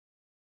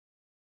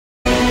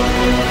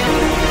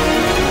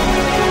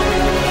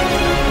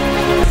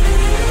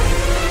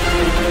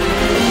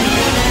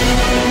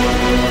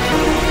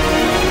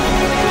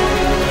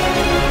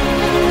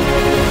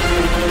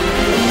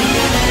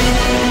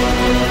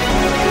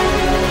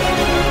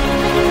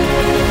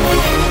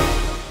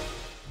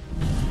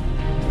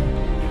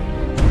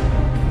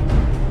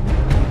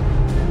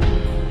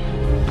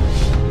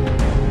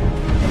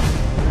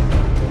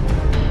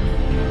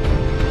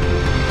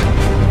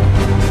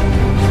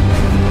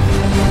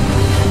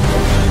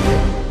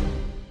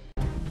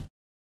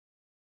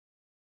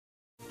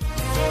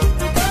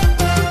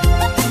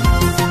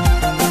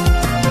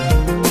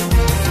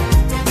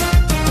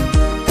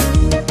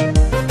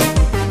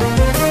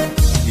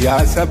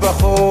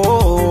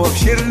سبخو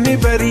أبشرني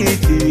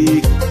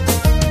بريتي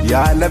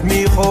يا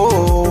لبني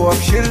خو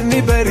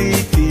أبشرني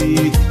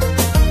بريتي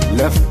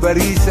لف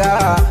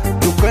بريسا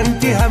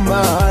دكنتي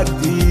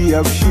هماتي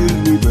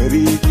أبشرني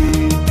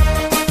بريتي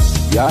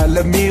يا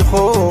لبني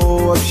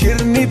خو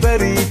أبشرني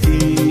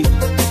بريتي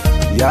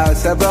يا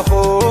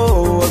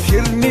سبخو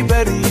أبشرني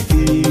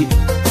بريتي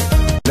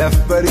لف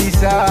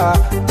بريسا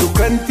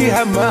دكنتي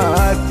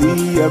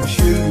هماتي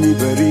أبشرني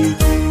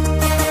بريتي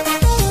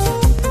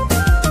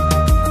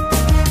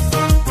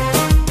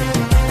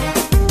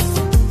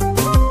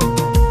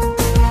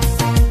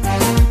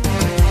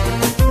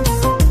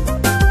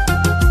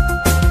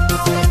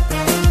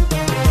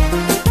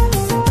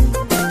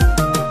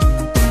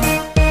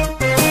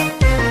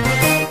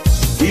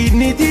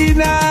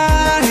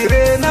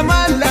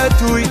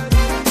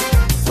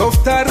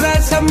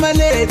تفتر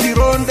سمالي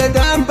ديرون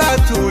دام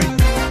باتوي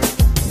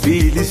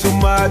بيلي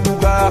سما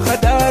دوغا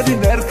خدار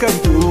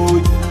نركب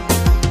توي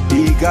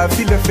ديغا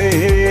في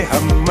لفه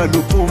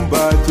حملكم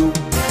باتو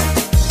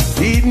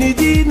ديني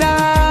دينا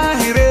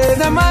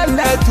هيرنا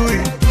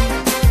مالاتوي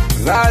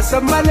راس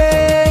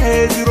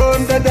مالي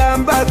ديرون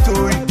دام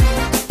باتوي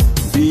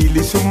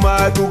بيلي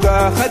سما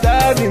دوغا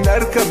خدار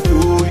نركب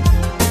توي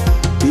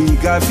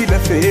ديغا في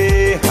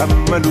لفه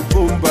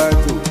حملكم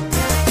باتو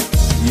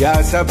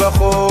يا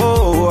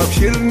سبخو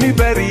أبشرني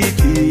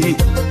بريتي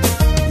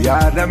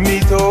يا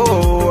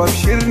نميتو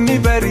أبشرني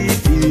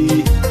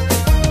بريتي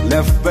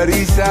لف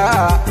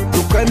بريسا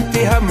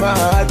دكنتي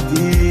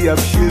هماتي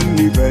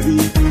أبشرني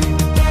بريتي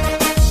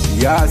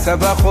يا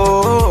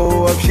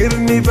سبخو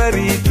أبشرني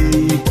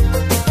بريتي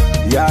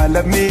يا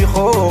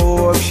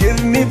لميخو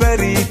أبشرني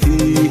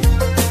بريتي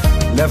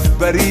لف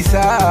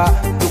بريسا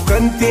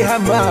دكنتي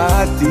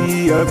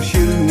هماتي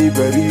أبشرني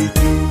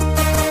بريتي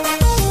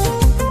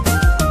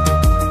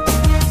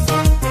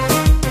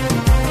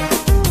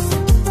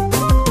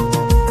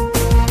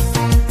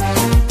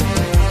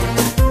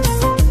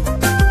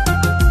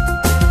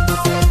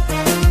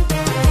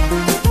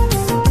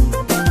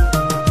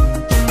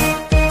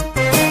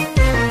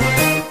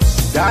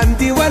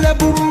عندي ولا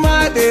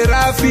بوما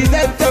ديرا في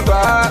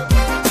التبا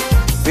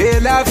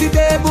بلا في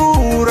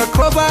دبور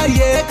كوبا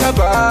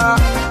يكبا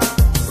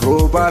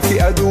روبا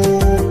في ادو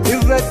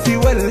الرتي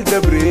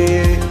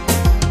والدبري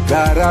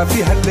دارا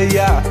في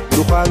هليا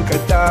دخان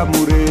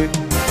كتاموري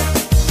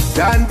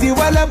عندي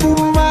ولا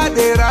بوما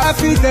ديرا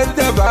في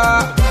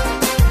التبا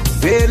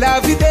بلا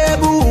في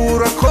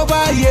دبور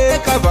كوبا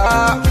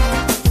يكبا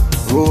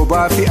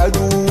روبا في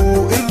ادو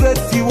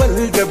الرتي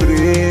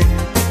والدبري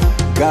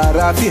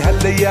غارا في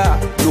هليا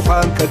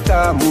دخان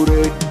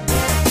كتاموري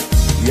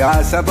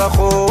يا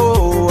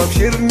سبخو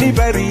أبشرني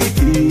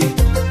بريتي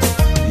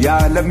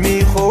يا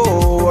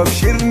لميخو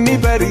أبشرني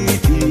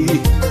بريتي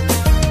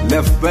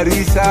لف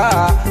بريسا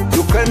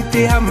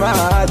دكنتي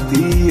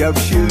هماتي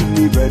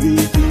أبشرني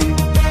بريتي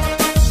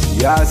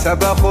يا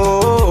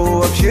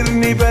سبخو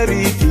أبشرني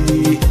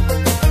بريتي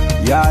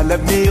يا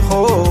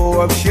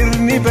لميخو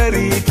أبشرني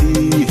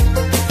بريتي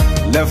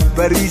لف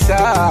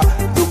بريسا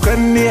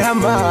دكني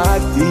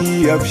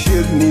هماتي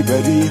أبشرني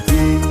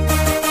بريتي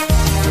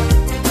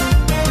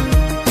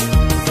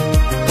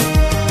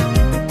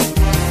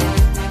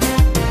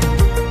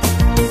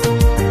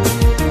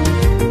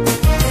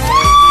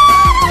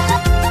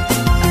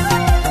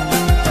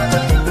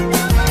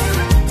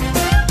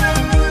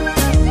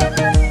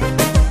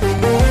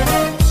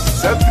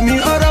سبني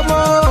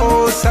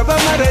أرمو سبا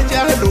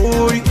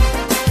مرجالوي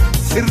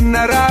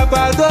سرنا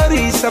رابا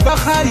دوري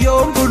سبخا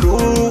يوم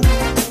بلو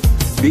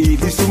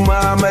بيلي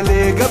سما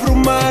ملي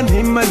قبرمان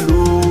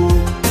هملو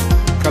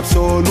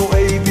كبسونو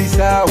اي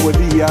بيسا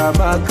وليا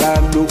ما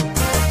كانو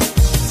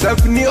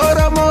سفني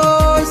أرمو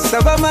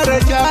سبا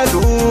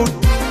مرجالو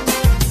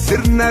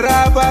سرنا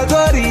رابا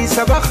دوري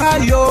سبخا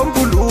يوم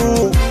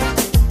بلو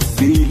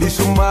بيلي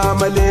سما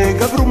ملي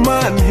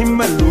قبرمان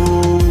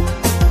هملو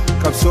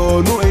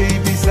كبسونو اي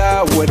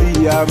بيسا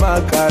وليا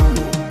ما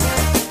كانو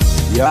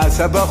يا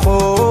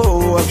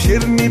سبخو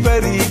أبشرني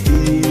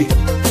بريتي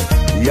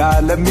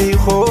يا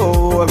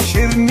لميخو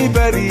أبشرني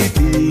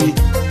بريتي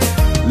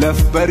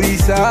لف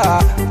بريسا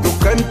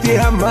دكنتي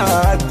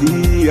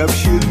هماتي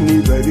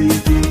أبشرني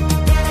بريتي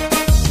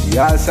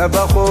يا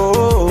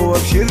سبخو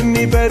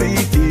أبشرني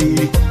بريتي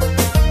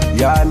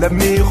يا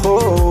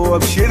لميخو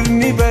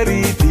أبشرني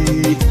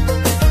بريتي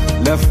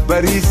لف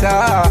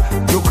بريسا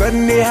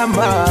دكني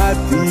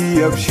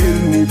هماتي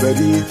أبشرني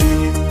بريتي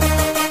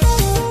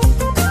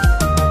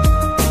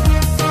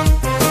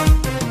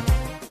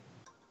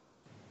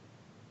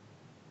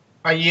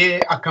Ayyee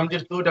akkam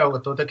jirtu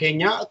daawwattoota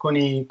keenya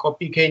kuni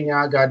qophii keenya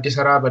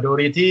Gaaddisa Rabaa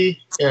Dooriiti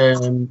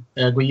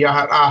guyyaa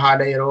har'aa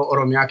haala yeroo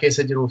Oromiyaa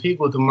keessa jiruu fi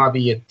guutummaa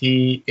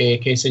biyyattii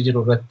keessa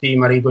jiru irratti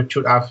marii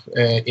gochuudhaaf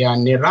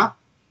dhiyaanneerra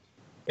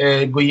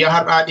guyyaa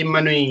har'aa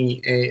dhimma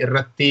nuyi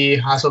irratti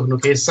haasofnu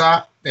keessaa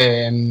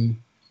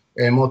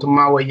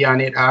mootummaa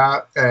wayyaaneedha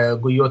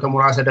guyyoota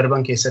muraasa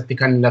darban keessatti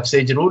kan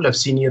labsee jiru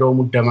labsiin yeroo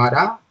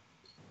muddamaadha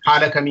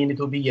haala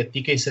kamiinitu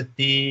biyyattii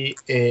keessatti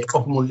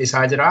of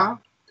mul'isaa jira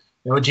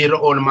hojiirra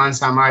oolmaan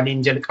isaa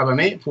maaliin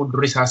jalqabame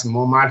fuuldurri isaas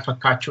immoo maal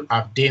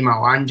fakkaachuudhaaf deema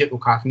waan jedhu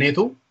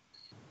kaafneetu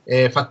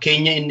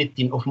fakkeenya inni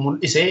ittiin of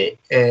mul'ise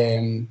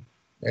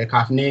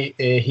kaafnee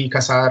hiika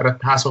isaa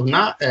irratti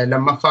haasofna.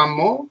 Lammaffaa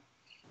immoo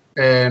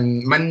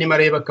manni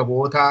maree bakka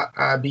bu'oota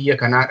biyya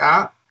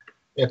kanaadhaa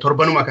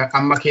torbanuma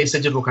amma keessa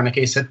jirru kana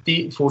keessatti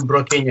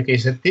fuuldura keenya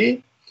keessatti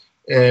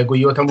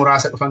guyyoota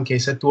muraasa dhufan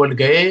keessatti wal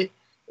ga'ee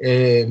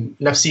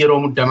labsii yeroo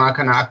muddamaa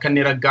kana akka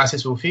inni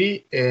raggaasisuu fi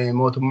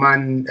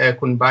mootummaan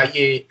kun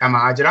baay'ee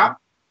dhama'aa jira.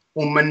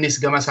 Uummannis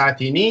gama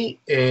isaatiin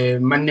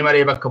manni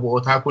maree bakka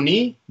bu'ootaa kun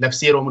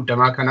labsii yeroo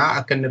muddamaa kana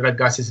akka inni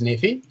raggaasisnee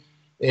fi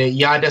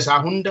yaada isaa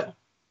hunda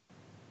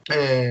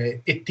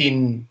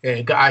ittiin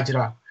ga'aa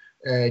jira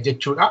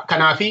jechuudha.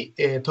 Kanaaf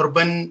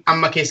torban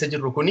amma keessa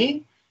jirru kun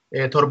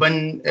torban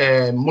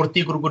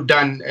murtii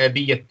gurguddaan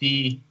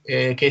biyyattii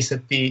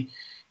keessatti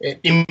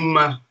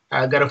dhimma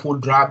gara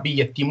fuulduraa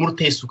biyyattii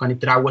murteessu kan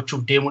itti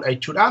raawwachuuf deemudha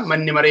jechuudha.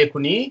 Manni maree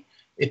kun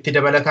itti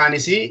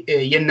dabalataanis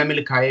yenna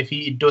milkaa'ee fi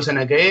iddoo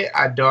sana ga'ee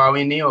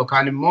Addawaawin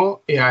yookaan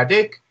immoo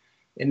Ihaadeeg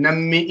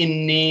namni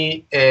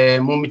inni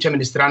muummicha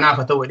ministeeraa naaf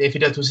haa ta'u jedhee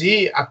fidatus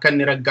akka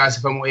inni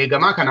raggaasifamu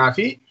eegama. Kanaaf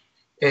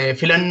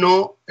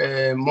filannoo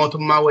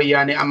mootummaa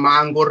wayyaanee amma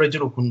aangoorra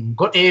jiru kun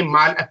godhee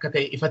maal akka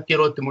ta'e ifatti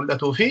yeroo itti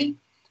mul'atuu fi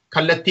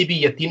kallattii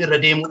biyyattiin irra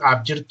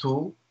deemuudhaaf jirtu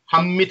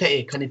hammi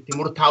ta'e kan itti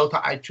murtaa'u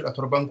ta'a jechuudha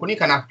torban kuni.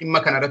 Kanaaf dhimma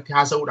kana irratti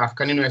haasa'uudhaaf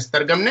kan inni asitti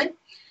argamne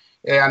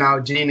anaa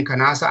wajjiniin kan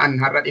haasa'an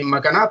har'a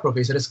dhimma kana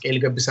Profeesar Isqeel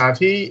Gabbisaa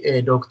fi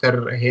Dooktar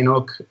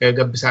Henook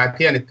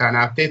Gabbisaati ani itti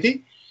aanaafteeti.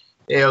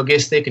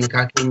 Ogeessa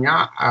teeknikaa keenyaa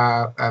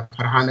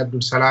Farhaan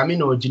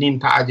Abdulsalaamiin wajjiniin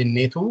ta'a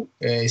jenneetu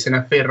isin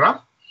affeerra.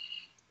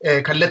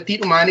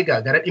 Kallattiidhumaan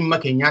egaa gara dhimma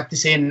keenyaatti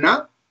seenna.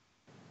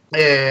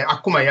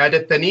 Akkuma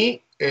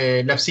yaadattanii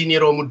labsiin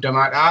yeroo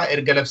muddamaadhaa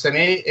erga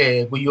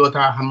labsamee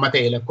guyyoota hamma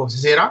ta'e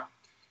lakkoofsiseera.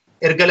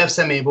 Erga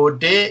labsamee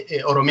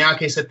booddee Oromiyaa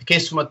keessatti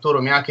keessumattuu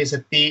Oromiyaa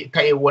keessatti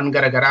ta'eewwan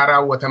garaagaraa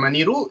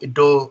raawwatamaniiru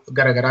iddoo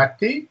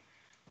garaagaraatti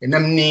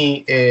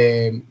namni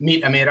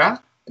miidhameera,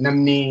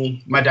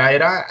 namni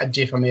madaa'eera,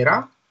 ajjeefameera.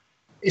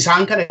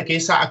 Isaan kana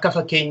keessaa akka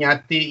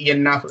fakkeenyaatti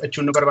yennaa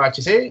fudhachuun nu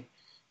barbaachise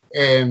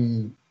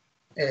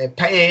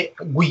ta'ee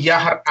guyyaa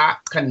har'aa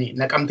kan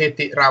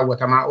Naqamteetti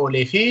raawwatamaa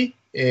oolee fi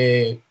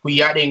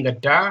guyyaa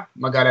dheengaddaa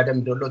magaalaa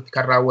Dambidollootti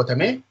kan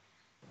raawwatame.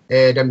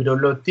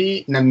 Dambidollootti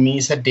namni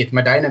 8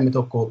 madaa'e namni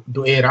tokko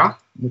du'eera.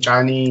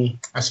 Mucaanii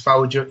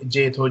Asfaawu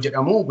Jeetoo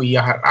jedhamu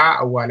guyyaa har'aa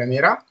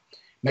awwaalameera.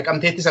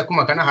 Naqamteettis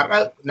akkuma kana har'a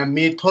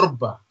namni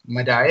 7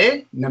 madaa'e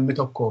namni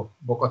tokko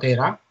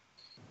boqoteera.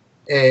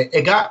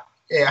 Egaa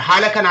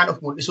haala kanaan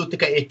of mul'isuutti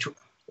ka'e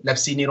jechuudha.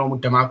 Labsiin yeroo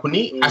muddamaa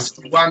kuni as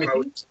duwwaa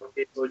miti.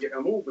 Jeetoo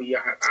jedhamu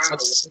guyyaa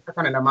har'aa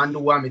kana lamaan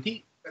duwwaa miti.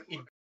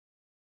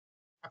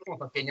 Akkuma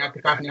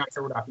fakkeenyaatti kaafnee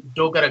haasa'uudhaaf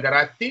iddoo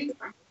garaagaraatti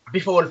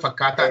bifa wal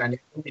fakkaataadhaan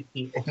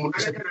itti of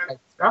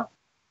mul'isudha.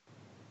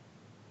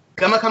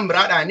 Gama kan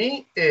biraadhaan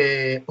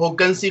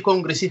hooggansi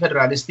Koongiresii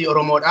Federaalistii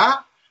Oromoodhaa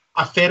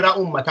affeerraa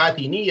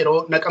uummataatiin yeroo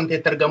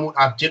Naqamteetti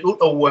argamuudhaaf jedhu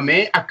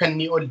dhowwamee akka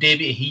inni ol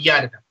deebi'e hin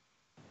yaadatama.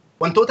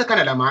 Wantoota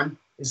kana lamaan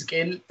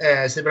Isqeel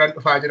sibiraan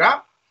dhufaa jira.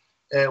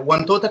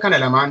 Wantoota kana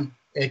lamaan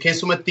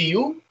keessumatti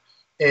iyyuu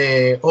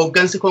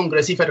hooggansi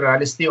Koongiresii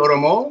Federaalistii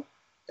Oromoo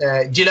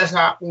jila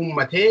isaa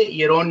uummatee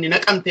yeroo inni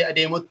Naqamtee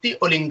adeemutti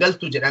ol hin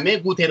galtu jedhamee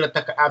guutee irratti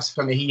akka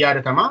dhaabsifame hin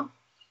yaadatama.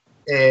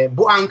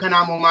 Bu'aan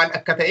kanaa immoo maal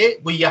akka ta'e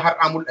guyyaa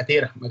har'aa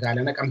mul'ateera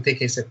magaalaa Naqamtee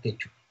keessatti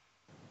jechuudha.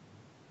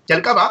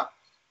 Jalqaba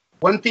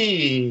wanti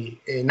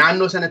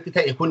naannoo sanatti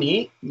ta'e kuni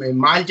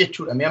maal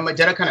jechuudha? Amma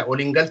jara kana ol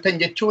hin galtan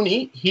jechuun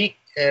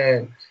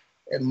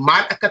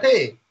maal akka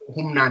ta'e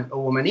humnaan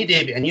dhowwamanii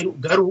deebi'aniiru.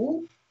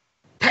 Garuu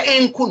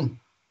ta'een kun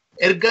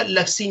erga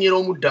labsiin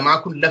yeroo muddamaa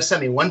kun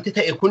labsame wanti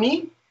ta'e kuni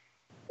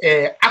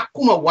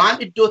akkuma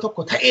waan iddoo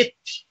tokko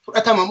ta'etti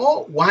fudhatama moo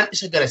waan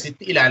isa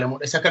garasitti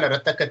ilaalamudha. Isa kana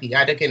irratti akkati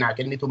yaada kennaa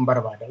kennituun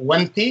barbaada.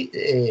 Wanti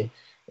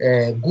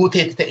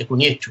guuteetti ta'e kun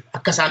jechuudha.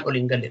 Akka isaan ol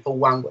hin galle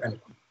dhowwaan godhame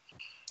kun.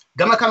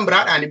 Gama kan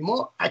biraadhaan immoo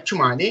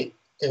achumaan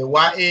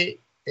waa'ee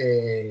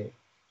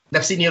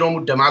labsiin yeroo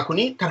muddamaa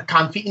kuni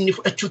tarkaanfii inni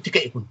fudhachuutti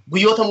ka'e kun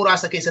guyyoota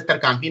muraasa keessatti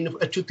tarkaanfii inni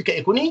fudhachuutti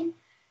ka'e kuni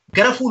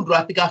gara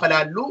fuulduraatti gaafa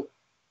laallu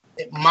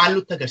maal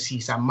nutti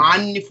agarsiisa?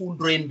 Maalni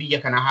fuuldureen biyya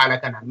kanaa haala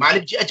kanaan?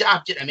 Maaliif ji'a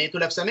ja'aaf jedhameetu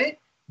labsame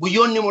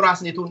guyyoonni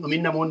muraasni tun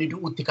dhumin namoonni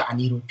du'uutti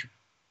ka'aniiru jechuudha.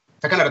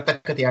 Isa kana irratti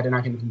akkati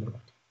yaadanaa kennitu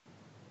barbaada.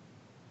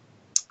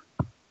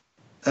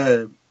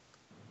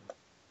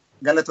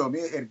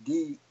 Galatoomii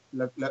ergii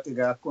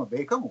egaa akkuma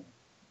beekamu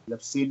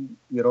labsiin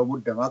yeroo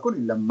muddamaa kun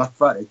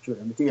lammaffaadha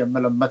jechuudha. Miti amma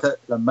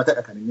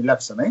lammatadha kan inni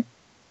labsame.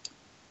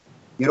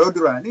 Yeroo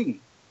duraanii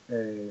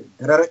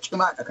darara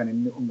cimaadha kan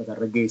inni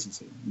uummatarra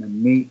geessise.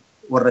 Namni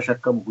warra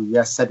shakkamu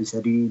guyyaa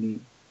sadiin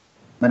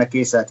mana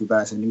keessaati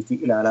baasaniiti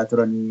ilaalaa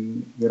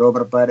turanii yeroo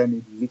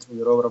barbaadanii lixu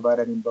yeroo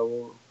barbaadanii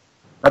ba'uu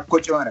rakkoo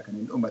cimaadha kan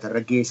inni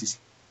uummatarra geessise.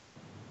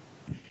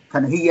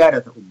 Kana hin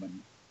yaadata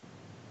uummanni.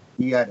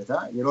 Hin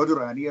yaadata yeroo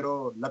duraanii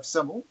yeroo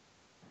labsamu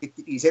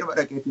itti dhiisee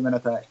dhaqeetii mana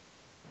taa'e.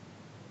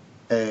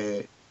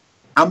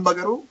 Amma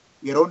garuu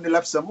yeroo inni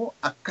labsamu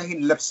akka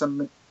hin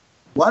labsamne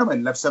waanuma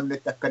hin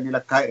labsamnetti akka inni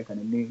lakkaa'e kan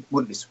inni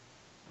mul'isu.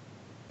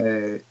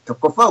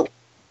 Tokkoffaa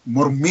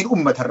mormiin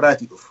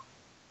uummatarraatii dhufu.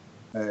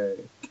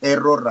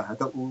 Qeerroorraa haa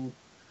ta'u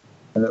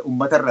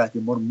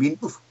uummatarraatii mormiin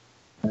dhufu.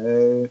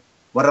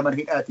 Warra mana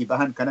hidhaatii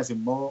bahan kanas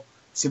immoo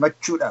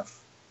simachuudhaaf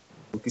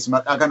yookiis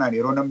maqaa kanaan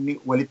yeroo namni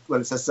walitti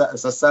wal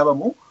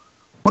sassaabamu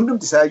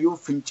hundumti isaayyuu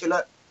fincila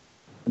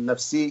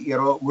labsii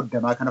yeroo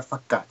muddamaa kana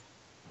fakkaata.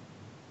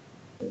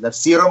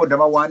 Labsii yeroo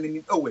muddamaa waan inni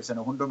dhowwe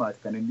sana hundumaati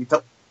kan inni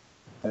ta'u.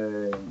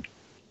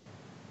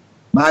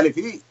 Maaliif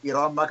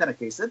yeroo ammaa kana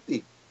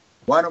keessatti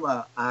waanuma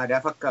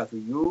aadaa fakkaatu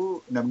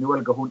iyyuu namni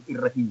wal gahuun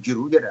irra hin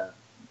jiru jedha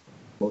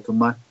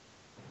mootummaan.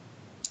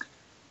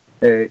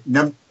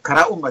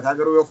 Karaa uummataa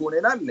garuu yoo fuunee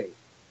ilaalle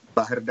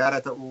Baahirdaar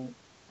haa ta'uu,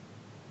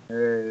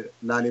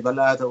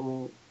 Laalibalaa haa ta'uu,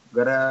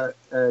 gara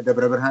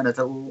Dabra Birhaan haa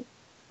ta'uu,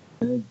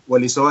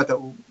 Walisoo haa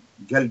ta'uu,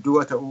 Jalduu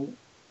haa ta'uu,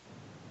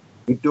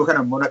 iddoo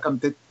kana immoo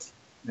Naqamtetti,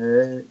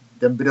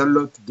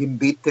 Dambidoollootti,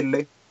 Gimbiitti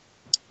illee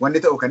wanni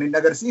ta'u kan inni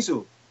agarsiisu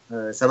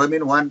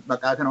sababiin waan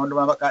maqaa kana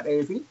hundumaa maqaa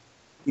dha'ee fi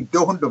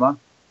iddoo hundumaa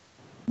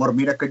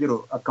mormiin akka jiru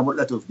akka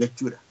mul'atuuf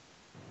jechuudha.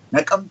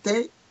 Naqamtee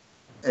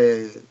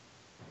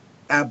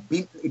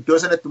dhaabbiin iddoo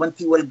sanatti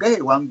wanti wal gahe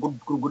waan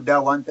gurguddaa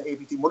waan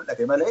ta'eefiti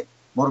mul'ate malee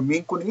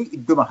mormiin kun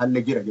idduma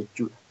halle jira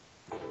jechuudha.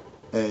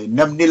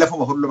 Namni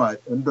lafuma hundumaa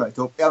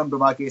Itoophiyaa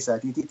hundumaa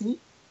keessaatiiti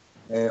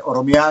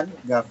Oromiyaan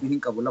gaaffii hin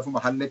qabu lafuma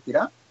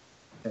hallettidha.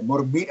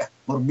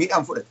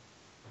 Mormiidhaan fudhate.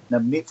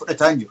 Namni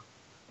fudhataa hin jiru.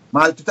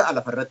 Maaltu ta'a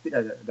lafarratti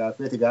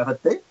gaaffeeti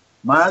gaafatte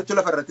maaltu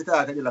lafarratti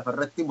ta'a kan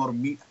lafarratti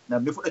mormiidha.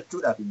 Namni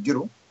fudhachuudhaaf hin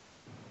jiru.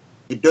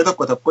 Iddoo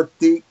tokko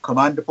tokkotti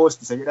command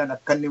post isa jedhan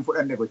akka inni hin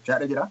fudhanne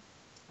gochaadha jira.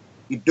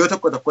 Iddoo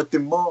tokko tokkotti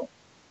immoo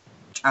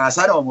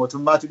caasaadhuma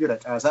mootummaatu jira.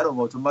 Caasaadhuma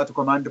mootummaatu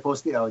command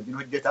postidha wajjin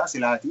hojjeta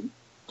silaatii.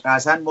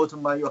 Caasaan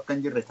mootummaa yoo akka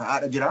hin jirre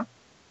ta'aadha jira.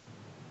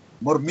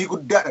 Mormii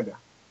guddaadha.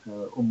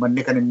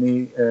 Uummanni kan inni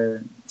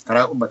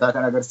karaa uummataa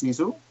kan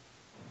agarsiisu.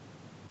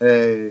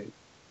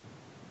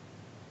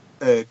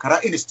 Karaa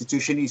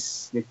institutioniis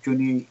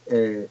jechuun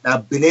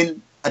dhaabbileen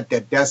adda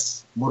addaas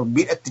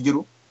mormiidhatti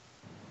jiru.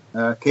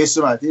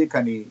 Keessumaatii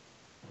kan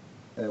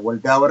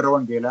waldaa warra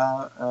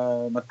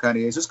wangeelaa Makkaana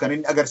Yesuus kan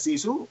inni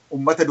agarsiisu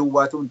uummata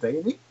duwwaatu hin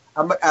ta'in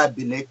amma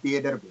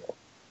dhaabbileetti darbe.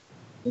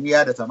 Inni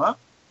yaadatama.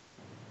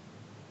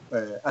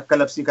 Akka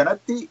labsii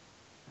kanatti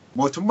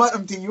mootummaa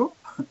dhumtiyyuu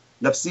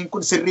labsiin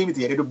kun sirrii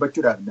miti jedhee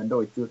dubbachuudhaaf hin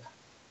danda'u jechuudha.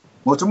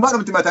 Mootummaa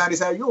dhumti mataan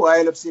isaa iyyuu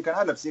waa'ee labsii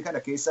kana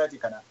keessaati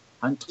kana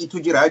hanqiitu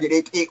jira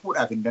jedhee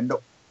qeequudhaaf hin danda'u.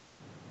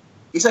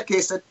 Isa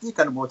keessatti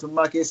kan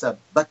mootummaa keessaa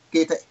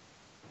bakkee ta'e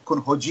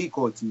kun hojii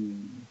kooti,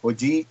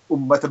 hojii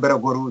uummata bira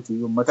goruuti,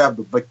 uummataaf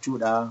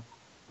dubbachuudha,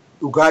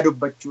 dhugaa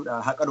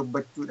dubbachuudha, haqa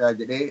dubbachuudha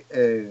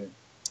jedhee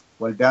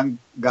waldaan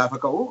gaafa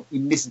ka'u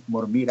innis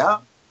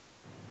mormiidha.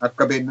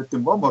 Akka beennutti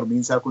immoo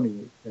mormiin isaa kun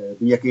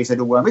biyya keessa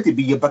duwwaa miti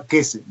biyya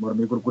bakkeessa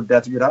mormii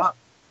gurguddaatu jira.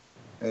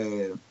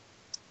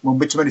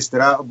 Muummichi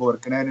ministeeraa obbo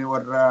Warqineen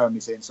warra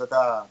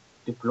miseensota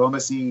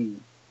dippiloomasii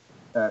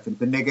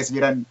Finfinnee keessa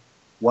jiran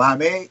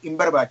waamee hin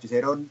barbaachise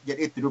yeroo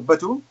jedhee itti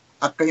dubbatu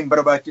akka hin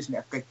barbaachisne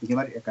akka itti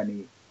himadhe kan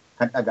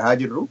dhagahaa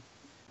jirru.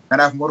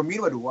 Kanaaf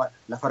mormiin waduwwaadha.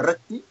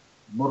 Lafarratti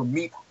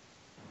mormiidha.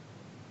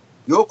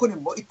 Yoo kun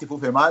immoo itti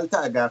fufe maal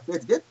ta'a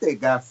gaaffeeti jette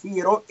gaaffii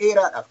yeroo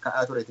dheeraadhaaf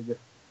ka'aa turetu jira.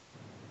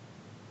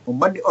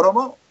 Uummanni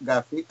Oromoo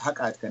gaaffii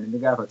haqaati kan inni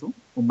gaafatu.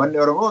 Uummanni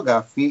Oromoo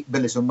gaaffii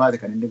bilisummaati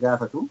kan inni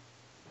gaafatu.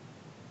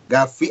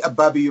 Gaaffii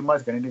abbaa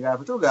biyyummaati kan inni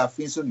gaafatu.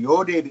 Gaaffiin sun yoo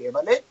deebi'e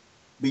malee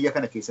biyya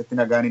kana keessatti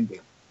nagaan hin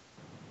deemu.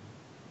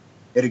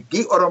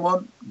 Ergii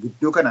Oromoon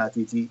gidduu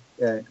kanaatiiti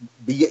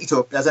biyya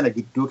Itoophiyaa sana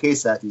gidduu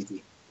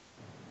keessaatiiti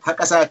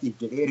haqa isaatiif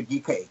jedhee ergii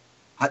ka'e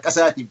haqa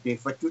isaatiif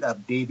deeffachuudhaaf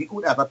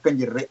deebi'uudhaaf akka hin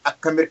jirre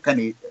akka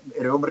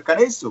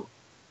mirkaneessu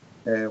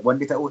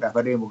wanti ta'uudhaaf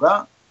adeemu gaa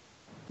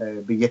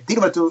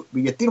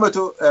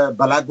biyyattiinumatu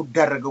balaa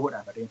guddaarra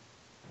gahuudhaaf adeemu.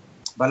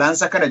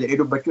 Balaansa kana jedhee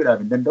dubbachuudhaaf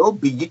hin danda'u.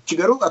 Biyyichi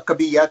garuu akka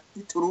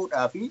biyyaatti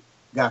xuruudhaaf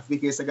gaaffii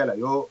keessa gala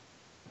yoo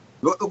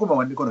dhuguma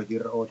wanni kun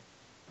hojiirra oole.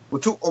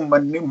 Utuu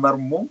uummanni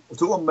marmuu,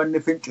 utuu uummanni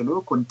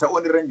fincilu kun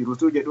ta'uun irra hin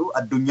jirutu jedhu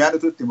addunyaan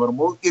utuutti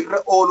mormuu irra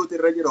ooluutu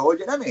irra jira hoo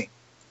jedhame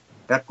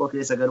rakkoo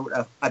keessa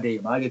galuudhaaf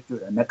adeemaa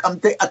jechuudha.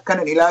 Naqamtee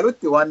akkanan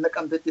ilaalutti waan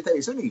naqamtetti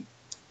ta'e suni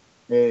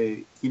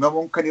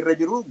himamuun kan irra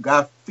jiru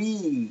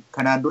gaaffii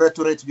kanaan dura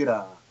turetu jira.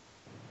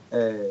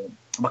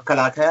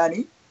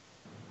 Makkalaakayaan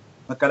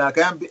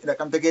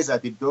naqamte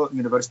keessaati iddoo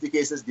yuunivarsiitii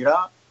keessas jira.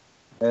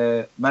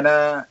 Mana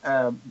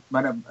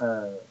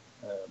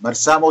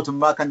marsaa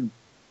mootummaa kan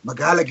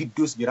magaala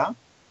gidduus jira.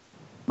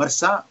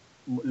 Marsaa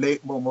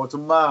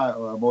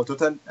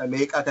mootota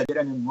leeqaa kan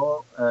jedhan immoo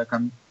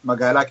kan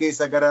magaalaa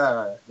keessa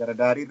gara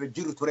daarii irra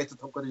jiru turetu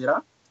tokkotu jira.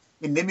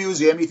 Inni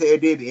miuziyeemii ta'ee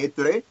deebi'ee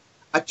ture.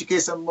 Achi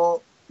keessa immoo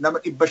nama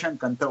 500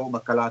 kan ta'u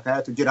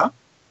makkalaakayaatu jira.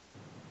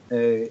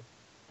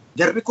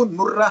 Jarri kun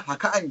nurraa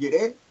haka'an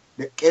jedhee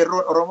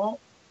qeerroon Oromoo,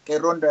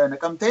 qeerroon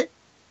naqamtee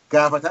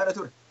gaafataadha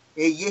ture.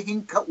 Eeyyee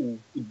hin ka'u,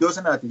 iddoo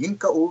sanaati hin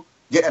ka'u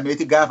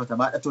jedhameeti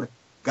gaafatamaadha ture.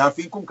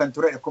 Gaaffiin kun kan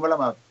turedha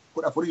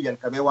 2014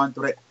 jalqabee waan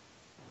turedha.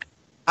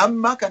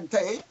 Amma kan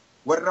ta'e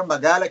warra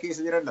magaala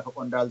keessa jiran lafa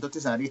qondaaltoti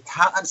isaanii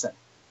taa'an sana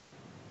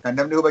kan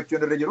namni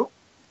hubachuun irra jiru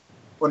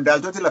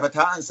qondaaltoti lafa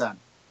taa'an sana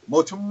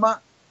mootummaa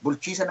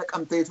bulchiisa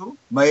naqamteetu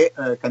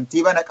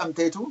kantiibaa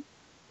naqamteetu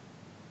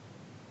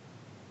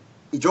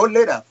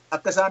ijoolleedhaaf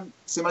akka isaan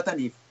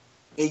simataniif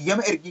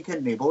eeyyama ergii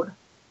kennee booda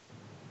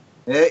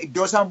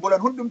iddoo isaan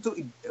bulan hundumtu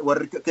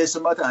warri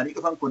keessummaa ta'anii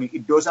dhufan kun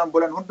iddoo isaan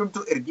bulan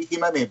hundumtu ergii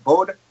himamee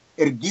booda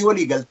ergii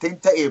walii galteen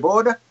ta'ee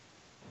booda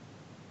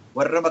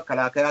warra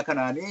makkalaakayaa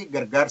kanaanii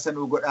gargaarsa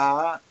nuu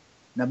godhaa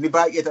namni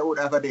baay'ee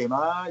ta'uudhaaf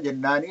adeemaa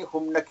jennaanii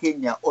humna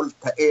keenya ol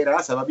ta'eera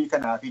sababii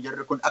kanaafi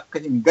jarri kun akka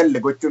hin galle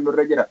gochuun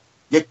nurra jira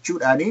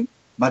jechuudhaanii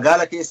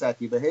magaala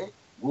keessaatii bahee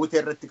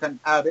guutee irratti kan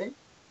dhaabe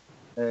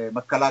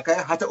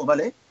makkalaakayaa haa ta'u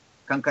malee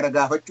kan kana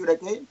gaafachuu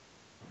dhaqee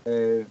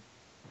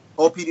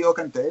OPDO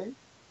kan ta'e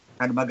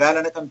kan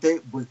magaala naqamtee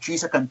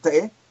bulchiisa kan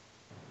ta'e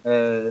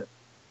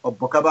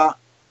obbo Kabaa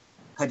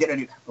kan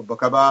jedhanidha. Obbo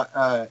Kabaa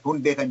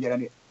Hundee kan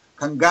jedhanidha.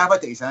 Kan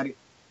gaafate isaanidha.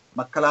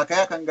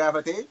 Makkalaakayaa kan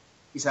gaafate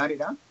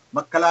isaanidha.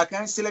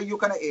 Makkalaakayaan silayyuu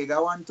kana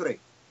eegaa waan ture.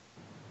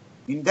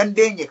 Hin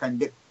dandeenye kan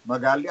jedhu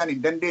magaalli ani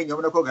hin dandeenye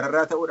humna koo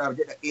gararraa ta'uudhaaf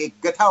jedha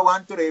eeggataa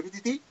waan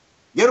tureefititi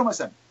yeruma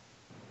sana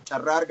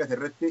carraa argate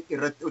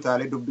irratti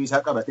utaalee dubbii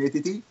isaa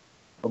qabateetiti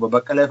obbo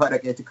Baqqalee fa'aa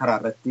dhaqeeti karaa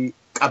irratti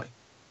qabe.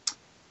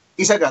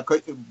 Isa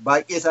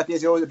baay'ee isaa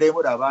keessa yoo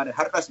deemuudhaa baane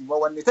har'as immoo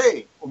wanni ta'e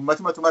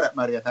uummatumatu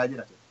mari'ataa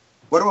jira.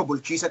 Warra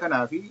bulchiisa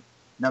kanaa fi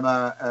nama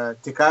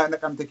tikaa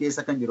naqamte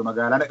keessa kan jiru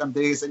magaalaa naqamte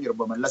keessa jiru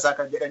obbo Mallasaa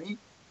kan jedhanii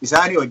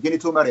isaanii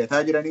wajjinituu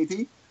mari'ataa jiraniiti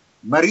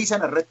marii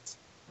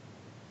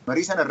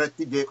sana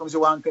irratti jeequmsi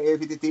waan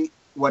ka'eefiti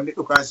wanni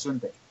dhukaasi sun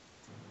ta'e.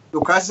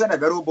 Dhukaasi sana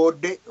garuu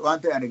booddee waan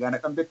ta'e ani gaa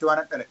naqamtetti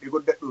waan dhaladhee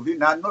guddadhuu fi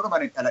naannoodhuma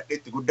ani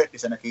dhaladheetti guddadhe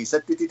sana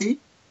keessattiti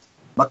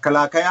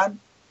makkalaakayaan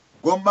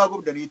gommaa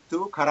gubdaniittu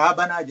karaa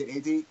banaa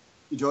jedheeti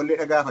ijoollee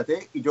dhagaafate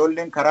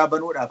ijoolleen karaa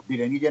banuudhaaf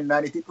didanii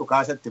jennaaniti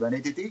dhukaasatti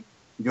baneetiti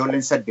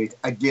ijoolleen 8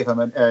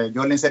 ajjeefaman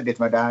ijoolleen 8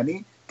 madaa'anii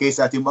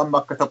keessaatii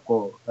amma akka tokko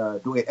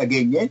du'e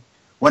dhageenye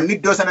wanni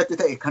iddoo sanatti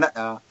ta'e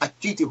kanadha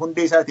achiiti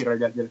hundee isaatii irra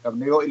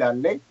jalqabne yoo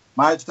ilaalle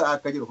maaltu ta'a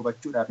akka jiru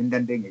hubachuudhaaf hin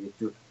dandeenye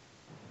jechuudha.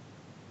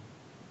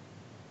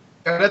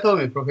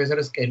 Galatoomii Profeesar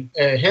Isqeel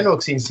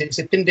Henoksiin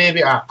sittin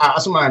deebi'a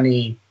asumaan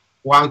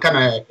waan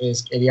kana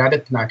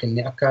yaadatti naa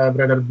kenne akka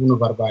bira darbuu nu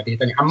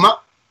barbaadeetani. Amma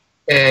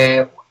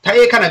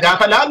ta'ee kana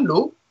gaafa laallu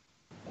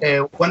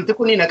wanti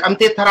kun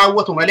naqamteetti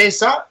raawwatu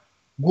maleessa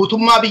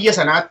guutummaa biyya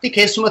sanaatti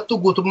keessumattuu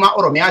guutummaa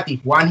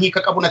Oromiyaatiif waan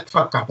hiika qabu natti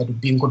fakkaata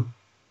dubbiin kun.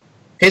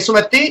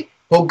 Keessumatti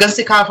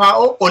hooggansi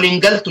KFO oliin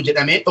galtu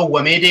jedhamee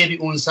dhowwamee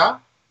deebi'uunsaa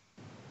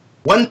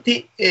wanti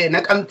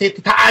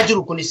naqamteetti ta'aa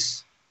jiru kunis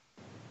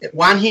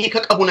waan hiika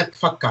qabu natti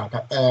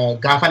fakkaata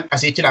gaafan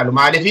asiichi ilaalu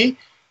maaliifi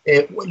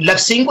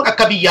labsiin kun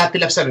akka biyyaatti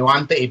labsame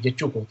waan ta'eef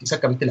jechuu kooti isa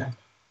akkamitti ilaalta?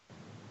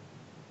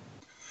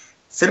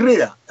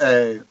 Sirriidha.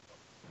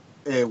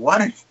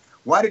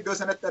 Waan iddoo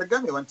sanatti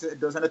argame wanti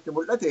iddoo sanatti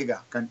mul'ate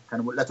egaa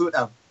kan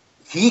mul'atuudhaaf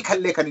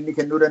hiikallee kan inni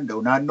kennuu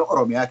danda'u naannoo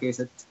Oromiyaa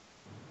keessatti.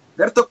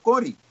 Gar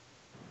tokkoon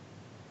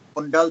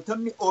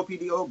qondaaltonni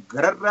OPDO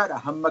gararraadha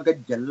hamma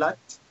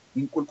gajjallaatti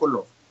hin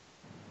qulqulloofne.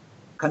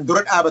 Kan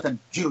dura dhaabatan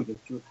jiru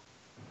jechuudha.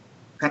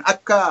 Kan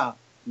akka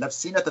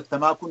labsiin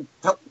atattamaa kun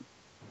ta'u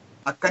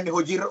akka inni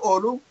hojiirra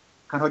oolu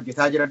kan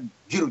hojjetaa jiran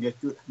jiru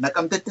jechuudha.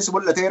 Naqamtettis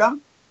mul'ateera.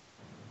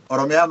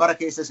 Oromiyaa mara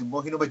keessas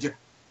immoo hinuma jira.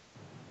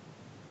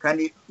 Kan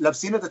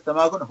labsiin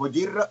atattamaa kun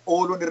hojiirra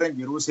ooluun irra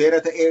jiru seera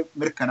ta'ee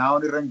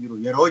mirkanaa'uun irra jiru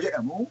yeroo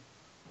jedhamu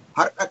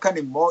har'a kan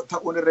immoo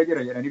ta'uun irra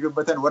jira jedhanii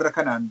dubbatan warra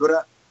kanaan dura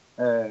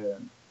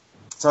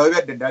sababii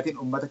adda addaatiin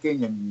uummata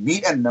keenya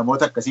miidhan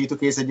namoota akkasiitu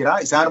keessa jira.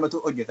 Isaanumatu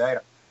hojjetaa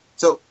jira.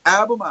 So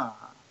dhaabuma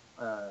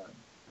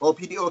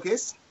OPDO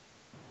keessa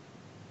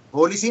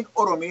poolisiin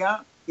Oromiyaa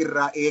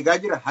irraa eegaa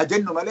jira haa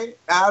jennu malee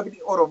dhaabni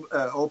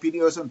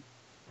OPDO sun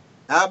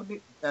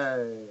dhaabni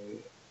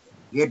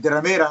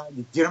geeddarameera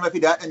jijjiirama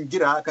fidaadhaan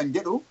jira kan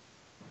jedhu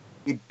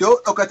iddoo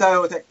dhokataa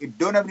yoo ta'e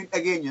iddoo namni hin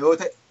dhageenye yoo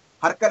ta'e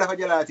harka lafa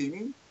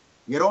jalaatiin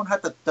yeroon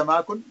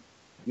hatattamaa kun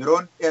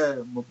yeroon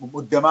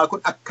muddamaa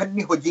kun akka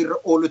inni hojiirra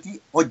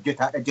oolutii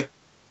hojjetaadha jira.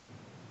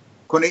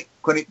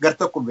 Kuni gar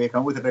tokkoon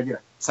beekamuutu irra jira.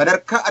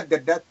 Sadarkaa adda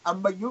addaatti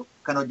ammayyuu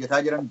kan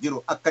hojjetaa jiran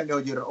jiru akka inni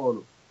hojiirra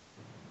oolu.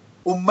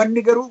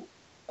 Uummanni garuu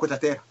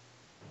kutateera.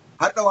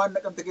 Har'a waan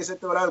naqamte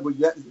keessatti walaal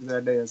guyyaa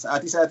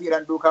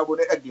sa'aatiidhaan duukaa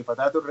buunee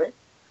dhaggeeffataa turre.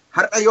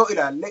 Har'a yoo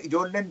ilaalle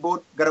ijoolleen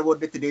gara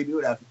booddeetti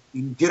deebi'uudhaaf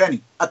hin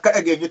jirani. Akka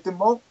dhageenyutti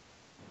immoo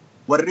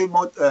warri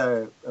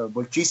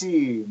bulchiisi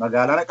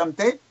magaalaa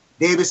naqamtee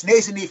deebisnee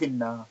isiniif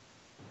hinnaa.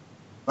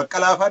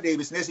 Baqqalaafaa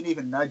deebisnee isiniif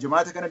hinnaa.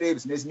 Jimaata kana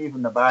deebisnee isiniif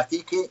hinnaa.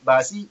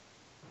 Baasii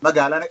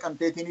magaalaa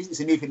naqamteetiin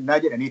isiniif hinnaa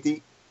jedhaniiti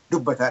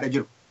dubbataadha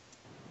jiru.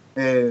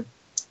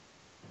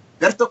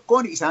 Gar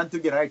tokkoon isaantu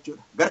jira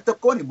jechuudha. Gar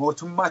tokkoon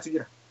mootummaatu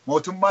jira.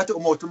 Mootummaatu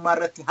mootummaa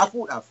irratti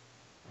hafuudhaaf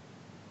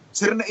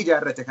sirna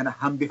ijaarrate kana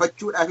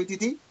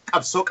hambifachuudhaafititi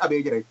qabsoo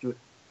qabee jira jechuudha.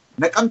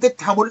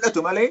 Naqamtetti haa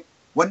mul'atu malee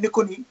wanni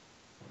kun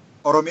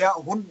Oromiyaa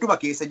hunduma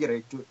keessa jira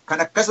jechuudha. Kan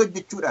akkas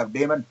hojjechuudhaaf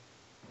deeman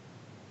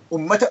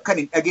ummata kan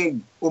hin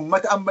dhageenye,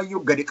 ummata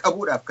ammayyuu gadi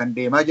qabuudhaaf kan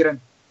deemaa jiran,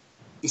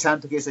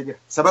 isaantu keessa jira.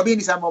 Sababiin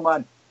isaa immoo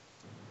maali?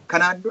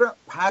 Kanaan dura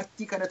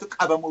paartii kanatu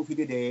qabamuu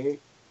fidee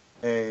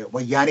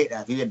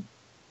wayyaaneedhaaf jenna.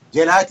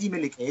 Jalaatii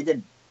miliqee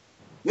jenna.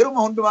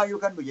 Yeruma hundumaayyuu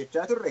kan nu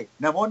jechaa turre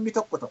namoonni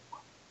tokko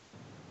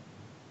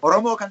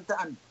Oromoo kan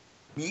ta'an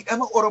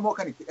miidhama Oromoo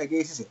kan itti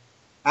dhageessise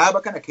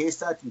dhaaba kana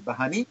keessaatii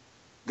bahanii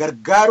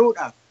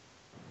gargaaruudhaaf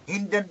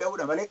hin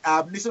danda'uudha malee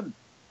dhaabni sun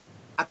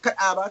akka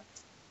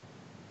dhaabaatti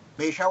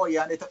meeshaa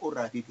wayyaanee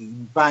ta'uurraatii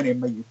hin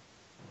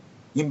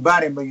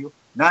baane ammayyuu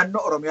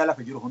naannoo Oromiyaa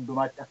lafa jiru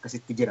hundumaatti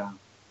akkasitti jira.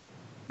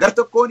 Gar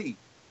tokkoon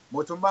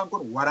mootummaan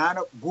kun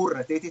waraana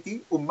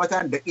guurrateetitii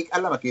uummataan daqiiqaa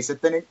 2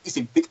 keessatti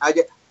isin fixaa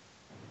jedha.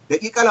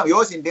 Daqiiqaa 2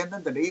 yoo isin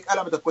deemtan daqiiqaa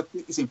 2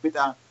 tokkotti isin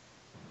fixaa.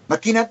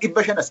 Makiinaan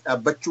 500 as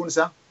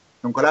dhaabbachuunsaa,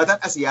 konkolaataan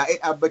as yaa'ee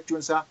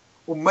dhaabbachuunsaa,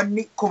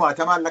 uummanni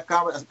 1000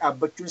 lakkaa'aman as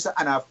dhaabbachuunsaa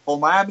anaaf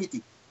homaa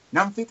miti.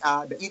 Nam fixaa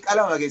daqiiqaa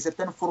 2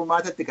 keessatti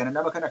furmaatatti kana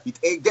nama kana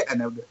fixee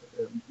jedha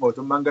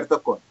mootummaan gar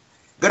tokkoon.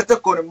 Gar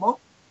tokkoon immoo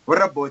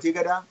warra abbootii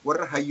gadaa,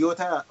 warra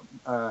hayyoota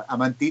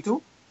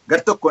amantiitu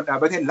gar tokkoon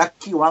dhaabatee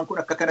lakkii waan kun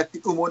akka kanatti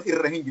dhumuun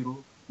irra hin jiru,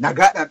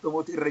 nagaadhaan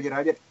dhumuutu irra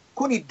jira jedha.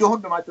 Kun iddoo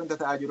hundumaatti wanta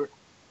ta'aa jirudha.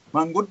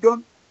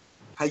 Manguddoon,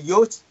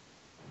 hayyooti,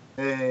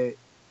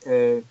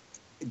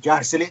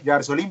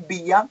 jaarsoliin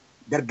biyyaa,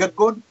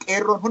 dargaggoon,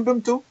 qeerroon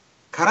hundumtu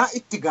karaa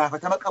itti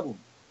gaafatama qabu.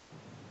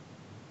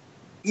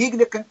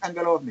 Dhiigni akka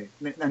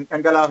hin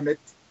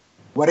dhangalaafnetti,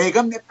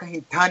 wareegamni akka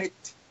hin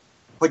taanetti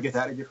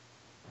hojjetaadha jiru.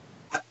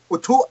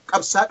 Utuu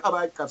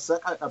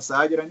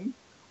qabsaa jiranii,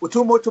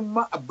 utuu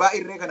mootummaa abbaa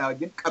irree kana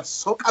wajjin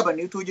qabsoo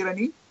qabaniitu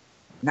jiranii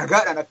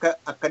nagaadhaan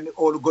akka inni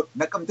oolu godhu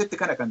Naqamtetti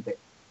kana kan ta'e.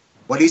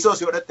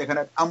 Waliisoos yoo dhatte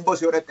kanadha,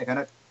 Amboos yoo dhatte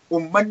kanadha.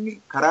 Uummanni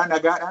karaa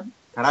nagaadhaan,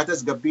 karaa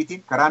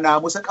tasgabbiitiin, karaa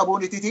naamusa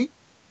qabuunitiiti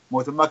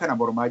mootummaa kana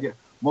mormaa jira.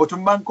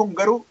 Mootummaan kun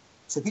garuu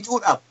si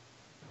fixuudhaaf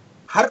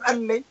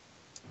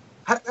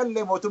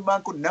har'allee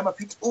mootummaan kun nama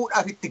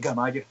fixuudhaaf itti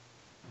gamaa jira.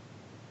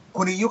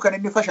 Kuniyyuu kan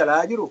inni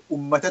fashalaa jiru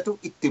uummatatu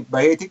itti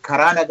baheeti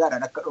karaa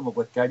nagaadhaan akka dhumu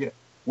gochaa jira.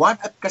 Waan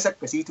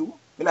akkasiitu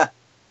ilaa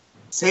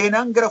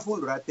seenaan gara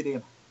fuulduraatti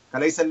deema.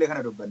 Kaleessallee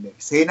kana dubbanne.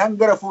 Seenaan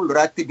gara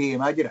fuulduraatti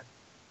deemaa jira.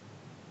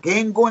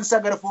 Geengoonsaa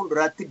gara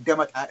fuulduraatti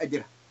damaxaadha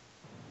jira.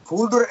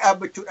 Fuuldura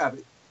dhaabbachuudhaaf,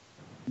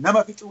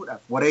 nama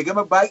fixuudhaaf,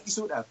 wareegama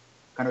baay'isuudhaaf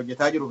kan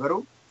hojjetaa jiru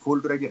garuu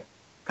fuuldura jira.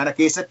 Kana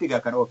keessatti egaa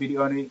kan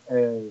OPDO'n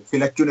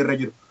filachuun irra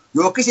jiru.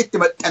 Yookiis itti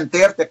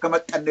maxxanteerte akka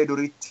maxxannee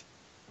duriitti.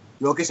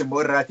 Yookiis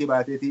immoo irraatii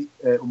baateetii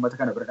uummata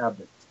kana bira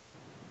dhaabbatti.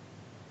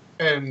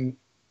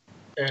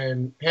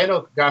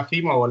 Heenok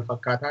gaaffii moo wal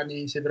fakkaataa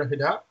ni si bira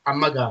fidaa.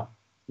 Amma gaa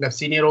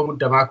labsiin yeroo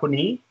muddamaa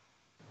kuni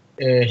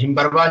hin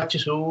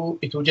barbaachisuu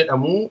ituu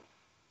jedhamu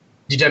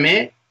didamee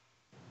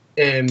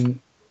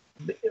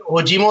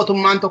hojii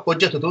mootummaan tokko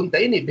hojjetu tun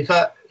ta'in bifa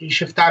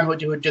shiftaan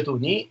hojii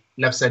hojjetuuni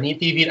labsanii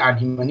TV'dhaan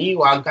himanii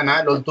waan kana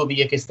loltuu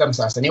biyya keessa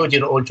tamsaasanii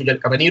hojiirra oolchuu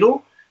jalqabaniiru.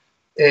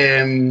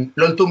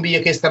 Loltuun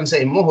biyya keessa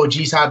tamsa'e immoo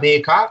hojii isaa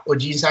beekaa,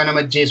 hojii isaa nama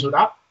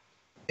ajjeesuudha.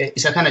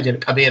 Isa kana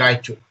jalqabeeraa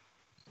jechuudha.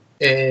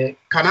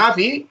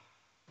 Kanaafi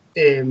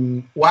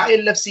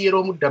waa'een labsii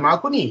yeroo muddamaa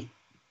kuni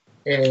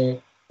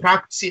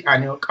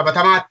piraaktiisiidhaan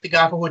qabatamaatti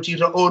gaafa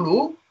hojiirra oolu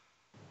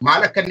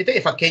maal akka inni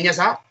ta'e fakkeenya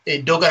isaa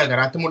iddoo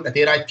garaagaraatti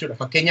mul'ateera jechuudha.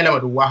 Fakkeenya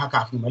 2 duwwaa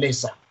hakaafnu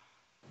maleessa.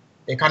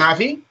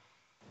 Kanaafi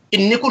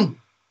inni kun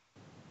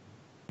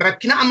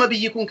rakkina amma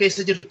biyyi kun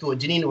keessa jirtu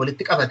wajjiniin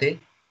walitti qabate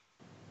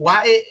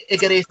waa'ee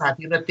egeree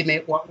isaatii irratti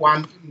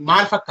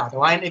maal fakkaata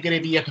waa'een egeree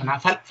biyya kanaa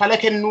fala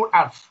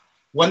kennuudhaaf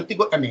wanti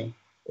godhame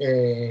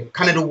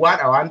kana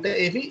duwwaadha waan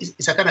ta'eef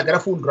isa kana gara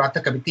fuulduraatti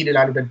akkamittiin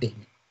ilaaluu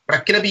dandeenya.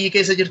 Rakkina biyyi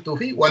keessa jirtuu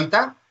fi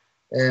wanta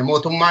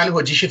mootummaan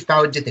hojii shiftaa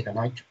hojjete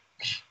kanaa jechuudha.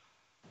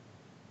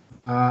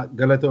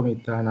 Galatoomii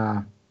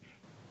taanaa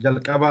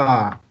jalqaba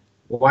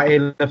waa'ee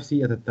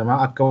labsii atattamaa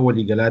akka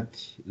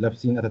waliigalaatti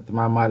labsiin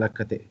atattamaa maal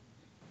akka ta'e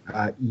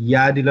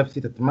yaadi labsii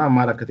atattamaa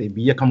maal akka ta'e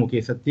biyya kamuu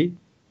keessatti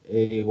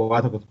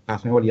waa tokko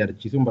kaasnee wal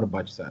yaadachiisuun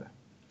barbaachisaadha.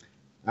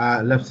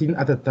 Labsiin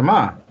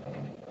atattamaa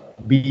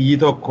biyyi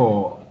tokko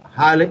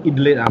haala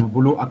idileedhaan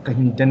buluu akka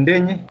hin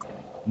dandeenye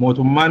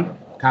mootummaan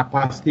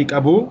kaapaasitii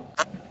qabu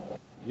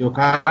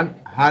yookaan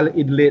haala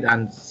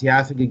idileedhaan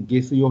siyaasa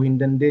geggeessuu yoo hin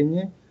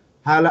dandeenye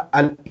haala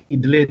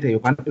al-idilee ta'e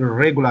yookaan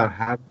irregular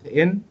haa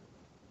ta'een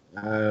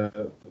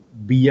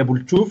biyya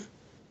bulchuuf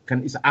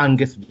kan isa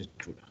aangessu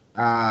jechuudha.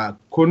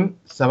 Kun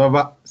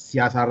sababa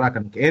siyaasaarraa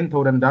kan ka'een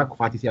ta'uu danda'a,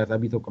 kufaatii siyaasaa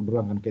biyya tokko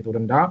qabduudhaan kan ka'e ta'uu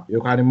danda'a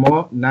yookaan immoo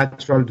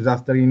natural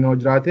disaasteriin yoo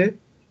jiraate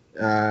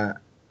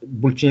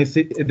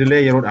bulchiinsi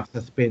idilee yeroodhaaf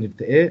suspended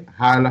ta'ee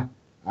haala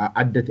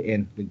adda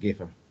ta'een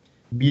gaggeeffama.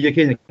 Biyya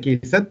keenya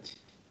keessatti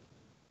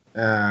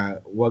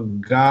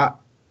waggaa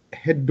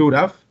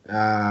hedduudhaaf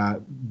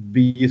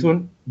biyyi sun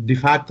de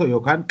facto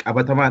yookaan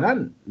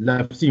qabatamaadhaan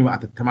labsii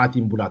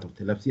atattamaatiin bulaa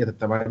turte. Labsii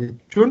atattamaa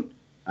jechuun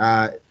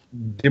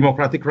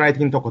democratic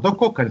rightiin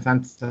tokko kan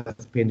isaan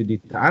suspended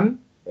ta'an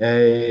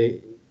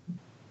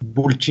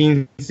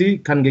bulchiinsi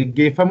kan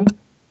gaggeeffamu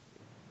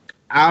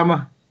qaama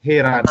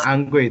heeraan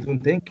aangoo eetuun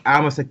ta'in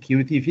qaama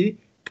security fi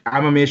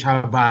qaama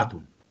meeshaa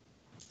baatu.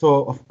 So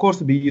of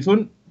course biyyi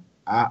sun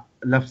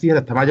labsii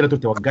atattamaa jala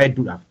turte waggaa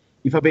hedduudhaaf.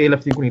 Ifa ba'ee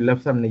labsiin kun hin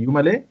labsamne iyyuu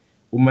malee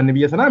uummanni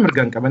biyya sanaa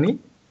mirgaan qabanii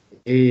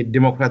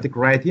democratic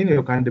rightiin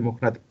yookaan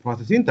democratic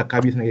processiin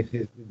takkaa biyya sana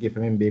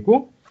geeffamee hin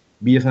beeku.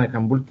 Biyya sana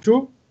kan bulchu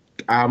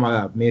qaama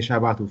meeshaa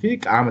baatuu fi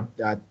qaama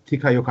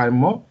tika yookaan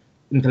immoo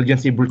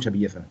intelligensii bulcha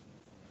biyya sana.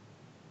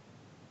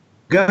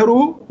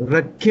 Garuu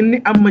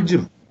rakkinni amma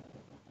jiru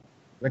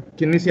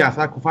rakkinni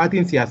siyaasaa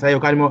kufaatiin siyaasaa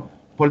yookaan immoo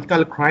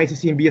political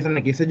crisisiin biyya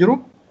sana keessa jiru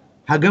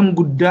hagam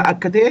guddaa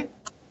akka ta'e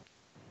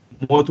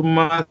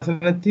mootummaa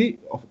sanatti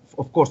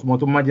of course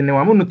mootummaa jennee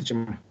waamuun nutti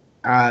cima.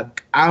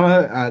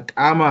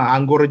 Qaama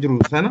aangoorra jiru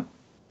sana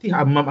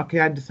hammam akka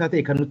yaaddisaa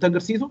ta'e kan nutti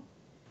agarsiisu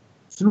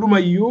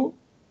silumayyuu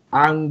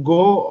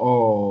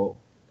aangoo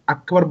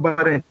akka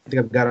barbaadan itti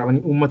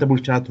gargaaramanii uummata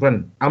bulchaa turan.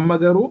 Amma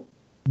garuu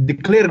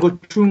declare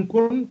gochuun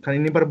kun kan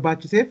inni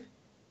barbaachiseef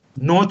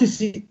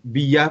nootisii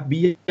biyya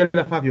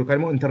lafaaf yookaan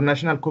immoo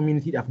international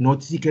communityidhaaf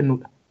nootisii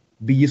kennuudha.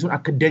 Biyyi sun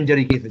akka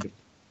danjarii keessa jirti.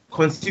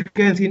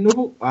 Consequencein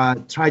dhufu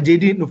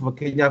tragediin dhufu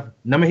fakkeenyaaf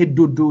nama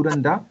hedduu du'uu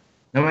danda'a,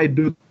 nama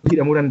hedduu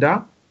hidhamuu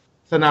danda'a.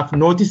 Sanaaf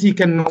nootisii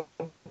kennu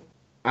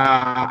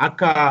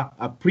akka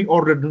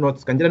pre-ordered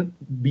notice kan jedhan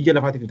biyya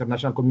lafaatiif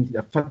international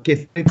communityidhaaf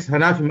fakkeessanii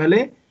sanaaf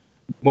malee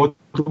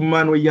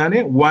mootummaan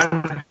wayyaanee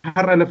waan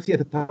har'a labsii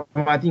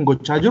atattamaatiin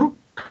gochaa jiru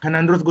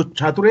kanaan duras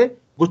gochaa ture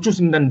gochuus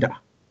hin danda'a.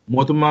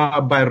 Mootummaa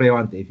abbaa irree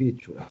waan ta'eef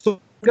jechuudha. So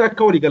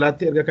akka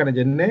waliigalaatti erga kana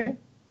jennee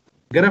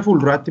gara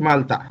fuulduraatti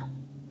maal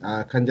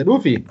ta'a kan jedhuu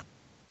fi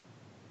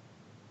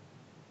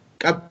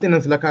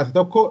qabxiin sila kaase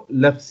tokko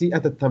labsii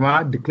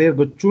atattamaa declare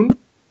gochuun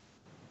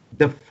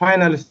the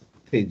final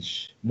stage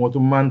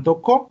mootummaan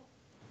tokko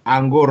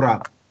aangoorraa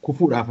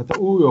kufuudhaaf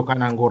ta'uu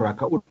yookaan aangoorraa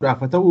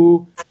ka'uudhaaf ta'uu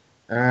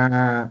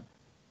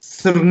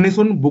sirni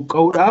sun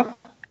buqqa'uudhaaf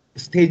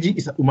steejii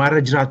isa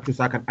dhumaarra jiraachuu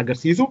isaa kan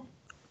agarsiisu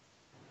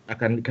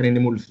kan inni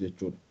mul'isu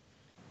jechuudha.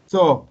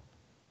 So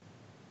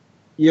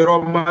yeroo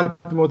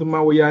ammaatti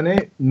mootummaa wayyaanee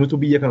nutu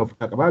biyya kana of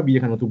qabaa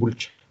biyya kana nutu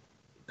bulcha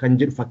kan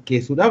jedhu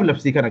fakkeessuudhaaf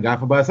labsii kana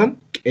gaafa baasan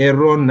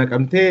qeerroon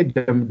naqamtee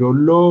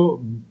damdoolloo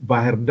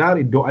baahirdaar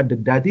iddoo adda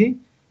addaatii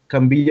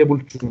kan biyya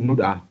bulchu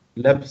nudha.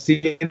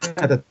 Labsiin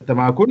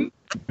atattamaa kun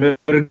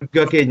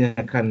mirga keenya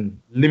kan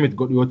limit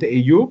godhu yoo ta'e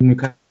iyyuu nu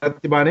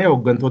kanatti baanee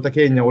hooggantoota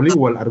keenya waliin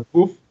wal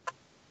arguuf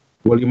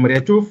waliin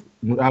mari'achuuf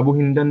nu dhaabuu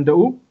hin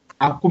danda'u.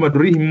 Akkuma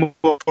durii hin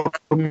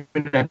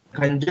mormina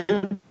kan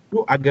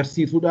jedhu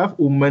agarsiisuudhaaf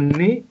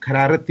uummanni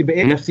karaa irratti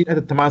ba'ee labsiin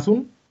atattamaa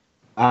sun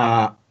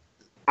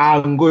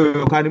aangoo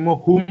yookaan immoo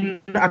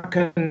humna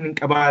akka hin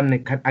qabaanne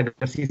kan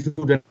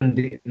agarsiisuu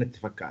danda'e natti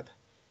fakkaata.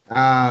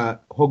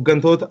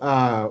 Hooggantoota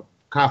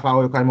kaafaa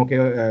yookaan immoo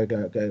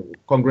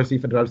Koongireesii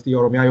Federaalistii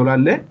Oromiyaa yoo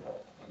ilaalle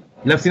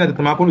labsiin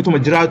atattamaa kun ituma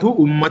jiraatu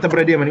uummata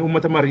bira deemanii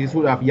uummata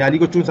mariisuudhaaf yaalii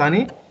gochuun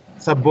isaanii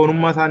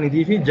sabboonummaa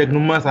isaaniitii fi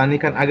jagnummaa isaanii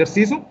kan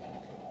agarsiisu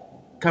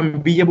kan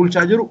biyya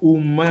bulchaa jiru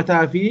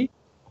uummataa fi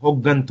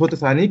hooggantoota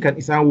isaanii kan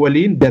isaan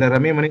waliin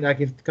dararamee manidhaa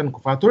keessatti kan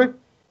kufaa ture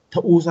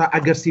ta'uusaa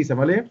agarsiisa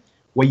malee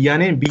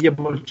wayyaaneen biyya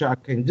bulchaa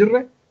akka hin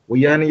jirre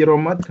wayyaaneen yeroo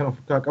ammaatti kan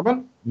of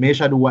qaban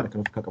meeshaa duwwaadha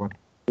kan of qaban.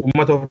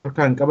 Uummata of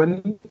kan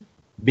qabanii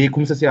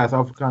beekumsa siyaasaa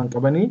of kan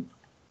qabanii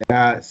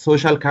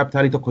social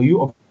capitalii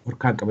tokkoyyuu of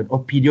kan qaban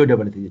OPDO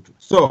dabalate jechuudha.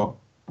 So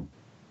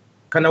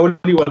kana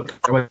walii wal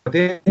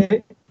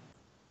qabatee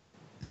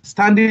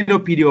standing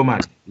OPDO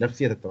maali?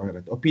 Labsii atattamaa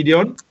irratti.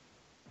 OPDO'n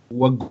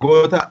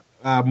waggoota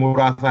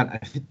muraasaan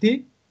asitti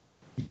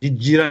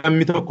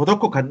jijjiiramni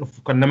tokko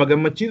kan nama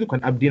gammachiisu kan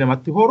abdii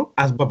namatti horu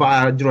as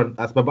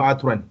baba'aa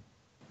turan.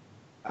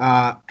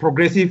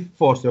 Progressive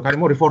force yookaan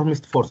immoo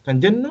reformist force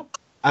kan jennu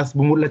as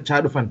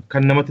mul'achaa dhufan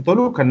kan namatti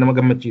tolu kan nama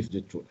gammachiisu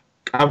jechuudha.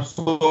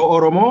 Qabsoo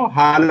Oromoo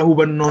haala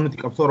hubannoo nuti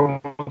qabsoo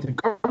Oromootiin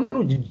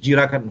qabnu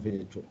jijjiiraa kan dhufe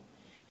jechuudha.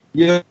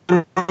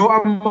 Yeroo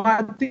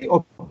ammaatti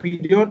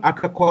OPDO'n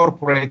akka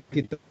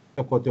corporate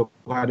tokkotti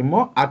yookaan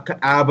immoo akka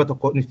dhaaba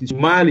tokko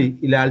maali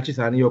ilaalchi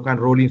isaanii yookaan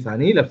rooliin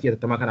isaanii labsii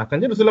atattamaa kanaaf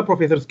kan jedhu sila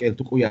Profeesar Isqeel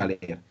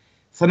Quyaaleera.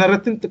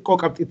 Sanarratti xiqqoo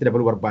qabxii itti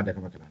dabaluu barbaada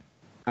kama kanaan.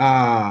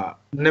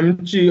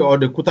 Namichi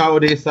kutaa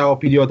odeessaa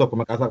OPDO tokko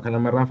maqaa isaa kan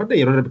namarraan fadde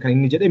yeroo darbe kan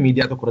inni jedhe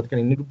miidiyaa tokko irratti kan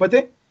inni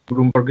dubbate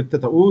Bloombergitti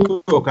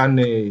ta'uu yookaan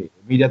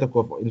miidiyaa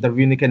tokkoof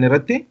interview inni kenne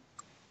irratti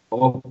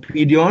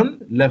OPDO'n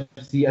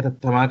labsii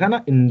atattamaa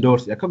kana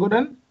endorse akka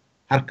godhan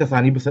harka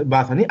isaanii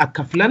baasanii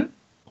akka filan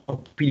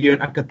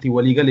OPDO'n akka itti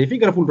walii galee fi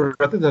gara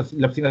fuulduraatti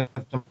labsiin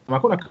atattamaa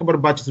kun akka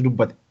barbaachisu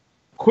dubbate.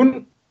 Kun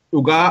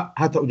dhugaa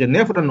haa ta'u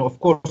jennee fudhannu of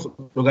course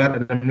dhugaa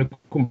namni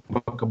kun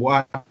bakka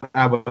bu'aa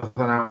dhaaba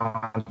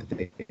sanaa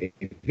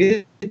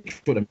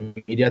jechuudha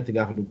miidiyaatti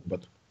gaafa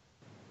dubbatu.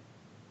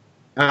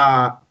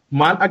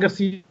 Maal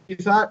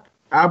agarsiisaa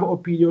dhaaba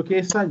OPDO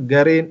keessa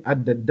gareen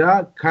adda addaa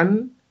kan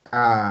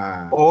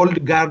old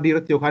guard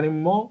irratti yookaan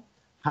immoo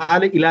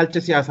haala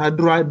ilaalcha siyaasaa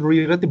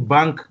durii irratti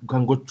baank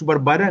kan gochuu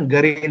barbaadan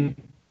gareen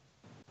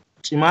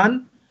cimaan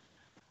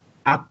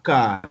akka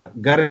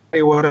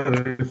garee warra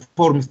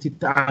reformistii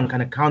ta'an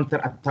kana counter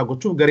attack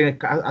gochuuf gareen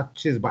akka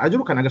achis ba'aa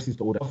jiru kan agarsiisu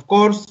ta'uudha. Of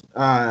course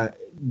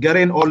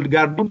gareen old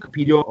guard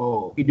OPDO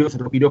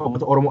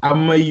kan Oromoo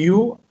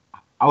ammayyuu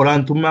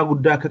olaantummaa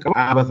guddaa akka qabu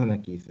dhaaba sana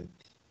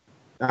keessatti.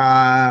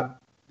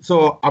 So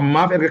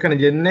ammaaf erga kana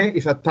jennee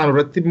isa itti aanu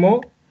irratti immoo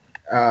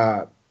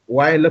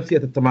waa'ee labsii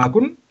atattamaa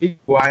kun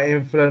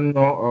waa'ee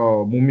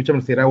filannoo muummicha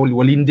ministeeraa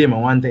waliin deema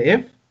waan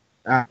ta'eef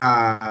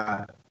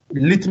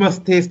litmus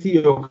testii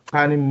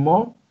yookaan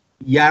immoo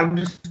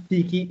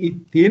yaardstiikii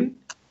ittiin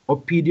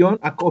opinion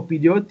akka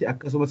opiniyootti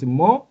akkasumas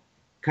immoo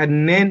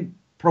kanneen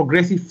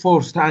progressive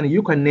force ta'an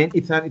iyyuu kanneen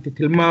isaan itti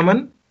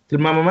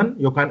tilmaamaman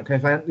yookaan kan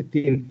isaan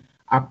ittiin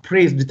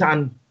appraised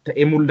ta'an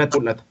ta'ee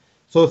mul'ata.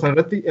 So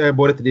sanarratti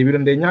boodatti deebi'uu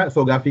dandeenya.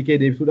 So gaaffii kee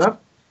deebisuudhaaf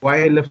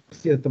waa'ee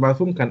labsii atattamaa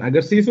sun kan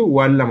agarsiisu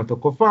waan lama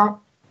tokkoffaa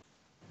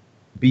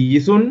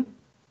biyyi sun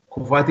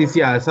kufaatii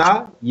siyaasaa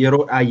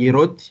yeroodhaa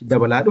yerootti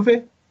dabalaa dhufe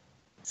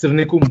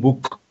sirni kun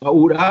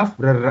buqqa'uudhaaf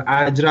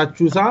rarra'aa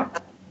jiraachuusaa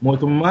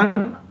mootummaan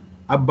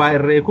abbaa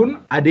irree kun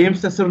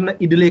adeemsa sirna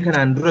idilee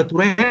kanaan dura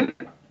tureen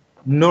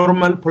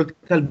normal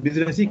political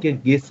business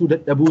geessuu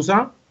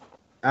dadhabuusaa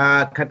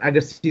kan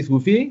agarsiisuu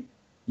fi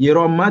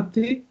yeroo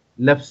ammaatti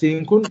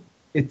labsiin kun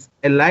it's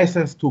a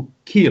license to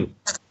kill.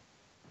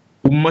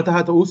 Ummata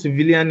haa ta'uu,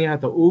 civilian haa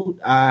ta'uu,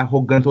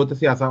 hoggantoota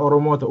siyaasaa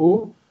Oromoo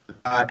ta'uu,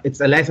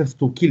 it's a license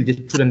to kill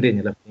jechuu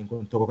dandeenya labsiin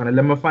kun. Tokko kana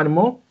lammaffaan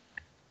immoo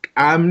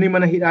qaamni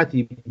mana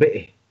hidhaatii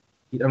ba'e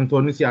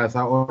hidhamtoonni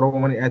siyaasaa Oromoo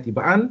mana hidhaatii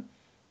ba'an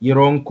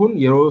yeroon kun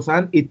yeroo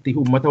isaan itti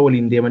ummata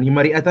waliin deemanii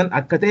mari'atan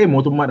akka ta'e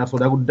mootummaadhaaf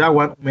sodaa guddaa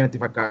waan uumanitti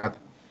fakkaata.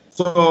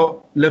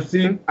 So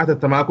labsiin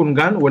atattamaa kun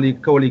gaan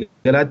akka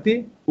waliigalaatti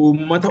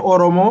ummata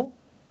Oromoo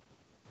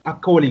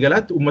akka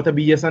waliigalaatti ummata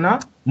biyya sanaa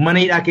mana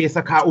hidhaa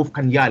keessa kaa'uuf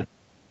kan yaale.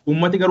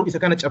 Ummati garuu isa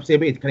kana cabsee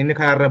ba'eeti kan inni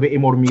karaarra ba'ee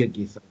mormii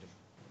gaggeessaa jiru.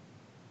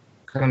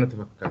 Kana natti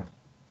fakkaata.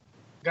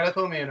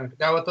 Galatoomee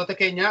daawwattoota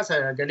keenyaa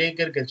sagalee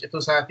gargalchituu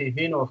isaatii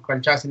fi nuuf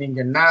kalchaa isiniin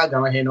jennaa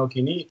gama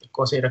Heenookiin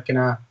xiqqoo see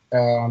rakkina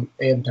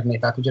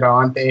intarneetaatu jira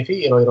waan ta'eef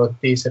yeroo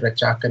yerootti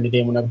sirrachaa akka inni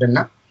deemu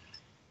abdanna.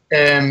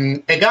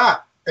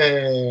 Egaa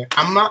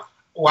amma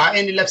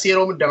waa'een labsii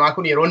yeroo muddamaa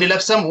kun yeroo inni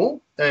labsamu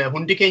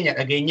hundi keenya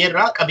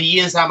dhageenyeerraa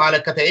qabiyyeen isaa maal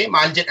akka ta'e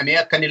maal jedhamee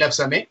akka inni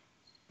labsame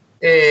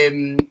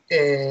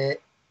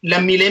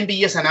lammiileen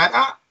biyya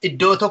sanaadha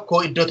iddoo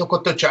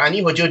tokkotti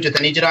socho'anii hojii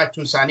hojjetanii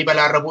jiraachuun isaanii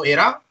balaarra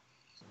bu'eera.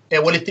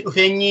 Walitti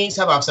dhufeenyi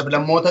sabaaf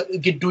sablammoota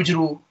gidduu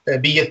jiru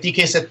biyyattii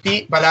keessatti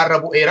balaarra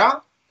bu'eera.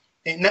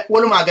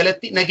 Walumaa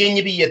galatti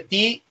nageenyi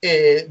biyyattii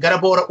gara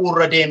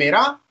boora'uurra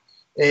deemeera.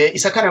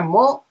 Isa kana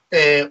immoo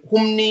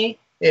humni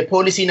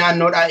poolisii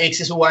naannoodhaa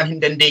eegsisuu waan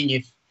hin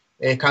dandeenyeef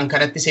kan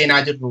kanatti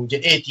seenaa jirru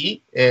jedheeti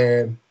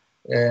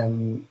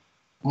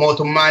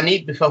mootummaanii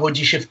bifa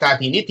hojii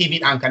shiftaatiin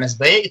TVdhaan kanas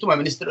bahee ituma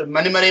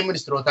manni maree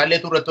ministeerotaallee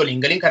turratti waliin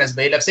galiin kanas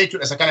bahee labsee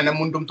jechuudha. Isa kana namni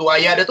hundumtuu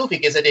waan yaadatu fi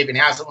keessa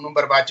deebinee haasa'uun hin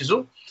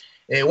barbaachisu.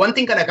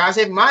 Wanti kana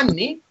kaaseef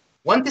maanni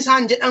wanti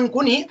isaan jedhan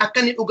kuni akka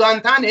inni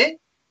dhugaan taane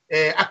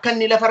akka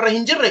inni lafarra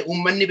hin jirre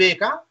uummanni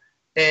beeka.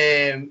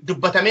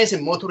 Dubbatamees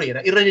immoo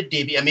tureera. Irra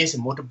deddeebi'amees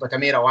immoo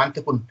dubbatameera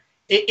wanti kun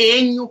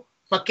eenyu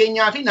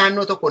fakkeenyaa fi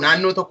naannoo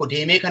tokko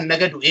deemee kan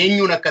nagadu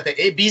eenyuun akka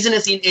ta'e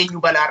biizinesiin eenyu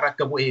balaarra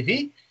akka bu'ee fi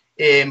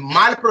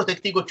maal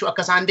protectii gochuu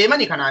akka isaan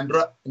deemani kanaan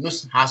dura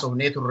nus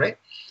haasofnee turre.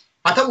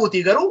 Haa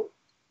ta'uutii garuu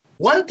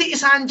wanti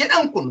isaan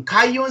jedhan kun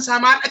kaayyoon isaa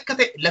maal akka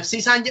ta'e labsii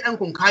isaan jedhan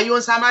kun kaayyoon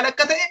isaa maal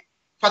akka ta'e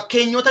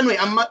fakkeenyota nuyi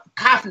amma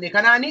kaafne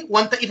kanaani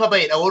wanta ifa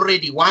ba'edha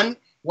already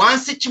waan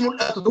sichi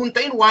mul'atu tun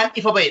ta'in waan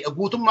ifa ba'edha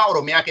guutummaa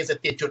Oromiyaa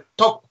keessatti jechuudha.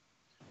 Tokko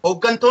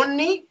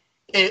hooggantoonni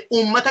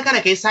uummata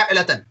kana keessaa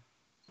dhalatan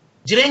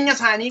jireenya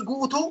isaanii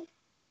guutuu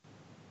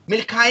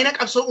milkaa'ina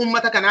qabsoo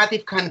uummata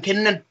kanaatiif kan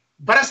kennan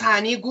bara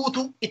isaanii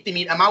guutuu itti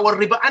miidhamaa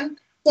warri ba'an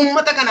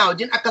uummata kanaa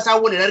wajjin akka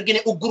isaan wal hin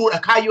argine ugguruudha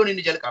kaayyoon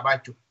inni jalqabaa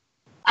jechuudha.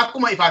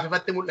 Akkuma ifaaf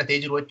ifatti mul'atee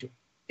jiru jechuudha.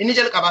 Inni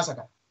jalqabaa isa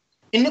kana.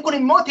 Inni kun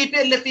immoo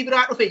TPLF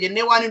biraa dhufe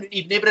jennee waan hin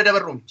dhiibnee bira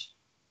dabarru miti.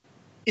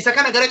 Isa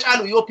kana gara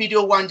caalu yoo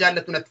PDO waan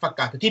jaallattu natti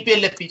fakkaata.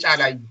 TPLF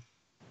caalaa iyyuu.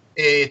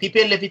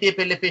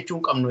 TPLF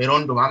jechuun qabnu yeroo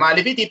hundumaa.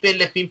 Maaliif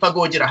TPLF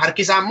fagoo jira.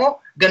 Harki isaa immoo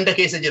ganda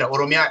keessa jira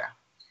Oromiyaadha.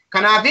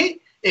 Kanaaf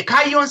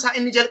kaayyoon isaa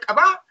inni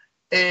jalqabaa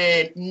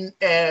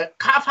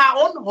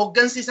KFO'n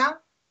hooggansi isaa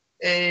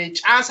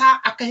caasaa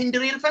akka hin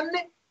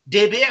diriirfanne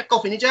deebi'ee akka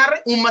of hin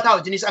ijaarre uummataa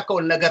wajjinis akka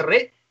wal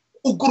nagarree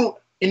ugguruudha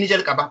inni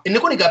jalqabaa. Inni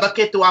kun egaa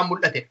bakkeetti waan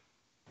mul'ate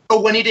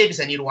dhowwanii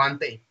deebisaniiru waan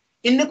ta'e.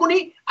 Inni kun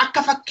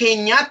akka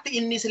fakkeenyaatti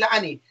inni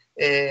sila'anii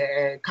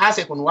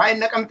kaase kun waa'ee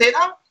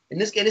naqamteedha.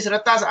 Innis qeenis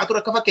irratti haasa'aa ture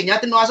akka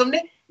fakkeenyaatti nu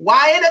haasofne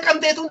waa'ee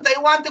naqamteetu hin ta'e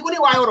wanti kun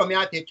waa'ee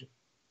Oromiyaati jechuudha.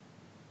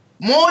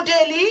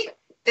 Moodeelii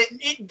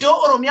iddoo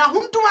Oromiyaa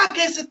hundumaa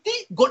keessatti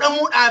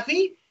godhamuudhaa fi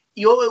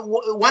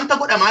wanta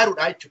godhamaa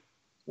jirudha jechuudha.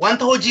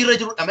 Wanta hojiirra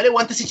jirudha malee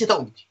wanta sichi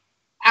ta'u miti.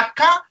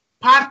 Akka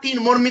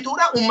paartiin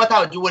mormituudha uummataa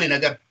wajjin waliin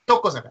agarra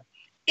tokko isa kana.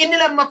 Inni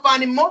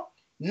lammaffaan immoo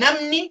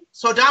namni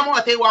sodaa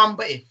mo'atee waan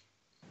ba'eef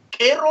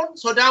qeerroon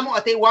sodaa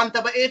mo'atee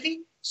wanta ba'eef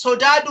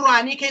sodaa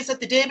duraanii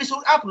keessatti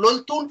deebisuudhaaf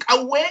loltuun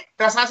qawwee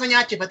rasaasa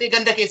nyaachifatee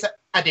ganda keessa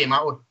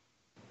adeemaa oolu.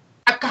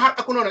 Akka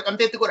har'a kunoo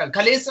naqamteetti godhan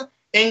kaleessa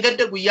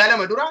eengadda guyyaa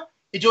lama dura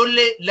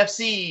ijoollee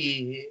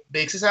labsii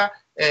beeksisa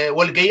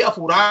walgayii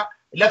afuuraa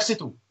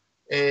labsitu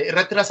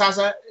irratti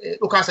rasaasa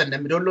dhukaasan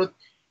namni dollootti.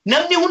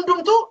 Namni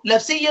hundumtuu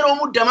labsii yeroo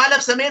muddamaa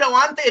labsameera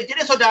waan ta'eef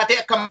jedhee sodaatee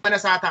akka mana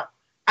isaa ta'a.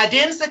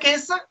 adeemsa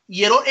keessa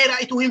yeroo dheeraa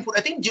ituu hin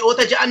fudhatin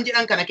ji'oota ja'an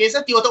jedhan kana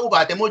keessatti yoo ta'u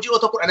baate moo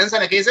ji'oota 10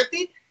 sana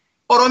keessatti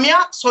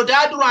Oromiyaa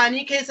sodaa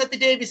duraanii keessatti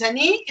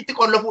deebisanii itti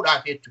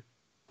qollofuudhaaf jechuudha.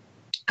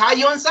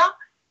 Kaayyoonsaa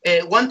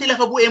wanti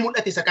lafa bu'ee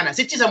mul'ate isa kana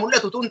sichisa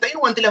mul'atu tun ta'in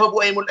wanti lafa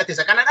bu'ee mul'ate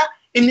isa kanadha.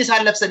 Inni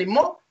isaan labsan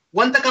immoo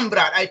wanta kan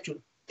biraadha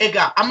jechuudha.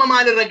 Egaa amma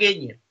maalirra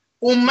geenye?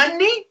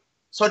 Uummanni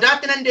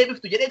sodaatti nan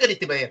deebiftu jedhee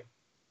gaditti ba'eera.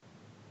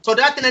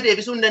 Sodaatti na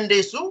deebisuu hin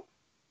dandeessu,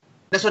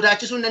 na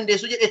sodaachisuu hin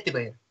dandeessu jedhee itti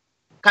ba'eera.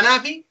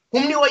 Kanaaf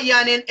humni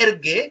wayyaaneen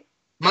ergee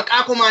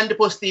maqaa komaandi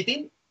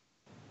poostiitiin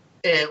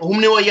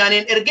humni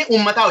wayyaaneen ergee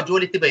uummataa hojii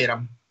walitti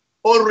ba'eeramu.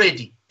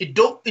 Already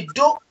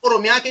iddoo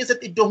Oromiyaa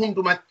keessatti iddoo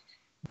hundumatti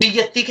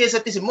biyyattii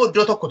keessattis immoo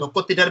iddoo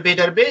tokkotti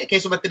darbee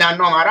keessumatti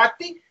naannoo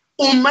Amaaraatti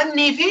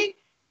uummanni fi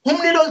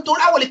humni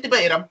loltuudhaa walitti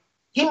ba'eeramu.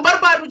 Hin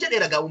barbaadu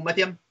jedheera gaa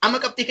uummati amma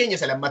qabxii keenya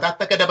isa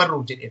lammataatti akka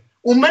dabarruuf jedheera.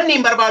 Uummanni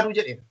hin barbaadu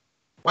jedheera.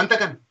 Wanta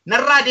kana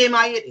narraa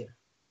deemaa jedheera.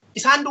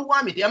 Isaan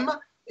duwwaa miti amma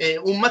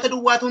uummata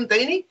duwwaatu hin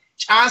ta'ini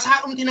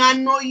caasaa dhumti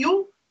naannoo iyyuu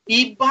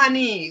dhiibbaan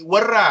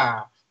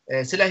warra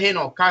sila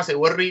heenoo kaase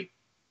warri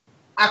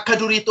akka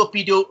duriitti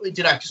OPDO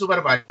jiraachisuu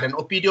barbaadan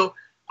OPDO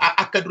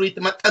akka duriitti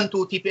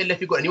maxxantuu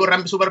TPLF godhanii warra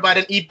hambisuu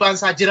barbaadan dhiibbaan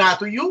isaa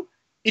jiraatu iyyuu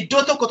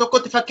iddoo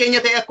tokkotti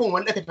fakkeenya ta'e akkuma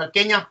mul'ate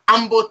fakkeenyaaf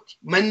Ambootti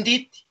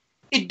Mandiitti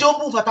iddoo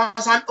buufataa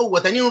isaan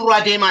dhowwatanii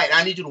nurraa deemaa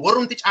jedhanii jiru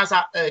warrumti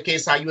caasaa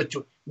keessaa iyyuu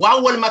jechuudha.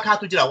 Waan wal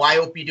makaatu jira waa'ee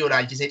OPDO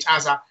laalchisee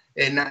caasaa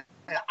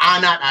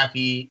aanaadhaa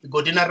fi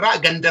godinarraa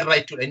gandarraa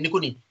jechuudha. Inni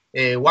kun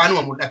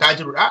waanuma mul'ataa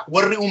jirudha.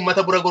 Warri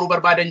uummata bura goruu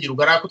barbaadan jiru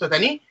garaa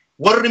kutatanii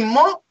warri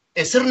immoo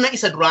sirna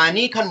isa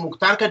duraanii kan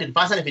Muktaar Kadir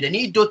sana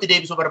fidanii iddootti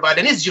deebisuu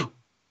barbaadanis jiru.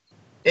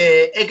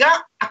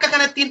 Egaa akka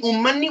kanattiin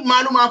uummanni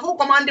maalumaafuu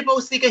komaandi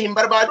poostii hin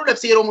barbaadu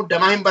labsii yeroo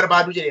muddamaa hin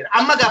barbaadu jedheera.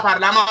 Amma gaa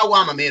paarlaamaa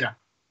waamameera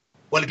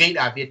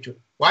walga'iidhaaf jechuudha.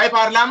 Waa'ee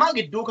paarlaamaa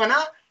gidduu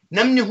kanaa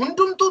namni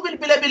hundumtuu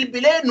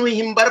bilbilee nuyi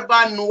hin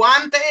barbaannu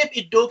waan ta'eef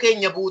iddoo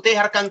keenya buutee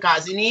harkan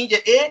kaasinii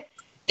jedhee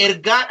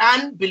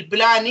ergaadhaan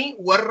bilbilaanii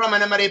warra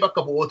mana maree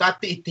bakka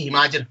bu'ootaatti itti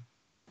himaa jira.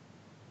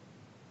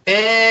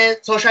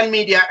 Sooshaal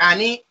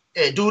miidiyaadhaanii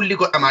duulli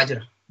godhamaa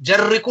jira.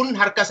 Jarri kun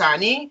harka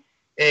isaanii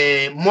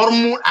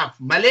mormuudhaaf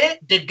malee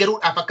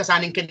deggeruudhaaf akka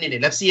isaan hin kennine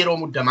labsii yeroo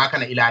muddamaa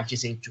kana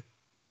ilaalchise jechuudha.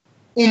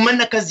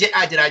 Uummanni akkas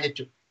jedhaa jira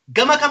jechuudha.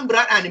 Gama kan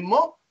biraadhaan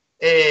immoo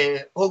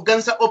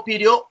hoggansa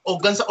OPDO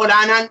hoggansa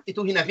olaanaan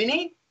ituu hin hafini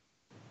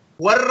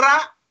warra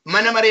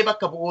mana maree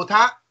bakka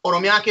bu'ootaa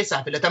Oromiyaa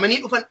keessaa filatamanii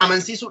dhufan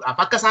amansiisuudhaaf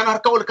akka isaan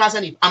harka ol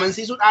kaasaniif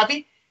amansiisuudhaaf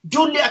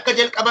duulli akka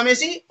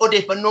jalqabames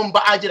odeeffannoon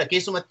ba'aa jira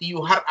keessumatti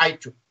iyyuu har'aa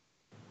jechuudha.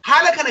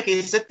 Haala kana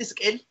keessattis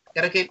qeel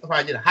gara kee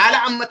dhufaa jira.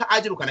 Haala amma ta'aa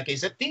jiru kana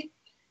keessatti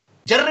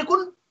jarri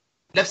kun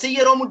labsii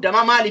yeroo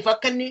muddamaa maaliif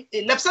akka inni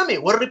labsame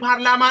warri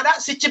paarlaamaadhaa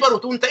sichi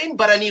barutuun ta'in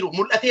baraniiru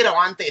mul'ateera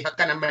waan ta'eef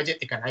akka nama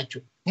jedhe kana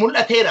jechuudha.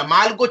 Mul'ateera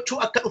maal gochuu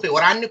akka dhufe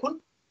waraanni kun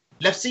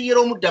labsii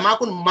yeroo muddamaa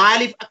kun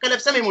maaliif akka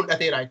labsame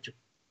mul'ateera jechuudha.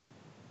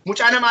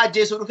 Mucaa namaa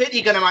ajjeesuu dhufe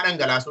dhiiga namaa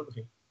dhangalaasuu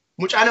dhufe.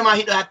 Mucaa namaa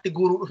hidhaatti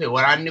guuruu dhufe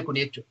waraanni kun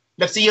jechuudha.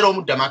 Labsii yeroo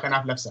muddamaa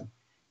kanaaf labsame.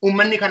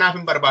 Uummanni kanaaf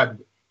hin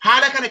barbaadu.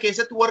 Haala kana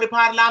keessatti warri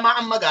paarlaamaa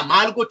amma gaa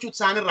maal gochuutu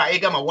isaanirraa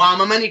eegama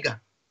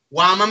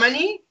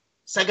waamamanii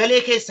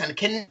sagalee keessan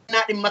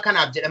kennaa dhimma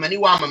kanaaf jedhamanii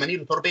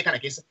waamamaniiru torbee kana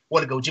keessa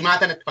wal ga'u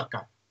jimaata natti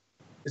fakkaata.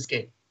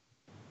 Iskee.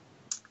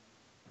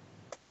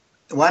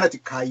 Waan ati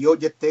kaayyoo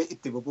jettee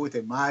itti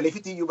bubuute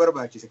maaliifiti iyyuu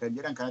barbaachise kan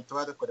jedhan kanatti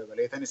waa tokko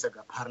dabaleetan isa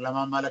gaa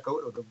paarlaamaan maal akka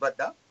godhu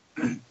dubbadha.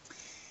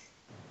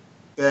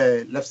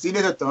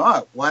 Labsiin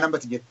tottama waan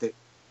ammati jette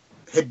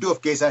hedduu of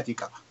keessaatii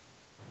qaba.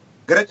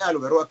 Gara caalu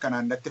garuu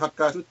akkanaan natti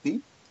fakkaatutti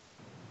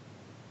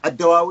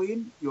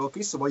addawaawiin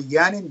yookiis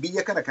wayyaaniin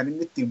biyya kana kan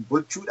inni ittiin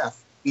bulchuudhaaf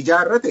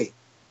ijaarrate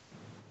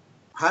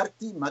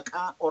paartii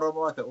maqaa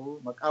Oromoo haa ta'uu,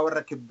 maqaa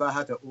warra Kibbaa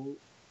haa ta'uu,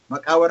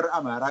 maqaa warra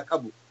Amaaraa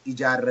qabu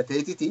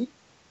ijaarrateetiti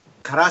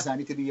karaa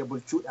isaaniitti biyya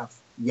bulchuudhaaf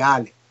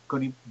yaale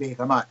kun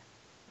beekamaadha.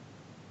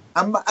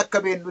 Amma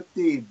akka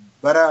beennutti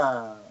bara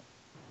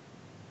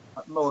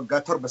waggaa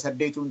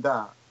 7-8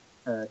 hundaa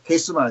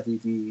keessumaatii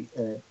fi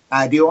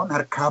ADO'n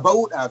harkaa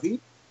ba'uudhaa fi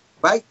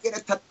baay'ee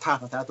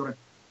tattaafataa turan.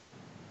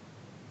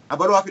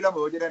 Abaluu hafi lama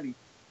yoo jedhani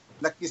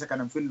lakki isa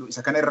kanan fillu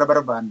isa kana irra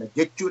barbaanna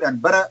jechuudhaan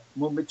bara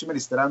muummichi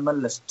ministeeraan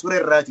Mallas ture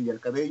irraatii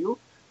jalqabeeyyuu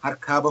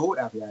harkaa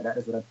bahuudhaaf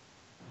yaadaadha turan.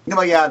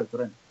 Inuma yaalu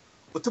turan.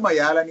 Utuma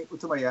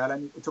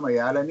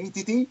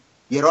yaalaniititi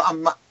yeroo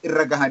amma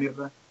irra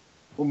gahanirra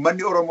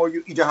uummanni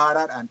Oromooyyuu ija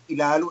haaraadhaan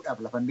ilaaluudhaaf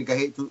lafanni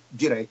gaheetu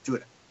jira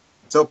jechuudha.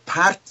 So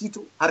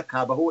paartiitu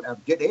harkaa bahuudhaaf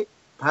jedhee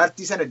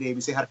paartii sana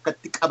deebisee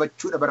harkatti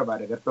qabachuudha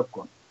barbaada gar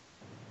tokkoon.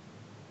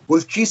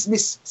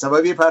 Bulchiisnis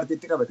sababii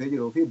paartiitti qabatee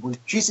jiruu fi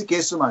bulchiisi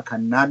keessumaa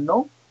kan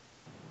naannoo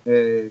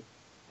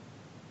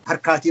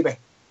harkaatii bahe.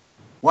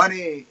 Waan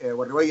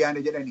warri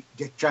wayyaanee jedhani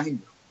jechaa hin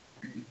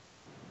jiru.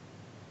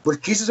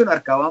 Bulchiisi sun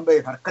harkaa waan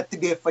baheef harkatti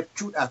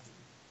deeffachuudhaaf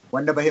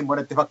wanta baheen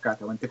wanatti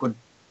fakkaata wanti kun.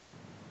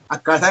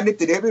 Akkaataan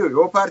itti deebi'u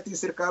yoo paartiin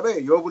sirkaa bahe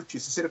yoo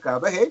bulchiisi sirkaa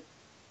bahe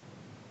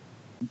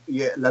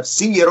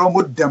labsiin yeroo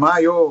muddamaa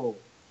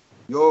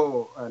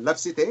yoo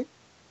labsite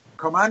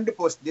command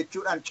post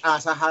jechuudhaan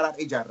caasaa haaraa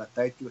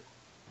ijaarratta jechuudha.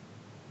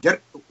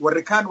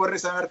 warri kaan warri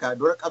isaan harkaa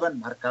dura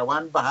qaban harkaa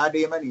waan bahaa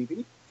deemanii fi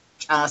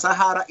caasaa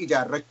haaraa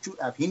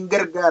ijaarrachuudhaaf hin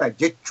gargaara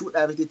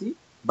jechuudhaafiti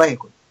bahe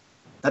kun.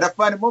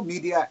 Sadaffaan immoo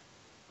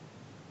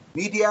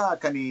miidiyaa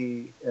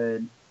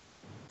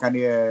kan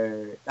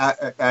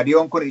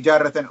dhaadiyoon kun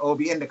ijaarratan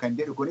OBN kan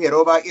jedhu kun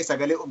yeroo baay'ee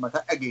sagalee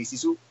uummataa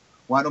dhageessisu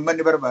waan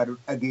uummanni barbaadu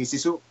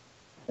dhageessisu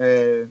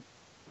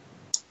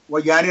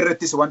wayyaan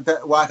irrattis wanta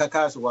waa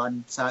kakaasu waan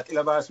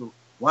saaxila baasu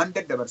waan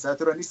daddabarsaa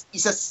turanis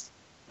isas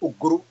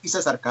ugguruu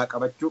isas harkaa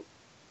qabachuu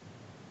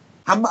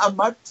hamma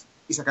ammaatti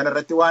isa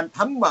kanarratti waan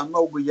hamma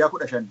guyyaa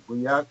 15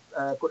 guyyaa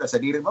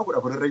 13 immoo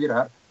 14 irra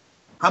jira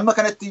hamma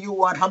kanatti iyyuu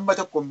waan hamma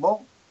tokko immoo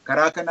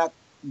karaa kana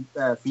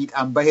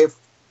fiixaan baheef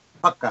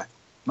fakkaata.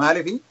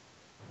 Maaliif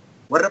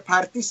warra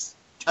paartiis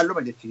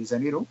calluma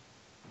jechiisaniiru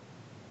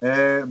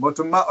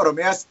mootummaa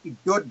Oromiyaas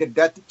iddoo adda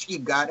addaatti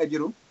ciiggaadha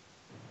jiru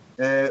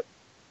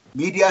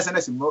miidiyaa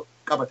sanas immoo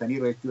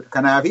qabataniiru jechuudha.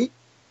 Kanaaf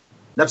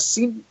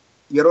labsiin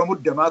yeroo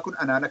muddamaa kun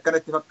anaan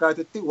akkanatti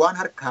fakkaatutti waan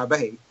harkaa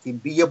bahe ittiin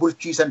biyya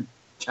bulchiisan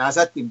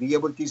caasaa ittiin biyya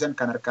bulchiisan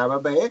kan harkaa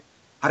bahe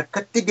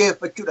harkatti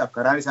geeffachuudhaaf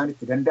karaan isaan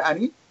itti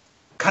danda'anii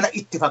kana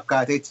itti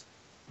fakkaateeti.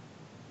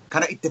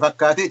 Kana itti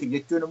fakkaateeti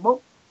jechuun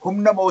immoo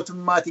humna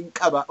mootummaatiin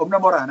qaba, humna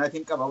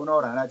waraanaatiin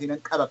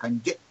qaba kan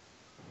jedhu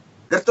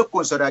gar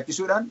tokkoon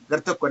sodaachisuudhaan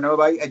gar tokkoon nama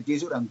baay'ee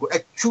ajjeesuudhaan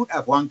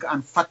godhachuudhaaf waan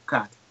ka'an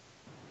fakkaata.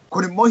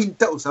 Kun immoo hin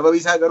ta'u sababii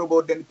isaa garuu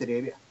booddeen itti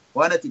deebi'a.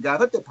 Waan ati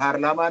gaafatte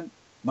paarlaamaan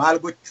maal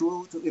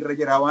gochuutu irra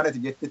jira waan ati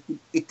jettetti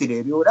itti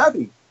deebi'uudhaaf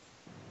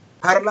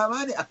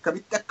paarlaamaan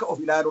akkamitti akka of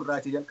ilaaluu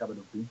irraatii jalqaba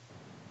dubbiin.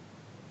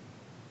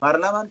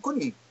 Paarlaamaan kun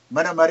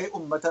mana maree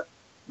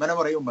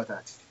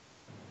uummataati.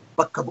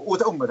 Bakka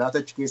bu'oota uummataatu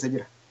achi keessa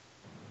jira.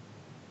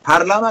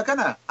 Paarlaamaa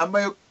kana amma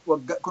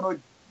kunoo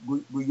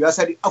guyyaa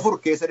 3-4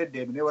 keessa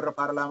deddeebinee warra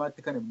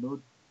paarlaamaatti kan himnu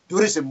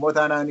duris immoo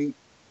taanaanii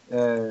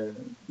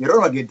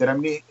yeroo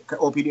geeddaramni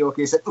OPDO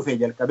keessa dhufee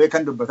jalqabee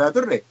kan dubbataa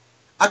turre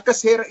akka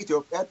seera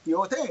Itoophiyaatti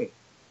yoo ta'e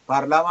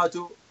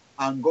paarlaamaatu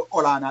aangoo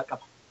olaanaa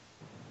qaba.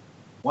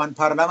 Waan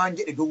paarlaamaan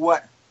jedhe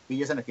duwwaadha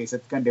biyya sana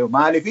keessatti kan deemu.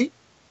 Maaliif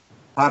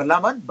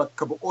paarlaamaan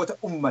bakka bu'oota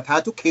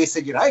uummataatu keessa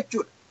jira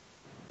jechuudha.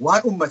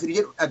 Waan uummatni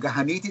jedhu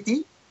dhagahaniititi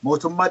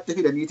mootummaatti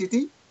fidaniititi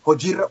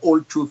hojiirra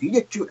oolchuufi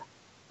jechuudha.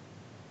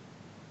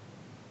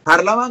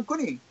 Paarlaamaan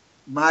kun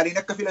maaliin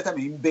akka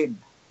filatame hin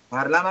beekna.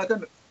 Paarlaamaa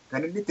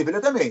kan inni itti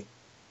filatame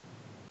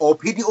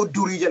OPDO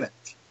durii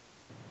jalatti.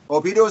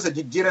 OPDO isa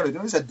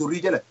jijjiirame isa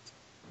durii jalatti.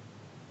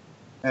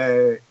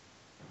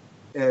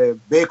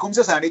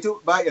 Beekumsa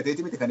isaaniitu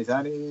baay'ateeti miti kan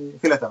isaan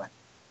filataman.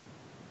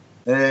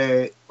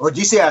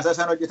 Hojii siyaasaa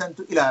isaan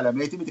hojjetantu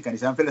ilaalameeti miti kan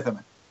isaan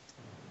filataman.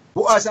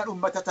 Bu'aa isaan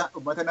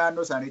uummata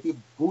naannoo isaaniitiif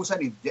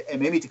buusaniif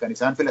jedhamee miti kan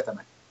isaan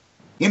filataman.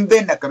 Hin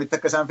beekne akkamitti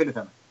akka isaan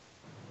filataman.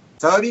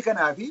 Sababii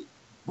kanaaf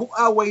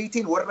bu'aa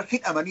wayiitiin warra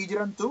hidhamanii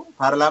jirantu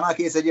paarlaamaa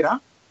keessa jira.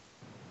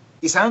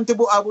 Isaantu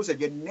bu'aa buusa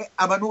jennee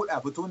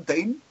amanuudhaaf utuu hin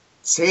ta'in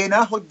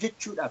seenaa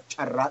hojjechuudhaaf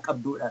carraa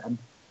qabduudhaan.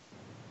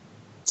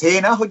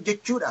 Seenaa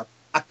hojjechuudhaaf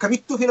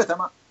akkamittuu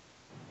filatama.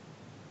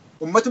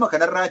 Ummatuma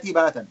kanarraatii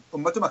baatan,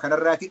 ummatuma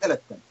kanarraatii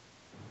dhalattan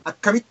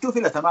akkamittuu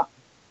filatamaa.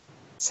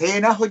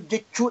 Seenaa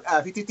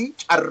hojjechuudhaafititi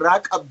carraa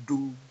qabdu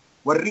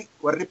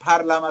warri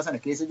paarlaamaa sana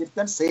keessa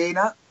jirtan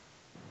seenaa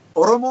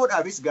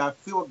Oromoodhaafis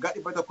gaaffii waggaa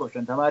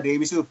 150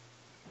 deebisuuf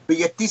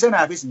biyyattii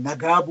sanaafis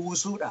nagaa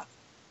buusuudhaaf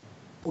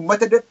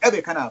ummata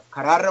dadhabe kanaaf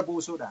karaarra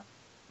buusuudhaaf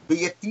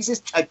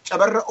biyyattiisis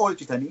caccabarra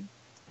oolchitanii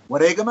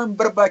wareegaman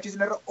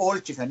barbaachisnarra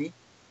oolchitanii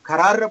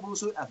karaarra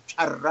buusuudhaaf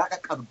carraadha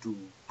qabdu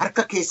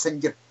harka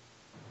keessan jira.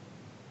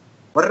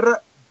 Warra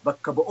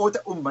bakka bu'oota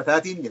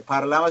ummataatiin jira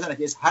paarlaamaa sana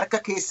keessa harka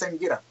keessan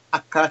jira.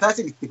 Akkaataa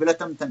isin itti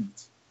filatamtan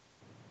miti.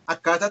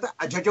 Akkaataa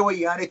ajaja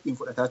wayyaanee ittiin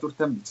fudhataa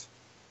turtan miti.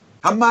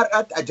 Hamma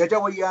har'aatti ajaja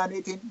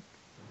wayyaaneetiin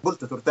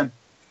bultu turtan.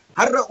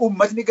 Har'a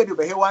uummatni gadi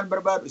bahee waan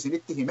barbaadu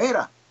isinitti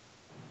himeera.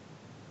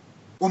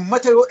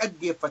 Uummata yoo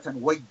dhaggeeffatan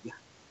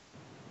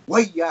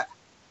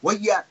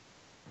wayyaadha.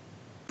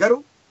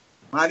 Garuu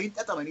maaliin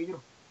xaxamanii jiru?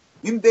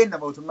 Hin beekna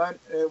mootummaan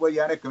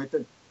wayyaanee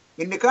akkamitti.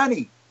 Inni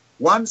kaani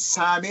waan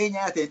saamee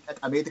nyaateen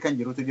xaxameeti kan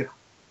jirutu jira.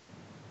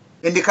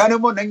 Inni kaan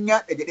immoo nan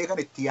nyaadha jedhee kan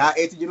itti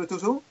yaa'eeti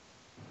jirutu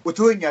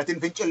utuu hin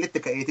nyaatin fincillitti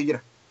ka'eeti jira.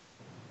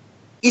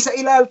 Isa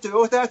ilaaltu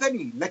yoo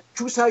taatanii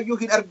lachuu isaayyuu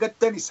hin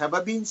argattani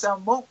sababiin isaa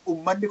immoo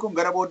uummanni kun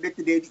gara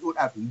booddeetti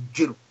deebi'uudhaaf hin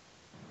jiru.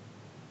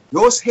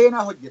 Yoo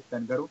seenaa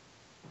hojjettan garuu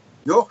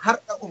yoo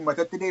har'a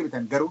uummatatti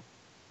deebitan garuu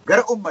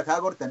gara uummataa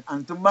gortan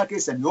antummaa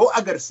keessan yoo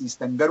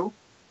agarsiistan garuu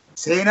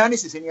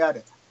seenaanis isin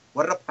yaadata.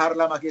 Warra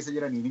paarlaamaa keessa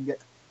jiraniif hin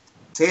jedha.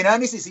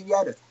 Seenaanis isin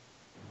yaadata.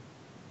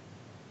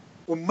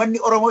 Uummanni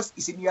Oromoos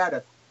isin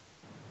yaadata.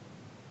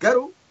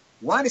 Garuu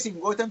waan isin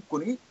gootan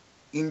kuni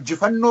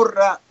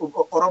injifannoorraa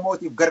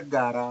Oromootiif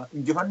gargaaraa.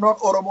 Injifannoon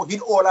Oromoo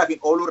hin oolaaf hin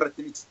ooluu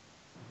irratti miti.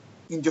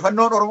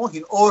 Injifannoon Oromoo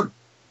hin oolu.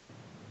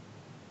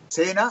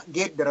 Seenaa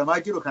geeddaramaa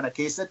jiru kana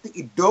keessatti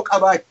iddoo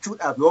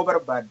qabaachuudhaaf yoo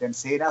barbaaddan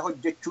seenaa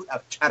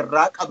hojjechuudhaaf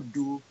carraa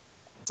qabdu.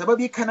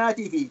 Sababii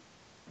kanaatiif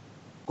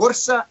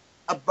gorsa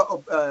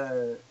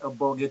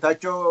obbo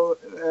Geetaachoo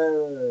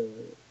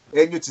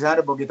eenyutti isaan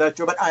obbo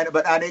Geetaachoo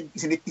badhaanee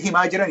isinitti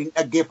himaa jiran hin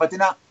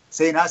dhaggeeffatinaa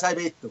seenaa isaa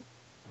beektu.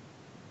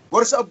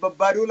 Gorsa obbo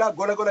Abbaaduulaa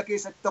gola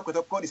keessatti tokko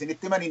tokkoon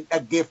isinitti himan hin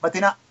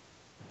dhaggeeffatinaa.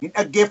 Hin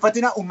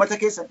dhaggeeffatinaa uummata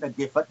keessan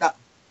dhaggeeffadhaa.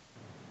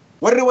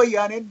 Warri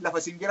wayyaaneen lafa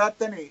isin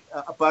jiraattan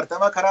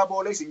appaartamaa karaa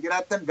boolee isin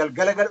jiraattan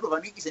galgala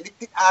dhufanii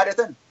isinitti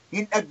dhaadatan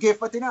hin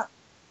dhaggeeffatinaa.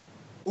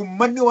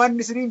 Uummanni waan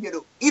isiniin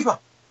jedhu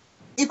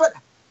ifadha.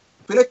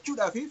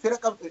 Filachuudhaa fi fira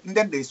hin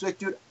dandeessu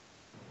jechuudha.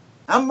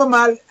 Amma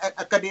maal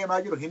akka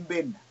deemaa jiru hin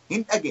beekna,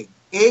 hin dhageenya.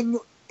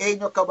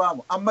 Eenyu akka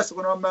baamu ammas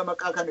kun amma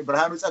maqaa kan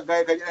Birhaanuu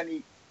Tsaggaayee kan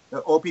jedhanii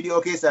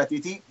OPDO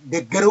keessaatiitii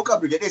deggeruu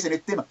qabdu jedhee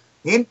isinitti hima.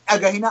 Hin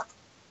dhagahina.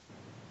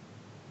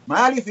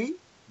 Maaliifi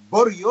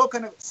bor yoo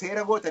kana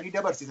seera gootanii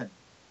dabarsitan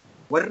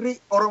warri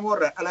Oromoo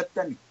irraa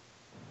dhalattan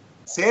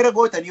seera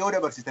gootanii yoo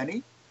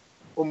dabarsitanii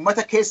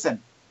ummata keessan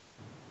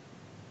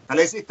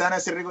kaleessa ittaanaa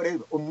sirrii godhee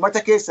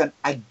ummata keessan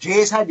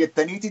ajjeesaa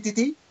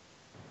jettaniititi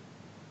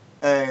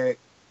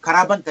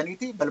karaa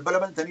bantaniiti balbala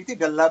bantaniiti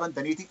dallaa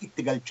bantaniiti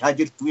itti galchaa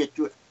jirtu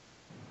jechuudha.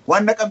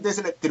 Waan naqamtee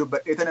sila itti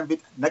dubbadhee tanan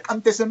fixa.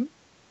 Naqamtee sun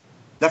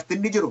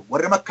laftinni jiru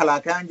warri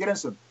makkalaakayaan jiran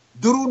sun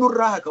duruu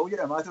nurraa haa ka'u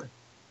jedhamaa ture.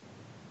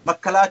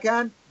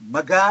 Makkalaakayaan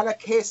magaala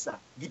keessa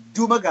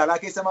gidduu magaalaa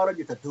keessa maal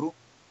hojjeta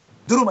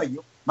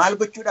durumayyuu maal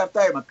gochuudhaaf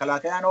taa'e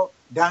makkalaakayaan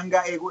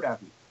daangaa eeguudhaaf.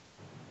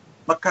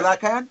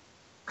 Makkalaakayaan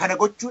kana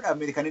gochuudhaaf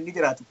miti kan inni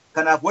jiraatu.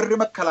 Kanaaf warri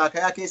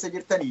makkalaakayaa keessa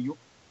jirtaniyyuu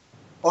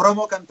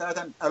Oromoo kan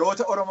taatan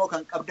dhaloota Oromoo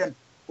kan qabdan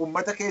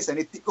ummata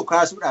keessanitti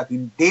dhukaasuudhaaf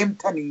hin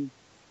deemtanii.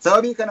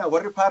 Sababii kana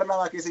warri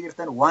paarlaamaa keessa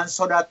jirtan waan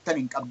sodaattan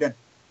hin qabdan.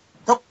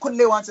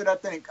 Tokkollee waan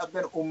sodaattan hin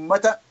qabdan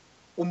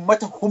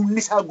ummata humni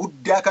isaa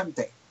guddaa kan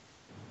ta'e.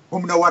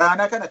 Humna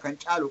waraanaa kana kan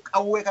caalu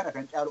qawwee kana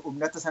kan caalu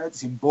ummata sanatti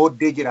isin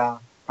booddee jira.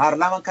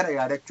 Paarlaamaan kana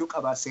yaadachuu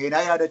qaba.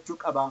 Seenaa yaadachuu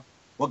qaba.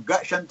 Waggaa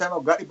 50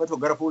 waggaa 100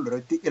 gara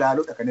fuulduratti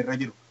ilaaluudha kan irra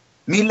jiru.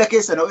 Miilla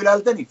keessan yoo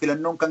ilaaltani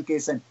filannoon kan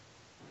keessan.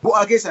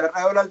 Bu'aa keessan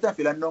irraa yoo ilaaltan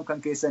filannoon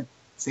kan keessan.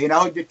 Seenaa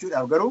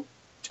hojjechuudhaaf garuu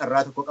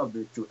carraa tokko qabdu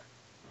jechuudha.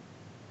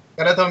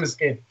 Galatoo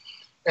Miskeen.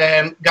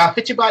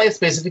 Gaaffichi baay'ee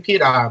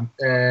ispeesifikiidha.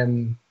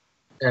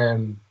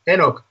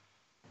 Enook.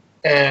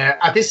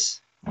 Atis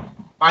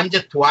waan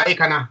jettu waa'ee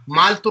kana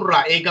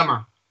maalturraa eegama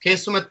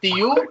keessumatti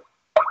iyyuu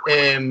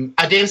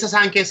adeemsa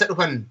isaan keessa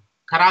dhufan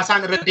karaa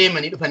isaan irra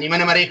deemanii dhufanii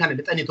mana maree kana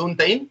lixanitu hin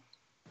ta'in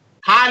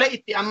haala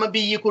itti amma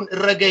biyyi kun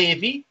irra ga'ee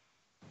fi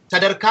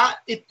sadarkaa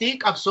itti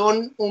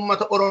qabsoon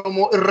uummata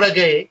Oromoo irra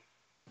ga'ee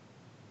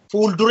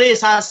fuulduree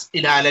isaas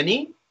ilaalanii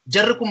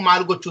jarri kun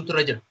maal gochuutu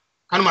irra jira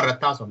kanuma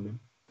irratti haasofne.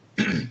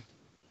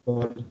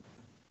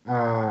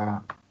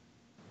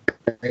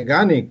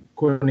 Egaani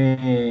kun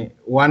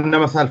waan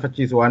nama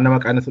saalfachiisu waan nama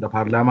qaanessudha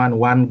paarlaamaan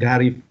waan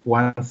gaariif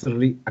waan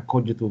sirrii akka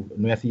hojjetuuf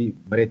nuyi asii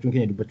bareechuun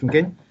keenya dubbachuun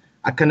keenya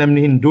akka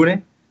namni hin duune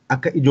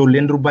akka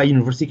ijoolleen durbaa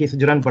yuunivarsiitii keessa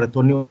jiran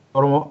barattoonni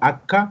Oromoo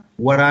akka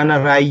waraana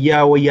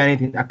raayyaa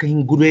wayyaaneetiin akka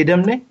hin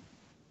gudeedamne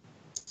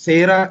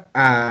seera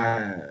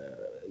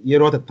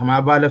yeroo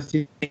tattamaa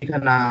baalafsii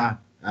kana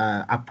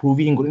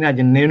appruuvii hin godhinaa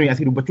jennee nuyi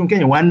asii dubbachuun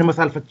keenya waan nama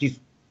saalfachiisu.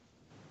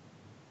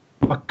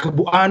 Bakka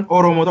bu'aan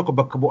Oromoo tokko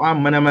bakka bu'aan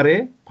mana maree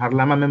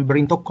paarlaamaa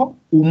memberiin tokko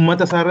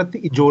uummata isaa irratti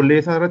ijoollee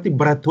isaa irratti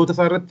barattoota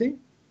isaa irratti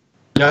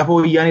gaafa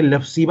wayyaanii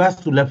labsii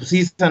baastu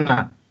labsii sana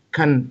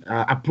kan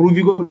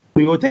appruuvii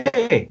godhu yoo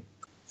ta'e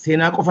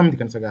seenaa qofa miti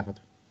kan isa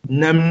gaafatu.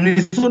 Namni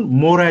sun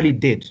morally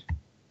dead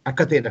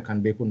akka ta'edha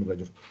kan beekuun irra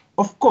jiru.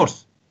 Of course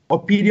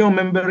opinion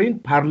memberiin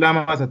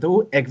paarlaamaa isa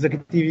ta'uu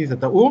executive isa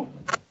ta'uu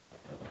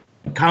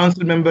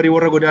council memberii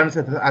warra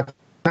godaansa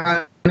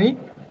ta'anii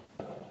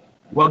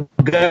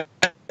waggaa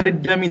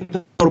Demi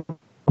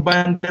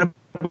torban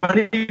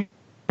terbalik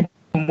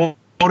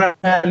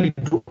morali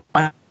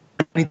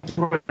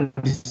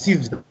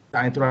deceived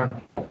ituran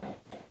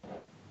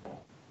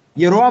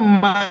yeroo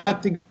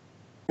ammaatti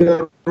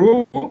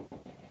garuu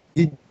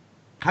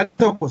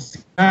hatta ko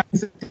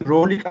siyaasatti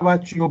roolii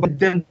qabaachuu yoo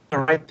baddan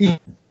right thing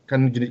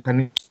kan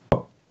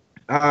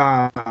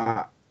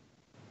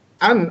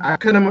an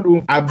akka nama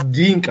dhuun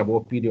abdiin qabu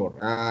opinion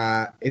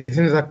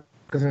isinis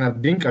akkasuma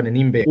abdiin qabne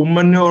niin beeku.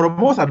 Uummanni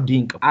Oromoos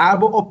abdiin qabu.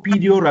 Dhaaba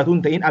OPDO irraa osoo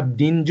hin ta'in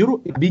abdiin jiru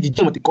abdii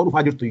jijjiirama xiqqoo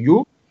dhufaa jirtu iyyuu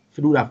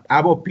fiduudhaaf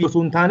dhaaba OPDO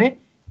osoo hin taane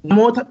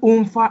namoota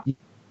dhuunfaa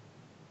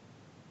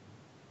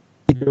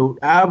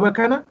dhaaba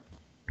kana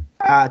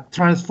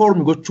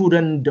transform gochuu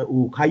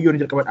danda'u kaayyoon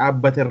jalqaba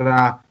dhaabbate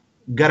irraa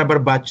gara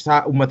barbaachisaa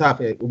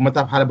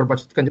uummataaf haala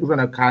barbaachisaa kan jedhu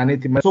kana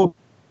kaaneeti. So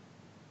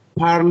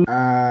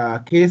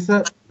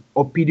keessa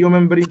OPDO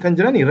memberiin kan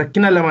jiranii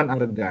rakkina lamaan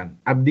argaan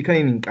abdii kan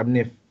hin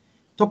qabneef.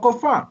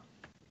 Tokkoffaa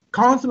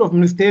Council of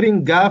Ministeriin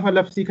gaafa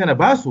labsii kana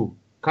baasu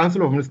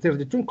Council of Ministers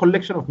jechuun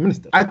collection of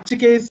ministers achi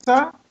keessa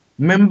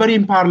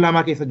memberiin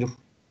paarlaamaa keessa jiru.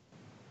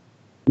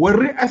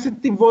 Warri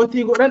asitti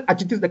vootii godhan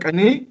achittis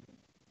dhaqanii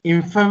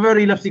in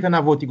favorii labsii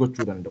kanaa vootii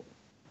gochuu danda'u.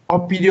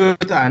 OPDO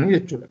ta'anii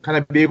jechuudha.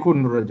 Kana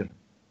beekuun nurra jira.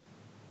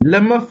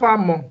 Lammaffaa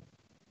immoo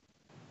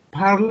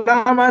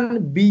paarlaamaan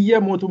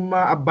biyya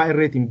mootummaa abbaa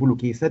irreetiin bulu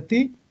keessatti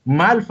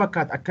maal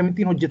fakkaata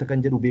akkamittiin hojjeta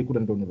kan jedhu beekuu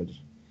danda'u nurra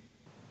jira.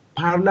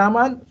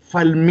 Paarlaamaan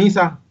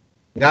falmiisa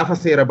gaafa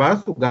seera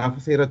baasu gaafa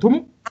seera tumu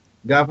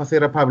gaafa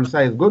seera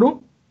publicize godhu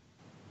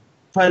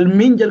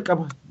falmiin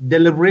jalqaba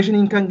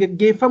deliberationin kan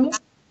geggeeffamu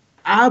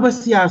dhaaba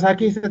siyaasaa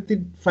keessatti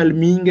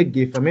falmiin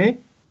geggeeffamee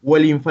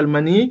waliin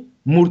falmanii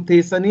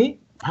murteessanii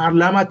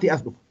paarlaamaatti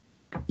as dhufu.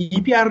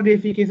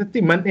 EPRDF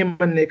keessatti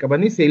mannee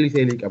qabanii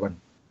seelii qaban.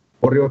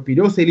 Warri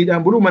OPDO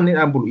seeliidhaan bulu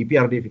manneedhaan bulu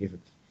EPRDF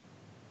keessatti.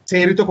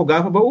 Seerri tokko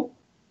gaafa ba'u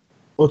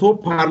otoo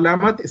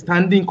paarlaamaatti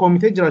standing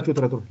committee jiraachuu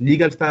ture.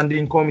 Legal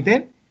standing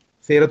committee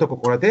seera tokko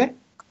qoratee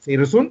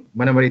seerri sun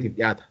mana mareetiif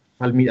dhiyaata.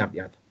 Falmiidhaaf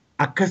dhiyaata.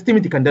 Akkasitti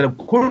miti kan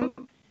dalagu kun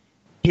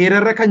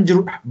heerarra kan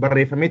jirudha.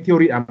 Barreeffamee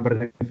tiyooriidhaan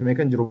barreeffamee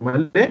kan jiru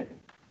malee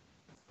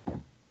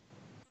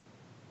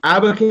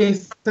dhaaba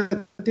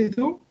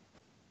keessattitu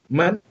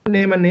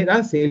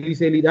manneedhaan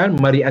seeliidhaan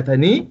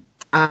mari'atanii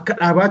akka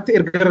dhaabaatti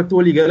erga irratti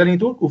walii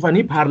galaniitu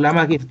dhufanii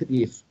paarlaamaa keessatti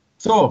dhiyeessu.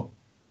 So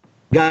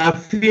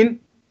gaaffiin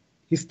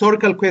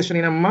historical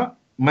questionin amma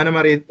mana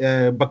maree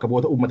bakka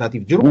bu'oota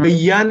uummataatiif jiru.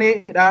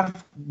 Wayyaaneedhaaf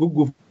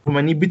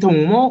gugguufamanii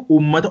bitamu moo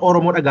uummata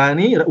Oromoo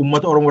dhaga'anii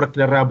uummata Oromoo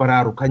rakkinarraa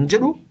baraaru kan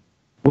jedhu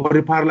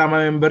warri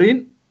paarlaamaa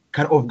memberiin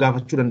kan of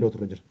gaafachuu danda'u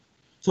ture jira.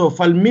 So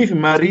falmii fi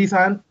marii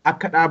isaan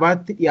akka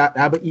dhaabaatti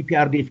dhaaba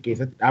EPRDF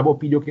keessatti dhaaba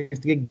OPDO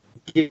keessatti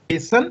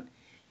geggeessan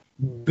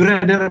bira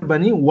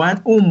darbanii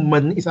waan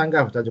uummanni isaan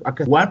gaafachaa jiru.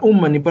 Akka waan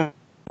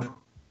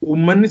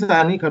uummanni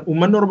isaanii kan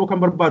uummanni Oromoo kan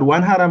barbaadu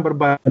waan haaraan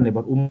barbaadne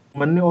bar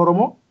uummanni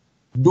Oromoo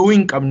du'uu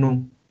hin qabnu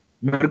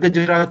mirga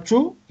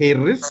jiraachuu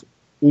heerris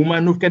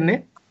uumaan nuuf kenne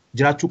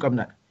jiraachuu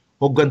qabnaadha.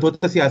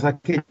 Hooggantoota siyaasaa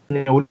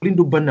keenya waliin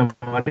dubbanna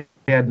malee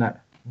yaadnaadha.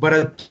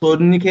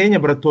 Barattoonni keenya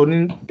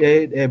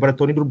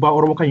barattoonni durbaa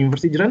Oromoo kan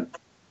yuunivarsiitii jiran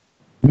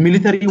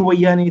militarii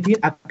wayyaaniitiin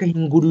akka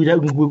hin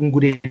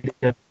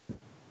gudeedamne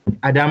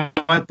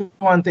Adaamaatti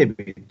waan ta'e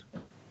beektu.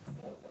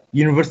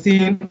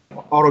 Yuunivarsiitiin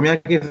Oromiyaa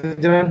keessa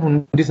jiran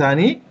hundi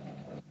isaanii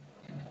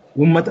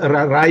uummata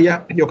raayyaa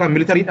yookaan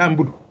militariidhaan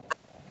bulu.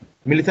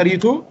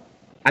 Militariitu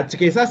achi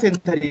keessaa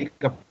seentarii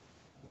qaba.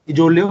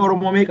 Ijoollee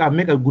Oromoo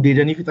meeqa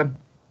gudeedanii fixan.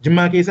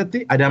 Jimmaa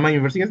keessatti Adaamaa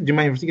yuunivarsiitii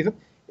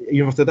keessatti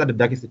yuunivarsiitota adda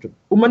addaa keessa jechuudha.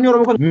 Uummanni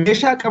Oromoo kan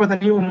meeshaa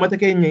qabatanii uummata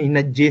keenya hin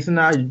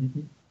ajjeesinaa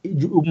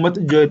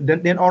uummata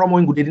dandeen Oromoo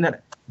hin gudeedinaadha.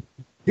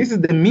 This is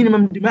the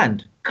minimum demand.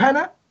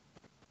 Kana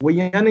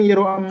wayyaaneen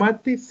yeroo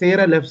ammaatti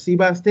seera labsii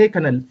baastee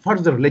kana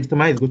further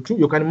legitimize gochuu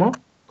yookaan immoo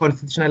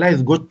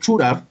constitutionalize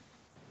gochuudhaaf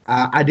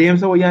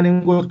adeemsa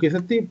wayyaaneen gootu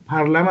keessatti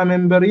paarlaamaa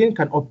memberiin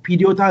kan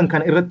OPDO ta'an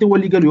kan irratti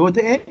walii galu yoo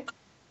ta'e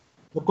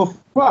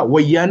tokkoffaa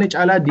wayyaanee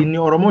caalaa diinni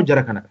Oromoo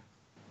jara kanadha.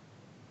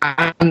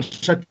 An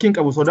shakkiin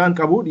qabu sodaan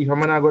qabu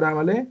dhiifama naa godhaa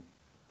malee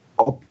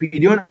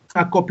OPDO'n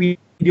akka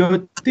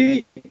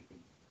OPDO'tti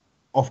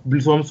of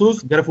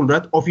bilisoomsuus gara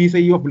fuulduraatti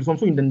ofiisayyuu of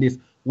bilisoomsuu hin dandeessu.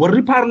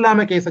 Warri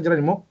paarlaamaa keessa jiran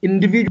immoo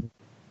indiviiduwal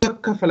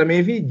akka falamee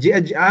fi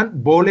ji'aan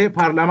boolee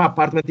paarlaamaa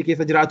appaartimentii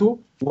keessa jiraatu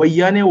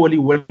wayyaanee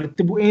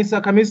walitti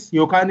bu'iinsa kamis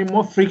yookaan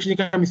immoo frikshinii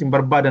kamis hin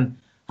barbaadan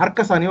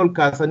harka isaanii ol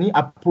kaasanii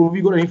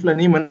approovii godhanii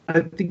filanii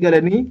manatti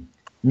galanii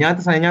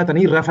nyaata isaanii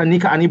nyaatanii rafanii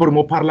ka'anii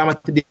boru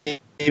paarlaamaatti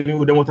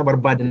deebi'uu namoota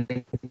barbaadan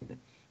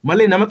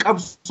malee nama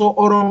qabsoo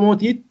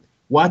Oromootiif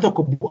waa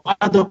tokko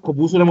bu'aa tokko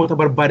buusuu namoota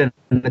barbaadan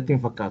natti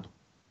hin fakkaatu.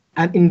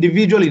 An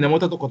individually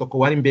namoota tokko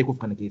waan hin beekuuf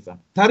kana keessa.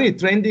 Tarii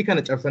trendii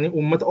kana cabsanii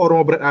uummata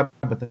Oromoo bira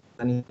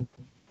dhaabbatanii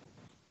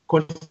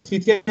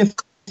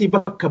constituency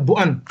bakka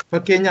bu'an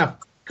fakkeenyaaf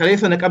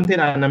kaleessa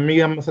naqamteedhaan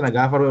namni amma sana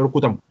gaafa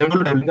rukutamu.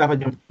 Dambidoolloodhaan gaafa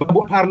jedhamu.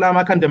 Bakka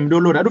paarlaamaa kan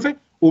dambidoolloodhaa dhufe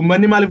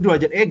uummanni maaliif du'a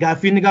jedhee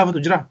gaaffii inni gaafatu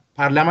jira.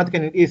 Paarlaamaatti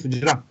kan inni dhiyeessu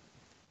jira.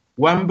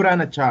 Waan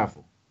biraan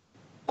achaafu.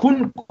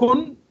 Kun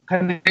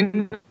kan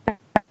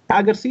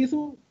agarsiisu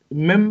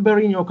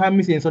memberiin yookaan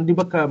miseensonni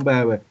bakka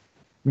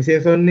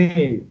miseensonni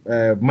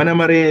mana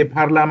maree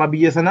paarlaamaa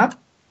biyya sanaa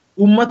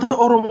uummata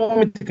Oromoo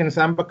miti kan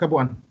isaan bakka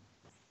bu'an.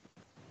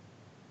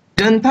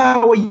 Dantaa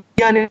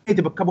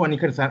wayyaaneeti bakka bu'anii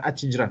kan isaan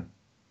achi jiran.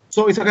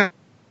 So isa kan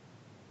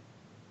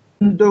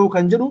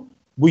jedhu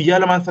guyyaa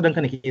lamaan sadan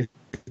kana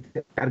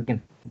keessatti argina.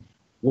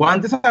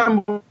 Wanti isaan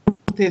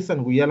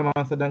murteessan guyyaa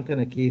lamaan sadan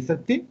kana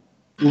keessatti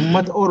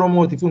uummata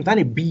Oromootiif sun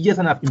taane biyya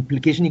sanaaf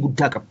implikeeshinii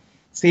guddaa qaba.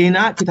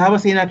 Kitaaba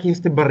seenaa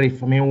keessatti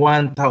barreeffamee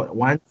waan ta'udha.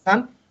 Waan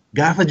isaan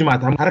gaafa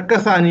jimaata harka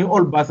isaanii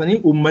ol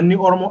baasanii uummanni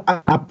Oromoo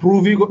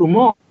approovii godhu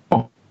moo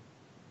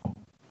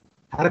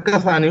harka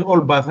isaanii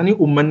ol baasanii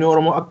uummanni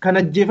Oromoo akka hin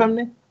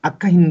ajjeefamne,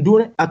 akka hin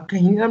duune, akka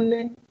hin hidhamne,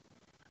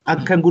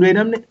 akka hin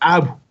gudeedamne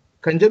dhaabu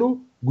kan jedhu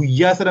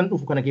guyyaa sadan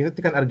dhufu kana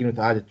keessatti kan arginu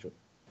ta'a jechuudha.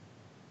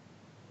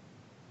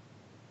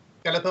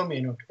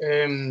 Galatoomii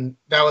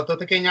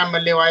daawwattoota keenya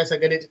ammallee waa'ee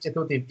sagalee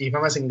ciccituutiif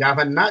dhiifama sin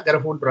gaafannaa gara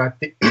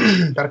fuulduraatti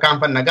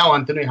tarkaanfanna gaa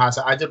wanti nuyi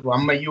haasa'aa jirru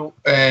ammayyuu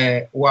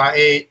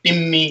waa'ee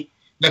dhimmi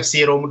labsii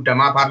yeroo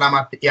muddamaa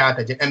paarlaamaatti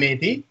dhiyaata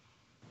jedhameeti.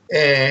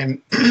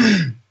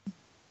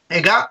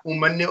 Egaa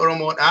uummanni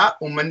Oromoodhaa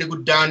uummanni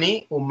guddaanii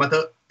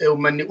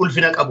uummanni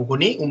ulfina qabu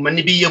kuni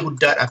uummanni biyya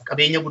guddaadhaaf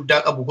qabeenya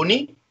guddaa qabu kuni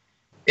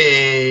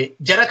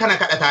jara kana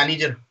kadhataanii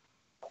jira.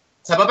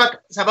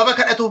 Sababa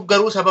kadhatuuf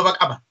garuu sababa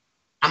qaba.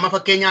 Amma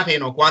fakkeenyaaf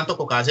Henook waan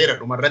tokko kaaseera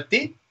dhumarratti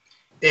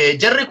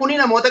jarri kuni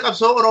namoota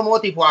qabsoo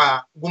Oromootiif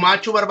waa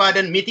gumaachuu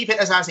barbaadan miti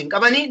fedha isaas hin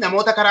qabanii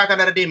namoota karaa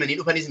kanarra deemanii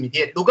dhufanis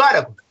miti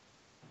dhugaadha kun.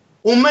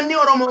 Uummanni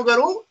Oromoo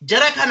garuu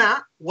jara kana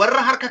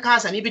warra harka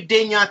kaasanii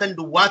biddeen nyaatan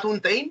duwwaatu hin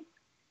ta'in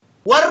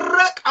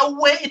warra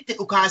qawwee itti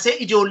dhukaasee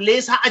ijoollee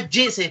isaa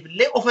ajjeeseef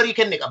illee ofarii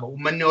kenne qaba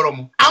uummanni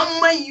Oromoo.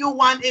 Ammayyuu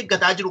waan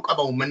eeggataa jiru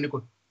qaba uummanni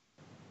kun.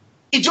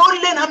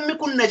 Ijoolleen hammi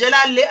kun na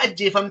jalaallee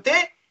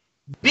ajjeefamtee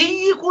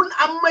biyyi kun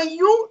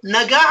ammayyuu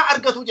nagaa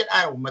argatu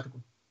jedhaa uummati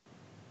kun.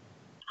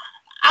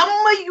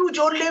 Ammayyuu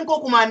ijoolleen koo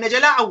kumaan na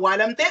jalaa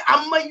awwaalamtee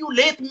ammayyuu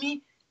let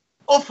me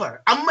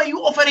offer.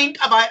 Ammayyuu offeriin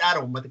qabaa jedhaa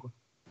uummati kun.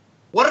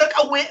 Warra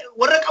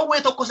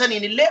qawwee tokko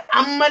saniin illee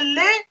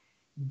ammallee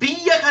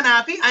biyya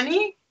kanaa fi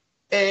ani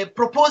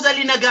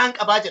proposali nagaan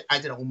qabaa jedhaa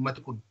jira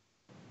uummati kun.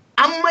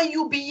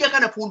 Ammayyuu biyya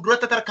kana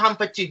fuulduratti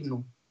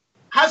tarkaanfachiifnu.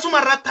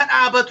 Asuma irratti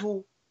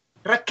dhaabatu.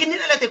 Rakkinni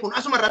dhalate kun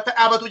asuma irratti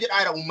dhaabatu jedhaa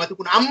jira uummati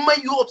kun.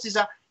 Ammayyuu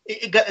obsisa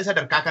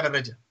sadarkaa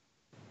kanarra jira.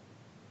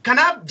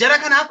 Kanaaf jara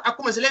kanaaf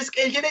akkuma silees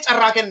qeel jedhee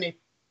carraa kenneef.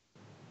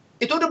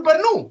 Itoo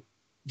dubbannu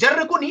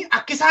jarri kun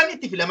akka isaan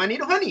itti filamanii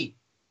dhufanii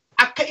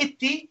akka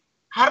itti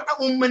har'a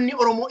uummanni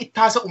Oromoo itti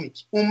haasa'u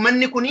miti.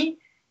 Uummanni kun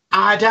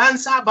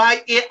aadaansaa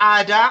baay'ee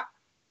aadaa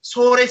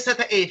sooressa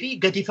ta'ee fi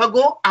gadi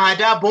fagoo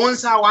aadaa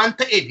boonsaa waan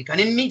ta'eef kan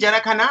inni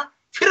jara kana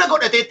fira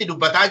godhatee itti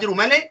dubbataa jiru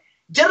malee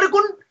jarri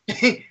kun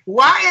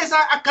waa'ee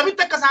isaa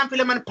akkamitti akka isaan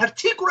filaman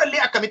particularly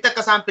akkamitti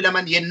akka isaan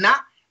filaman yennaa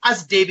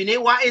as deebinee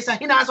waa'ee isaa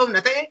hin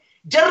haasofna ta'e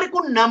jarri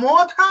kun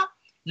namoota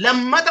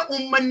lammata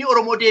uummanni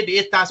Oromoo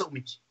deebi'ee itti haasa'u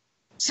miti.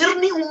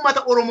 Sirni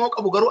uummata Oromoo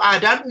qabu garuu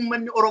aadaan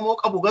uummanni Oromoo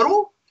qabu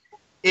garuu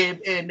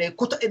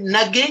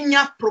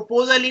nageenyaaf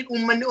proposaliin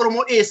uummanni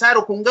Oromoo dhiyeessaa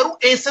jiru kun garuu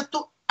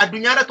eessattuu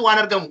addunyaarratti waan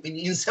argamu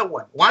hin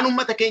sawwan waan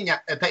uummata keenya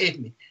ta'eef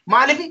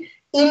maaliif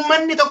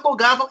uummanni tokko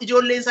gaafa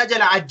ijoolleen isaa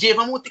jalaa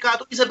ajjeefamuutti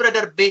kaatu isa bira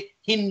darbee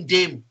hin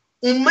deemu.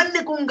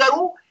 Uummanni kun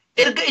garuu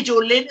erga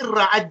ijoolleen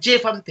irraa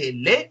ajjeefamte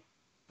illee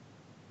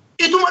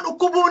ituma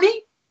dhukkubuuni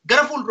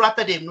gara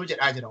fuulduraatti adeemnu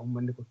jedhaa jira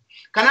uummanni kun.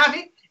 Kanaaf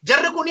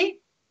jarri kun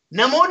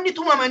namoonni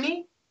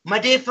tumamanii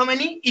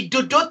madeeffamanii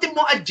iddootti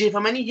immoo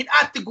ajjeefamanii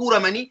hidhaatti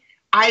guuramanii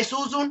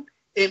Ayisuuzuun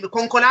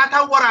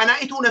konkolaataa waraanaa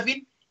ituu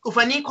nafin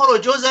dhufanii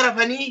korojoo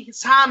zarafanii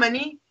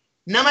saamanii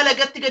nama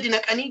lagatti gadi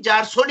naqanii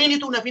jaarsoliin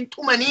ituu nafin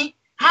tumanii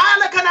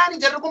haala kanaan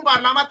jarri kun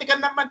paarlaamaatti kan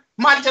namman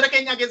maal jara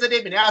keenyaa keessa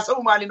deebine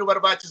haasa'u maaliin nu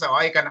barbaachisa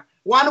waa'ee kana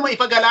waanuma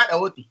ifa galaa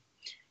dhawooti.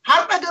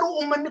 Har'a garuu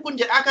uummanni kun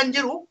jedhaa kan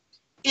jiru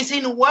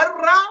isin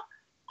warra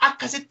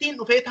akkasittiin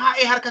dhufee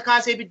taa'ee harka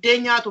kaasee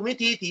biddeen nyaatu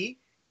mitiiti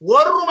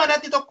warru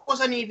manatti tokko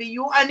saniif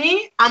iyyuu ani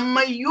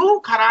ammayyuu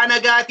karaa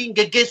nagaatiin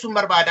geggeessuun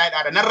barbaadaa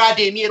jedhaadha. Narraa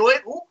deemee yeroo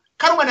jedhu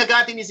karuma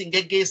nagaatiin isin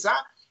geggeessaa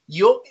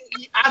yoo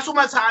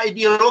asuma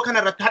yeroo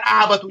kanarratti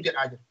dhaabatu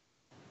jedhaa jira.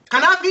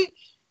 Kanaaf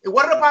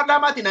warra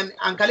paarlaamaatiin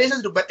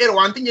ankaleessas dubbadheera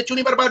wanti jechuun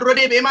ni barbaadu dura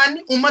deebi'ee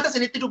maanni uummata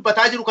isinitti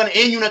dubbataa jiru kana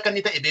eenyuun akka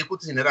inni ta'e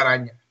beekuutti isin irra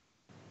raanya.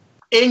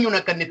 Eenyuun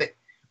akka inni ta'e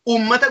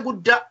uummata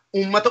guddaa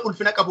uummata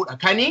ulfina qabudha.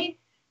 Kanii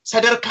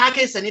sadarkaa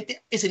keessanitti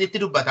isinitti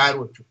dubbataa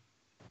jiru jechuudha.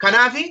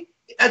 Kanaaf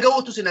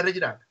dhaga'uutu isin irra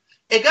jiraata.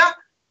 Egaa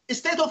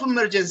state of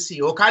emergency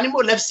yookaan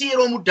immoo labsii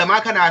yeroo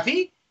muddamaa kanaa fi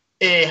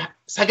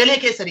sagalee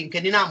keessan hin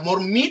kenninaa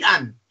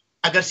mormiidhaan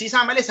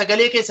agarsiisaa malee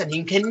sagalee keessan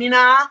hin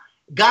kenninaa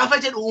gaafa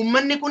jedhu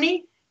uummanni kun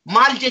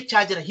maal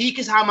jechaa jira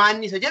hiikisaa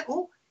maanni isa jedhu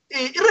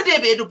irra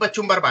deebi'ee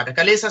dubbachuun barbaada.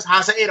 Kaleessas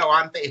haasa'eera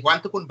waan ta'eef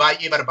wanti kun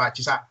baay'ee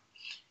barbaachisaa.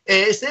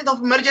 State of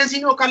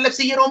emergency yookaan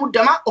labsii yeroo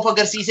muddamaa of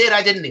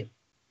agarsiiseeraa jennee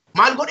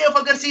maal godhee of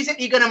agarsiise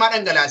dhiiga namaa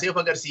dhangalaasee of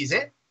agarsiise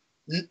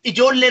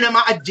ijoollee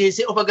namaa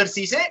ajjeesee of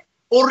agarsiise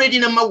already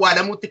nama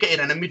awwaalamuutti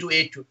ka'eera namni du'e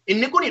jechuudha.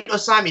 Inni kun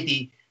dhossaa miti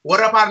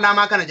warra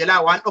paarlaamaa kana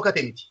jalaa waan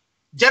dhokate miti.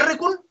 Jarri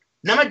kun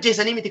nama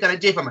ajjeesanii miti kan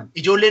ajjeefaman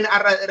ijoolleen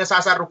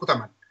rasaasaan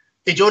rukutaman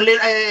ijoolleen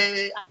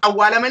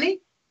awwaalamanii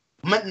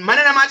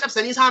mana namaa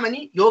cabsanii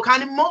saamanii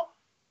yookaan immoo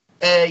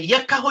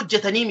yakka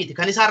hojjetanii miti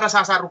kan isaan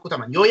rasaasaan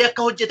rukutaman yoo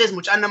yakka hojjetes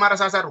mucaan namaa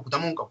rasaasaan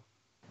rukutamuu hin qabu.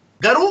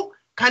 Garuu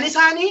kan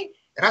isaanii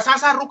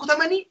rasaasaan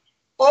rukutamanii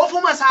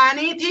ofuma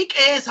isaaniitii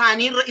qe'ee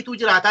isaaniirra ituu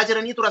jiraataa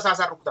jiraniitu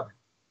rasaasaan rukutaman.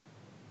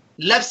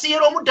 Labsii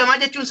yeroo muddamaa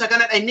jechuun isa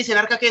kanadha inni isin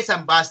harka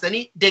keessan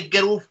baastanii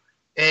deeggaruuf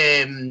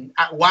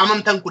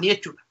waamamtan kun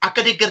jechuudha.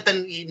 Akka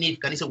deeggartaniif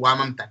kan isin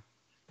waamamtan.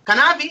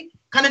 Kanaaf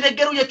kana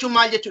deeggaruu jechuun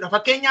maal jechuudha?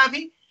 Fakkeenyaaf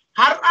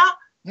har'a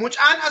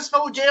mucaan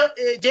Asfa'u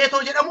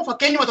Jeetoo jedhamu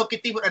fakkeenyuma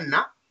tokkittii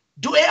fudhannaa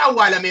du'ee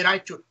awwaalameera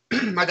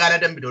jechuudha magaalaa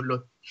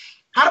Dambidollootti.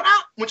 Har'a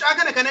mucaa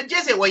kana kan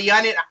ajjeese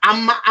wayyaaneedha.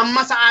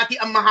 Amma sa'aatii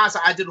amma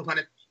haasa'aa jiru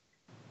kanatti.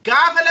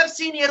 Gaafa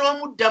labsiin yeroo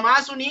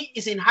muddamaa suni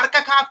isin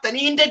harka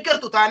kaaftanii hin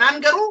deeggartu taanaan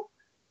garuu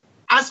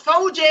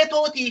Asfa'u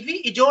Jeetootii fi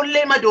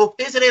ijoollee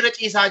madooftee sireerra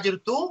ciisaa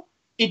jirtu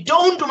iddoo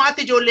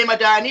hundumaatti ijoollee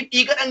madaa'aniif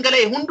dhiiga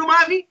dhangala'e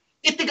hundumaa fi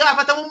itti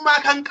gaafatamummaa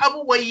kan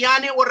qabu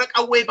wayyaanee warra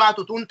qawwee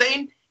baatu tun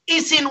ta'in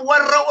isin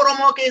warra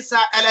Oromoo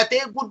keessaa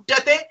dhalatee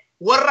guddate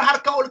warra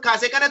harka ol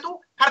kaase kanatu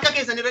harka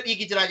keessanirra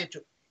dhiigi jira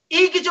jechuudha.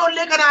 Dhiigi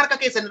ijoollee kana harka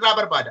keessanirraa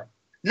barbaadama.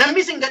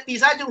 Namni isin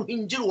gadhiisaa jiru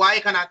hin jiru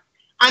waa'ee kanaatti.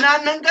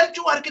 Anaan nan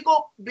galchuu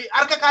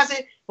harka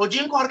kaasee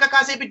hojiin koo harka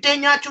kaasee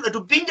biddeen nyaachuudha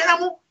dubbiin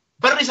jedhamu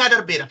barri isaa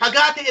darbeera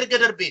fagaatee erga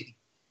darbeeti.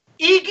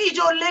 Dhiigi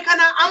ijoollee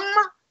kana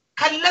amma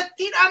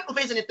kallattiidhaan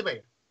dhufee isinitti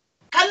baheera.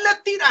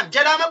 Kallattiidhaan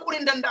jalaa maquun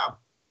hin danda'amu.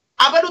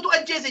 abalutu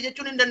ajjeese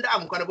jechuun hin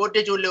danda'amu kana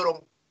booddee ijoollee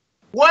Oromoo.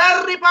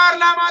 Warri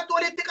paarlaamaatti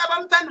walitti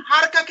qabamtan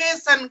harka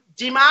keessan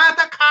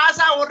jimaata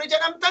kaasaa warri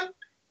jedhamtan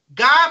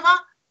gaafa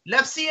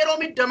labsii yeroo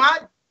middamaa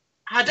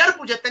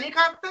hadarbu jettanii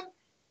kaaftan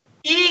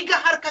dhiiga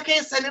harka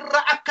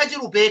keessanirra akka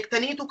jiru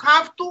beektaniitu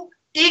kaaftu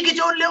dhiigi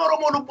ijoollee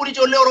Oromoo lubbuun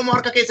ijoollee Oromoo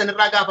harka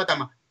keessanirraa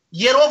gaafatama.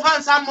 Yeroo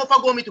faan isaa immoo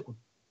fagoo miti kun.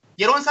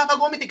 Yeroon isaa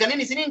fagoo miti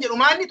ganin isiniin jedhu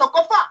maanni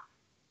tokkoffaa.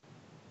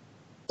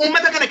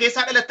 Uummata kana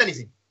keessaa dhalattan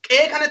isin.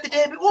 Qe'ee kanatti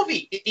deebi'uu fi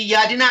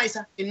yaadinaa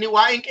isa inni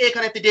waa'een qe'ee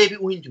kanatti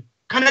deebi'uu hin jiru.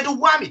 Kana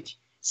duwwaa miti.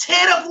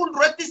 Seera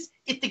fuuldurattis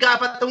itti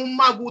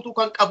gaafatamummaa guutuu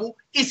kan qabu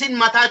isin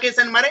mataa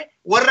keessan mare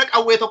warra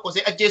qawwee tokko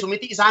see ajjeesu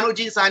miti isaan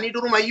hojii isaanii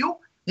durumayyuu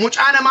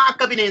mucaa namaa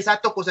akka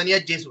bineensaatti tokkosanii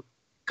ajjeesu.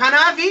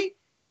 Kanaafi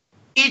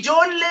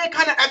ijoollee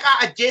kana dhaqaa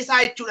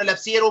ajjeesaa jechuudha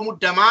labsii yeroo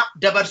muddamaa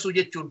dabarsu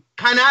jechuun.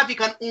 Kanaafi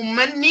kan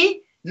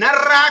uummanni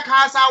narraa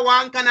kaasaa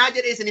waan kanaa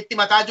jedhee isinitti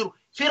mataa jiru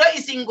fira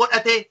isin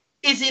godhatee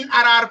isin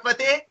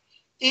araarfatee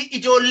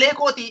ijoollee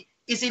kooti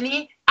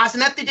isinii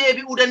asnatti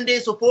deebi'uu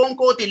dandeessu foon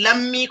kooti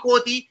lammii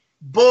kooti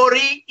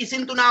Doorii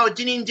isintu naa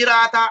wajjiniin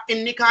jiraata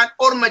inni kaan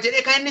orma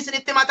jedhee kan inni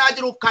isinitti mataa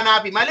jiruuf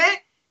kanaafi malee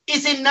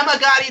isin nama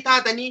gaarii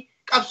taatanii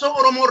qabsoo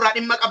Oromoo irraa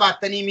dhimma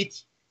qabaattanii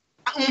miti.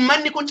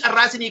 Uummanni kun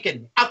carraa isinii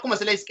kenne akkuma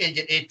sila Isqeel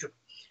jedhee jechuudha.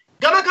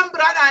 Gama kan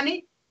biraadhaani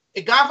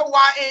gaafa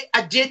waa'ee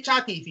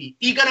ajjeechaatii fi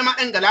dhiiga namaa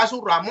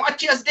dhangalaasuu irraa immoo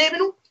achi as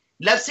deebinu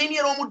labsiin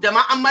yeroo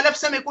muddamaa amma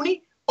labsame kuni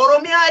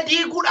Oromiyaa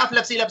diiguudhaaf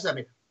labsii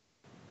labsamedha.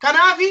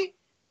 Kanaafi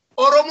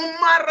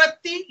Oromummaa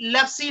irratti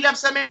labsii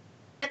labsamedha.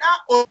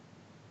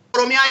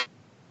 Oromiyaa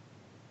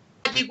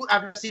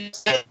diiguudhaaf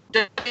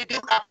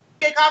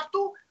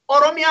kaaftu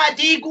Oromiyaa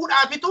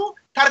diiguudhaafitu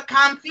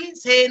tarkaanfii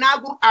seenaa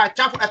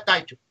gurraachaa fudhattaa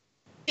jechuudha.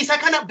 Isa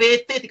kana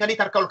beetteeti kan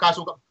harka ol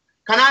kaasuu qabu.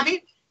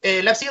 Kanaafi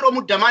labsii yeroo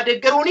muddamaa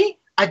deeggaruuni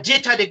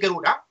ajjeechaa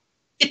deeggaruudha.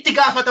 Itti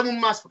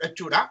gaafatamummaas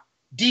fudhachuudha.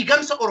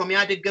 Diigamsa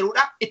Oromiyaa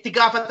deeggaruudha. Itti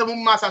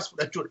gaafatamummaas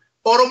fudhachuudha.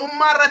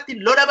 Oromummaa irratti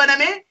lola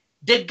banamee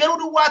deeggaruu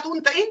duwwaatu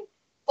hin ta'in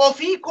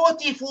ofii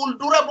kootii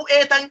fuuldura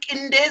bu'ee tan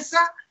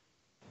qindeessa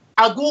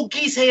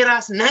aguuggii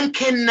seeraas nan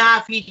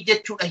kennaafi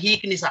jechuudha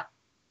hiikni isaa.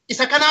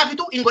 Isa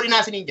kanaafitu hin godhinaa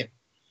isiniin jedha.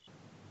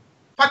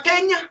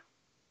 Fakkeenya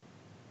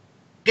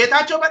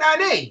Geetaachoo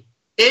Badhaanee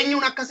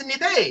eenyuun akkasinni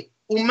ta'e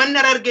uummanni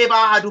Harargee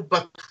Bahaa haa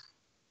dubbatu.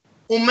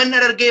 Uummanni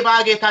Harargee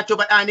Bahaa Geetaachoo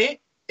Badhaanee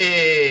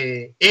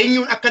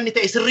eenyuun akka inni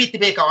ta'e sirriitti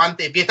beeka waan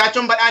ta'eef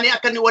Geetaachoon Badhaanee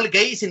akka inni wal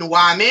gahii isin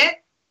waamee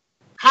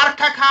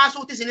harka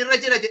kaasuuti isinirra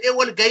jira jedhee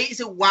wal gahii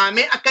isin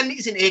waamee akka inni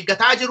isin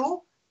eeggataa jiru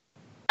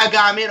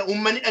dhagaameera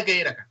uummanni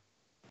dhagayeera kan.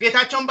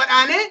 Geetaachoon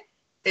Badhaanee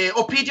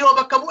OPDO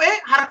bakka bu'ee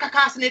harka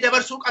kaasnee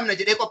dabarsuu qabna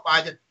jedhee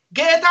qophaa'aa jira.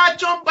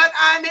 Geetaachoon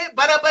Badhaanee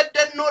bara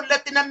baddannoo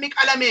irratti namni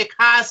qalamee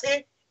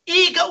kaasee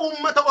dhiiga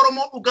uummata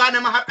Oromoo dhugaa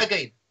nama har'a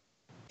ga'e.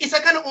 Isa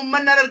kana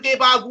uummanni Harargee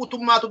Bahaa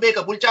guutummaatu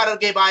beeka bulchaa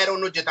Harargee Bahaa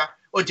yeroon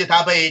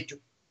hojjetaa bahee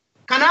jechuudha.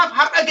 Kanaaf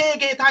har'a ga'ee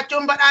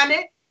Geetaachoon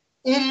Badhaanee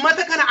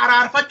uummata kana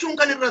araarfachuun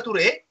kan irra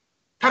ture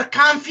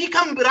tarkaanfii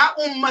kan biraa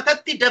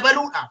uummatatti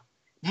dabaluudhaaf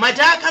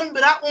madaa kan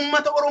biraa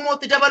uummata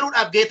Oromootti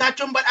dabaluudhaaf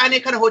Geetaachoon Badhaanee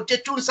kana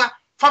hojjechuunsa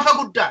fafa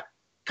guddaadha.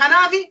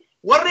 Kanaafi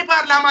warri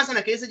paarlaamaa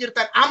sana keessa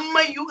jirtan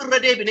ammayyuu irra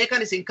deebinee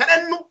kan isin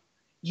kadhannu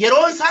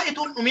yeroon isaa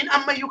ituun dhumin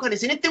ammayyuu kan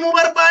isinitti himuu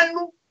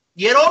barbaannu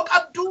yeroo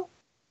qabdu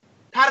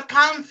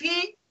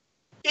tarkaanfii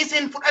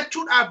isin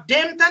fudhachuudhaaf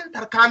deemtan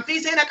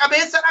tarkaanfii seena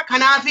qabeessadha.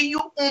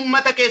 Kanaafiyyuu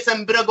uummata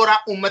keessan bira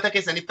goraa uummata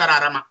keessanitti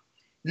araarama.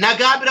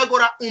 Nagaa bira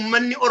goraa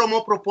uummanni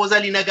Oromoo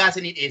propoozalii nagaa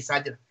isinii dhiyeessaa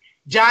jira.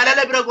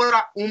 Jaalala bira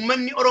goraa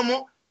uummanni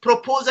Oromoo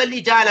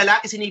propoozalii jaalalaa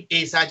isiniif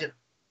dhiyeessaa jira.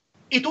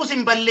 Ituu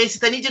isin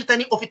balleessitanii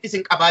jirtanii ofitti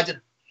isin qabaa jira.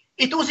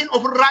 Ituu isin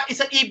ofirraa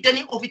isa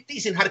dhiibdanii ofitti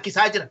isin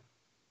harkisaa jira.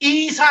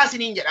 Isaa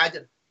isiniin jedhaa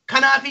jira.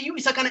 Kanaafiyyuu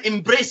isa kana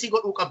embrace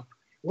godhuu qabdu.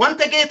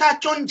 Wanta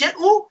Geetaachoon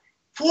jedhu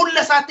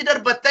fuula isaatti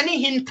darbattanii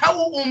hin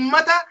ta'u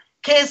uummata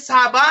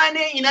keessaa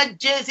baanee hin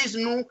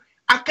ajjeesisnu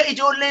akka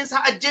ijoolleen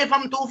isaa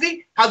ajjeefamtuu fi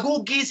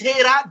haguuggii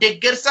seeraa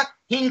deeggarsa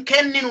hin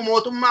kenninu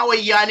mootummaa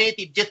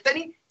wayyaaneetiif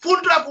jettanii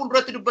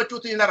fuulduratti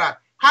dubbachuutu hin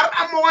araara. Har'a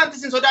ammoo wanti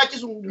isin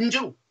sodaachisu hin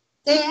jiru.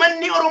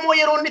 Uummanni Oromoo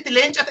yeroo inni itti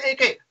leenca ta'ee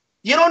ka'e,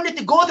 yeroo inni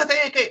itti goota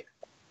ta'ee ka'e,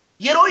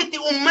 yeroo itti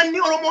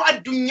uummanni Oromoo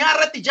addunyaa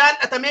irratti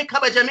jaallatamee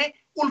kabajamee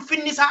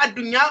ulfinni isaa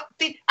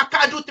addunyaatti akka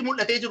aduutti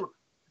mul'atee jirudha.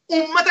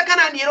 Uummata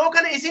kanaan yeroo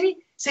kana isin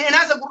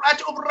seenaa isa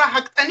gurraacha ofirraa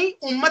haqxanii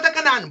uummata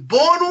kanaan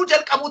boonuu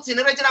jalqabuutu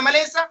isinirra jira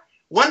maleessa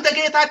wanta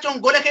Geetaachoon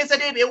gola keessa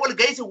deebi'ee wal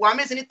gahii isin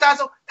waamee isinitti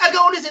haasa'u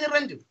dhaga'uun isinirra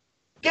hin jiru.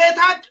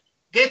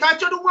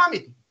 Geetaachoo duwwaa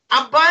miti.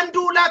 Abbaan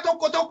duulaa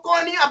tokko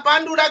tokkoon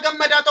abbaan duulaa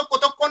gammadaa tokko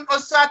tokkoon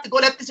dhossaatti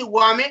golatti isin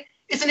waamee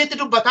isinitti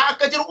dubbataa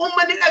akka jiru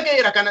uummanni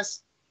dhagayeera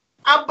kanas.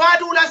 Abbaa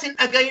duulaa isin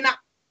dhagayina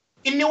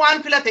inni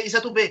waan filate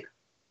isatu beeka.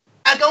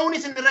 Dhaga'uun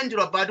isinirra hin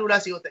jiru abbaa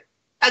duulaa yoo ta'e.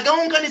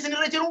 Dhaga'uun kan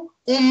isinirra jiru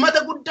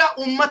uummata guddaa,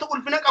 uummata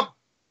ulfina qabu,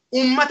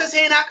 uummata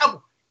seenaa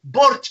qabu,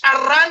 bor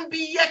carraan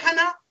biyya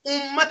kana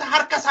uummata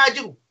harka isaa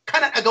jiru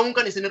kana dhaga'uun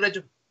kan isinirra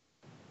jiru.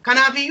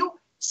 Kanaafiyyuu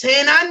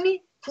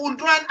seenaanni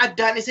fuulduraan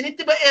addaan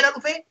isinitti ba'eera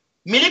dhufee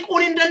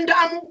miliquun hin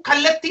danda'amu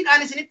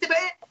kallattiidhaan isinitti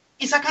ba'e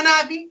isa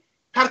kanaafi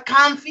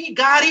tarkaanfii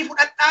gaarii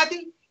fudhadhaati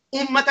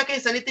uummata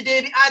keessanitti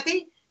deebi'aati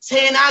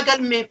seenaa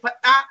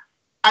galmeeffadhaa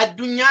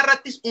addunyaa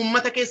irrattis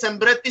uummata keessan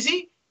birattis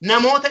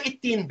namoota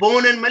ittiin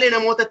boonan malee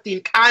namoota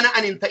ittiin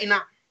qaana'an hin ta'ina.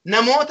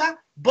 Namoota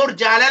bor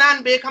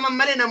jaalalaan beekaman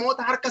malee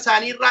namoota harka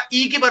isaanii irraa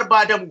dhiigi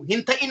barbaadamu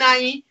hin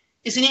ta'inaayi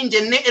isiniin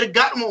jennee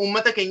ergaadhuma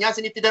uummata keenyaa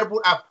isinitti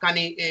darbuudhaaf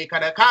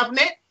kana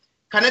kaafne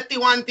kanatti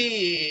wanti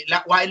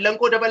waa illan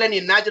koo dabalan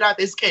yennaa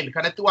jiraate Isqeel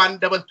kanatti waan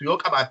dabaltu yoo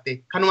qabaatte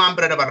kanumaan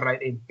bira dabarraa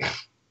jedheen.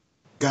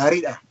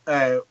 Gaariidha.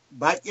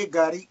 Baay'ee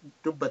gaarii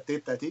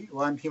dubbatteettati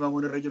waan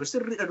himamuun irra jiru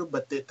sirriidha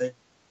dubbatteetta.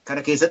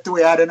 Kana keessatti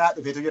yaadanaa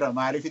dhufeetu jira.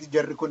 Maaliif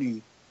jarri kun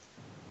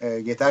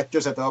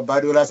Geetaachoo haa ta'u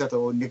Abbaa Doolaas haa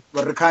ta'u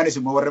warri kaanis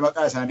immoo warri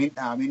maqaa isaanii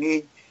dhaaminii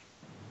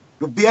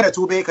dubbii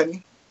anatuu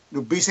beekanii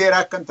dubbii seeraa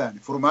akka hin taane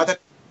furmaata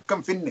akka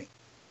hin finne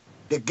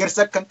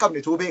deggersa akka hin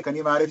qabne tuu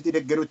beekanii maaliif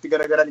deggeruutti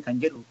garagaran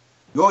kan jedhu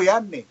yoo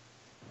yaadne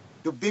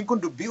dubbiin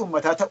kun dubbii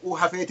uummataa ta'uu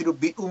hafeeti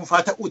dubbii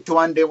dhuunfaa ta'uutti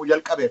waan deemu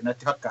jalqabeef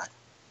natti fakkaata.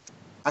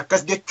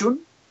 Akkas jechuun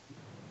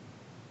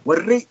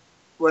warri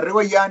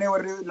wayyaanee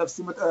warri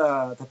labsii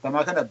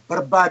tattamaa kana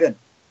barbaadan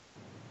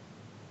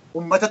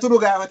ummatatu nu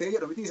gaafatee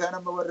jedhu miti isaan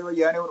amma warri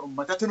wayyaanee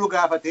ummatatu nu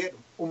gaafatee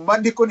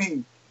ummanni kun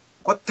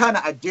kottaa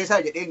na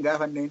ajjeesaa jedhee hin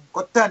gaafanneen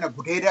kottaa na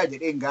gudeedaa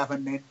jedhee hin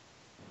gaafanneen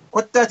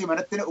kottaati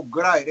manatti na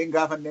ugguraa jedhee hin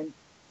gaafanneen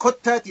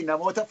kottaati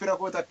namoota fira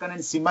koota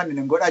akkanan simanni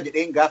hin godhaa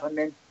jedhee hin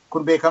gaafanneen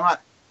kun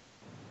beekamaadha.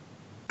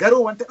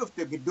 Garuu wanta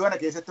dhufte gidduuna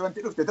keessatti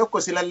wanti dhufte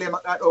tokko silallee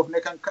maqaa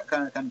dhoofne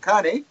kan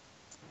kaane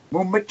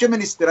muummicha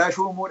ministeeraa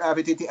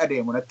shuumuudhaafiti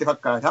adeemu natti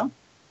fakkaata.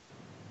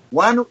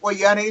 Waan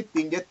wayyaanee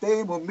ittiin jettee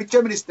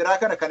muummicha ministeeraa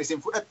kana kan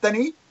isin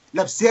fudhattanii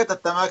labsii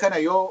hatattamaa kana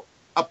yoo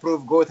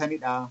approve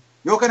gootanidha.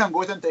 Yoo kanan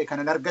gootan ta'e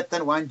kanan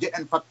argattan waan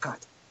jedhan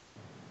fakkaata.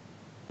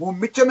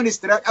 Muummicha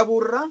ministeeraa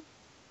qabuurraa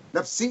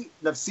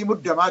labsii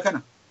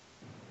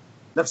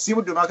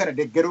muddamaa kana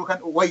deggeruu kan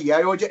wayyaa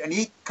yoo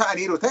jedhanii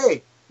ka'aniiru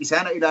ta'e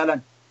isaan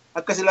ilaalan.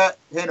 Akka sila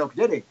Henook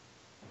jedhe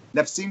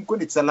labsiin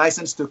kun it's a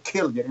license to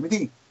kill jedhe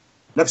miti.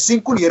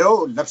 Labsiin kun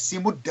yeroo labsii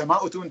muddamaa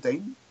utuu hin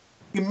ta'in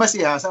dhimma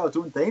siyaasaa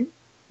utuu hin ta'in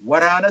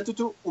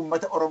waraanatutu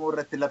ummata Oromoo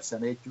irratti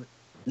labsame jechuudha.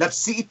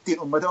 Labsii ittiin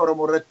ummata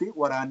Oromoo irratti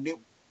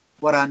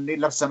waraanni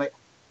labsame.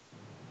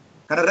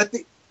 Kana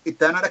irratti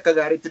ittaanaan akka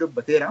gaariitti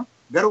dubbateera.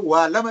 Garuu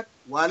waa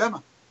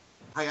lama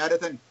haa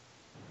yaadatani.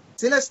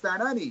 Silas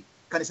taanaani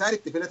kan isaan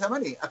itti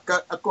filatamani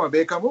akkuma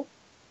beekamu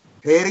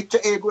heericha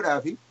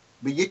eeguudhaafi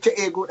biyyicha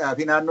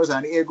eeguudhaafi naannoo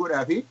isaanii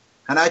eeguudhaafi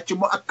kanaa achi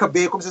immoo akka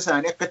beekumsa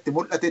isaanii akka itti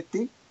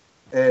mul'atetti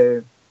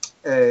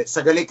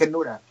sagalee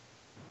kennuudhaaf.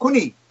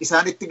 Kuni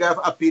isaanitti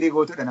gaafa appiirii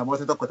gootudha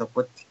namoota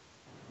tokkotti.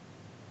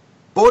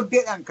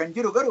 Booddeedhaan kan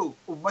jiru garuu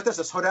uummata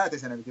isa sodaate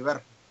sana miti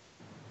barra.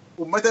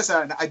 Uummata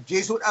isa na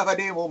ajjeesuudhaaf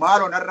adeemu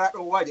maaloo narraa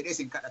dhoowwaa jedhee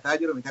isin kadhataa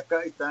jiru miti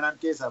akka ittaanaan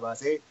keessaa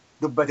baasee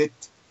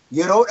dubbatetti.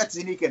 Yeroodha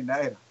isinii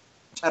kennaa jira.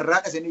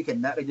 Carraadha isinii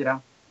kennaa jira.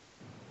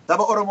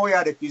 Saba Oromoo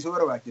yaadachiisuu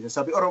barbaachisa.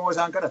 Sabi Oromoo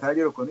isaan kadhataa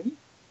jiru kuni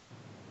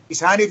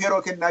isaaniif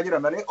yeroo kennaa jira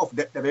malee of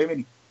dadhabee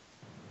mini.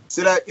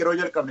 Sila yeroo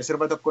jalqabne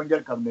sirba tokkoon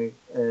jalqabne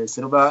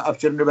sirba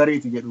Abshirni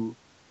Bariiti jedhu.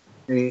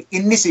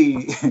 Innis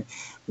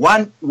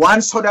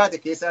waan sodaate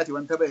keessaati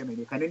wanta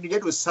ba'e kan inni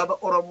jedhu saba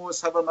Oromoo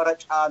saba mara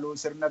caalu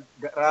sirna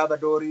raaba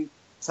doorii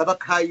saba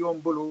kaayyoon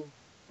bulu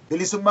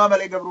bilisummaa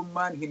malee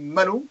gabrummaan hin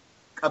malu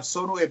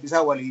qabsoonuu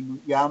eebbisaa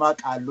waliin yaamaa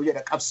qaallu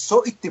jedha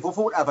qabsoo itti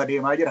fufuudhaaf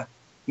adeemaa jira.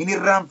 Hin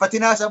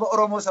irraanfatinaa saba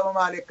Oromoo saba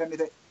maalii akka inni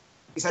ta'e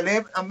isalee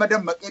amma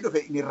dammaqee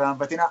dhufe hin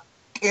irraanfatinaa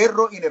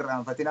qeerroo hin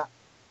irraanfatinaa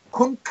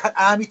kun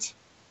kadhaa miti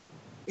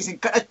isin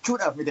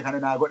kadhachuudhaaf miti kana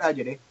naa godhaa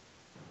jedhee.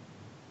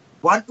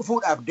 Waan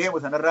dhufuudhaaf deemu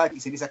sanarraati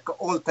isinis akka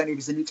ooltaniif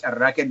isinii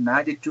carraa kennaa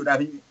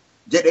jechuudhaaf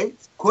jedhe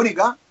kun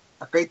egaa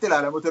akka itti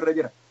ilaalamutu irra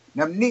jira.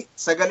 Namni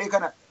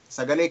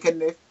sagalee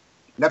kenneef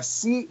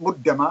labsii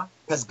muddamaa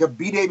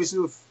tasgabbii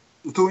deebisuuf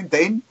utuu hin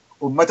ta'in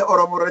uummata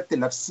Oromoo irratti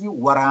labsii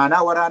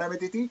waraana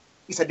mititi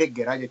isa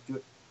deggeraa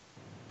jechuudha.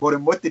 Bor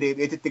immoo itti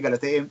deebi'eetitti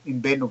galatee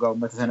hin beennu gaa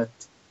uummata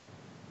sanatti.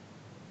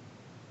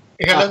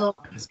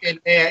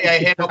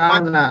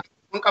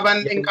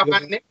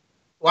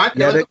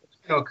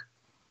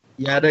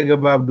 Yaada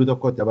gabaabduu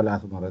tokkotti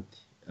dabalaasuma irratti.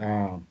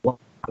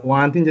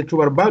 Wanti jechuu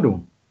barbaadu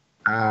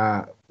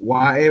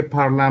waa'ee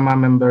paarlaamaa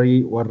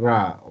membarii warra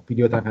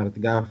opiidiyootaa kanatti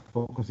gaafa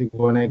fokkasii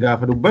goonee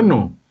gaafa dubbannu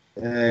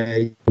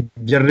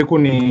jarri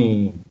kun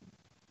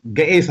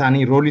ga'ee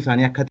isaanii roolii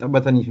isaanii akka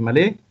taphataniif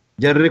malee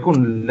jarri kun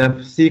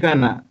labsii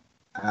kana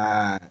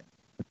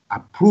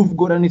approve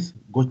godhanis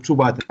gochuu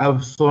baate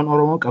qabsoon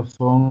Oromoo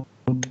qabsoon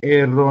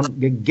qeerroon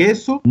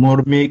geggeessu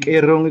mormii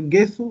qeerroon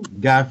geggeessu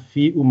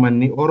gaaffii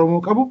uummanni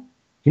Oromoo qabu.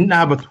 Hin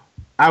dhaabatu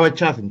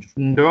dhaabachaas hin jiru.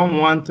 Hundaa'uun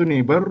wanti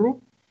nuyi barru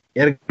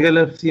erga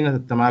labsiin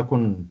hatattamaa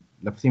kun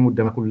labsii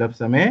muddamaa kun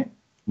labsamee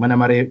mana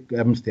maree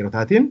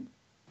ministeerotaatiin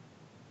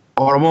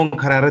Oromoon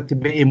karaa irratti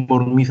ba'ee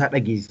mormii isaa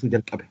dhageessisuu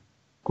jalqabe.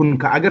 Kun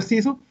kan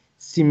agarsiisu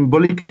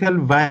symbolical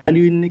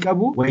value inni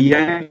qabu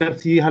wayyaa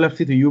labsii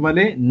halabsitu iyyuu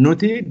malee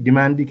nuti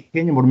dimaandii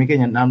keenya mormii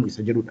keenya hin dhaabnu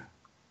isa jedhudha.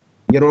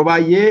 Yeroo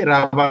baay'ee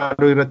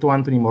Rabaadoo irratti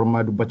wanti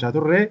mormaa dubbachaa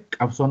turre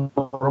qabsoon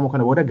Oromoo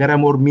kana booda gara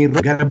mormii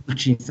gara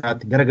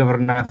bulchiinsaatti gara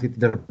gavarnaansiitti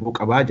darbuu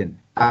qabaa jenne.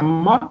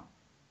 Amma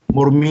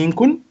mormiin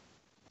kun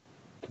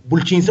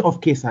bulchiinsa of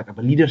keessaa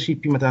qaba.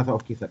 Liidarshiippii mataasaa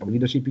of keessaa qaba.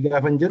 Liidarshiippii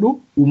gaafan jedhu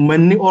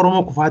uummanni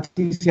Oromoo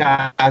kufaatii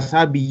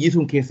siyaasaa biyyi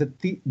sun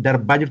keessatti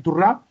darbaa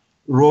jirturraa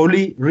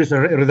roolii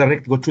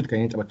resurrect gochuuti kan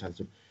inni taphachaa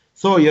jiru.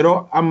 So yeroo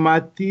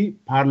ammaatti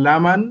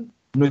paarlaamaan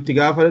nuti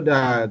gaafa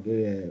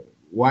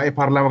waa'ee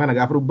paarlaamaa kana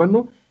gaafa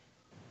dubbannu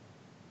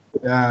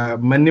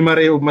manni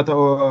maree uummata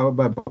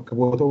bakka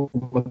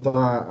bu'oota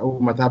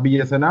uummataa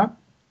biyya sanaa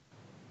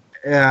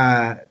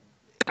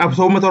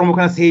qabsoo uummata Oromoo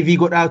kana seevii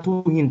godhaatu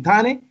hin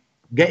taane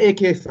ga'ee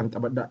keessan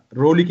taphadhaa,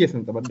 roolii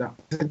keessan taphadhaa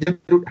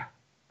jedhudha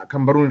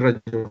kan baruun irra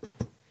jiru.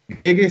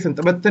 Ga'ee keessan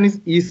taphattanis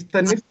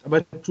dhiistanis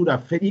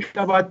taphachuudhaaf fedhii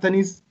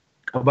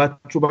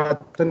qabaachuu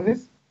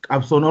baattanis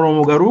qabsoon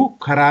Oromoo garuu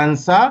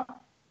karaansaa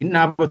hin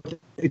dhaabbatu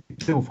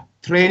itti dhufa.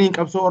 Tireeniin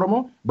qabsoo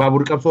Oromoo,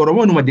 baaburri qabsoo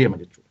Oromoo numa deema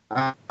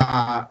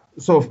jechuudha.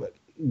 So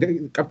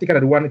qabxii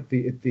kana waan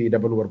itti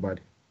dabaluu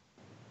barbaade.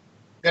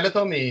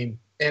 Galatoomi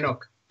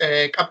Enook.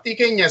 Qabxii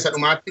keenya isa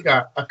dhumaatti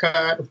akka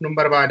dhufnuun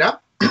barbaada.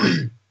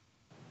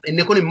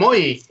 Inni kun immoo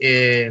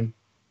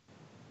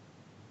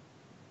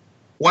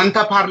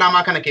wanta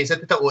paarlaamaa kana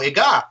keessatti ta'u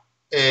egaa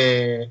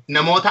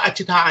namoota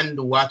achi taa'an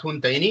duwwaatu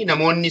hin ta'ini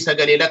namoonni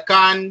sagalee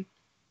lakkaa'an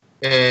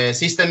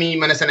siistemii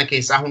mana sana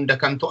keessaa hunda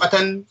kan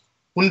to'atan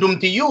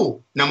hundumtiyyuu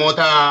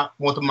namoota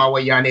mootummaa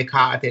wayyaanee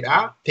kaa'atedha.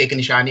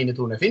 Teeknishaanii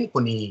mituu nafin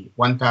kun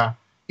wanta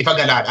ifa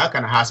galaadha.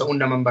 Kana haasa'uun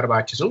nama hin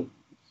barbaachisu.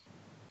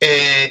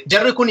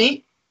 Jarri kuni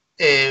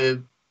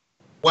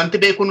wanti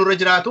beekuun irra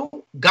jiraatu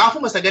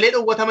gaafuma sagalee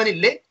dhowwataman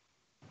illee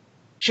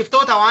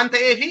shiftoota waan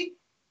ta'eefi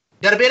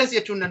darbeeras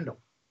jechuun danda'u.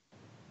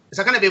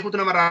 Isa kana beekuutu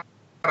namarraa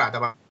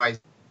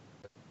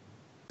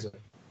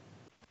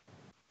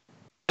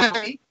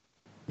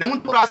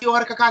namoonni muraasni yoo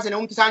harka kaase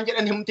namoonni isaan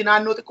jedhan namni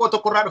naannoo xiqqoo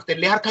tokkorraa dhufte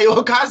illee harka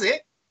yoo kaase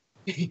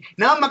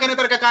nama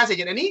kanatti harka kaase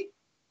jedhanii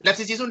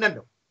labsisiisuu hin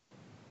danda'u.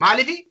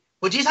 Maaliif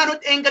hojii isaan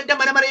eeggadda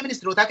mana maree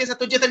ministirootaa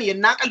keessatti hojjetan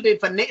yennaa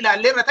qalbeeffannee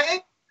ilaallee irra ta'e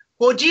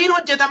hojiin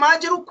hojjetamaa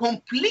jiru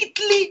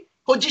completely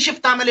hojii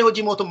shiftaa malee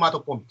hojii mootummaa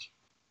tokkoo miti.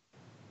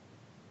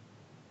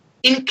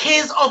 In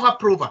case of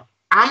approval,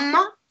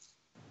 amma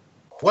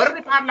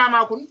warri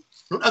paarlaamaa kun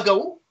nu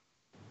dhaga'u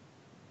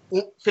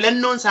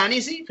filannoon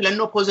isaaniis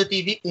filannoo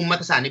poozitiivii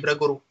uummata isaanii bira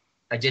goru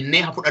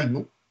jennee haa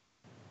fudhannu.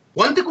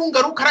 Wanti kun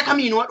garuu karaa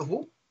kamiinuu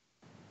dhufu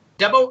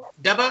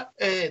daba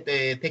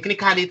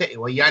teeknikaalii ta'e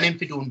wayyaaneen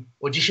fiduun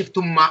hojii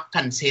shiftummaa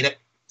kan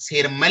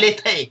seera malee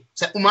ta'e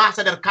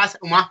sadarkaa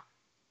dhumaa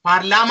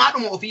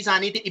paarlaamaadhuma ofii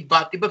isaaniitti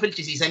dhibba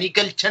filchisiisanii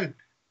galchan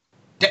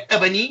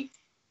dadhabanii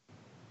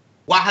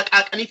waa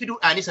haqaaqanii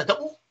fiduudhaanis haa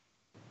ta'u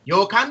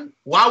yookaan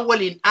waan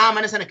waliin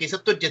mana sana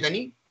keessatti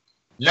hojjetanii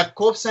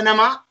lakkoofsa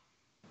namaa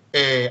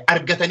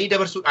argatanii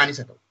dabarsuudhaanis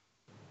haa ta'u.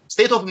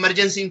 State of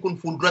emergency kun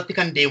fuulduratti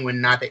kan deemu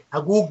yennaa ta'e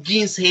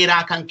haguuggiin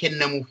seeraa kan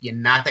kennamuuf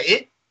yennaa ta'e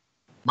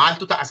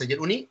maaltu ta'asa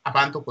jedhuni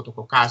afaan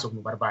tokko kaasuuf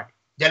nu barbaade.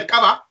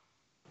 Jalqaba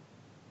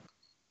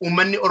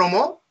uummanni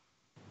Oromoo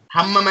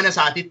hamma mana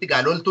isaatiitti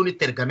loltuun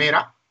itti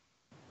ergameera.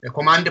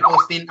 Komaandi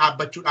poostiin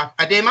dhaabbachuudhaaf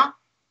adeema.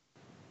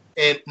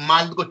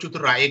 Maal gochuutu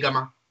irraa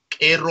eegama?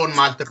 Qeerroon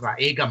maaltu irraa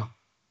eegama?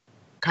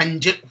 Kan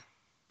jedhu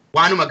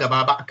waanuma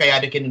gabaabaa akka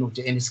yaada kenninuuf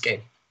jedheenis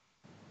qe'ee.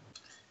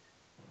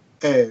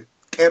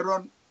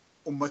 Qeerroon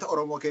uummata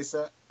Oromoo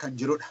keessa kan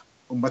jirudha.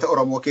 Uummata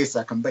Oromoo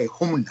keessaa kan ba'e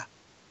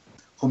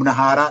humna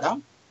haaraadha.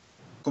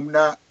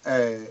 Humna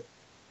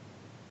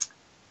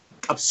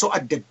qabsoo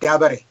adda addaa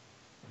bare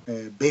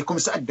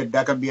beekumsa adda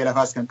addaa kan biyya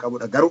lafaas kan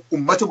qabudha. Garuu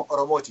uummatuma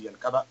Oromooti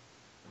jalqaba.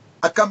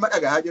 Akka amma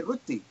dhagahaa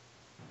jirrutti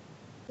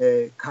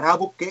karaa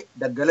bukkee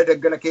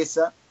daggala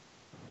keessa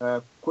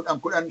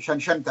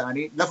 10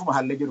 ta'anii lafuma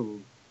haallee jiru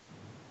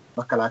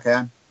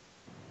makkalaakayaan.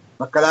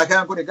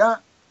 Makkalaakayaan kun egaa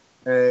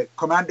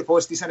komaandi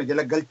poostii sana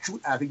jala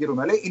galchuudhaaf jiru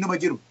malee inuma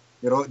jiru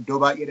yeroo iddoo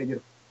baay'eedha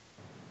jiru.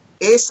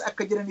 Eessa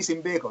akka jiranis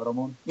hin beeka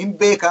Oromoon. Hin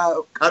beeka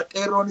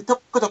qeerroon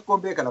tokko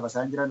hin beeka lafa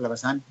isaan jiran, lafa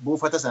isaan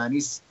buufata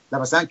isaaniis,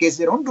 lafa isaan keessa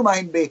jiran hundumaa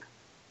hin beeka.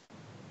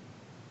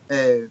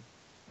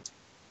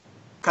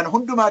 Kan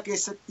hundumaa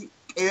keessatti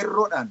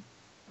qeerroodhaan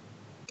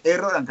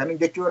kan hin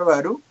jechuu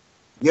barbaadu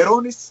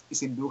yeroonis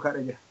isin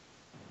duukaadha jira.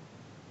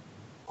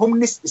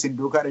 Humnis isin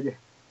duukaadha jira.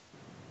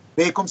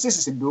 Beekumsis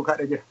isin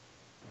duukaadha jira.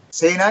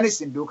 Seenaanis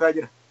isin duukaa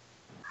jira.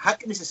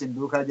 Haqnis isin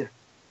duukaa jira.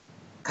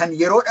 Kan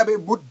yeroo dhabe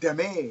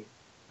muddamee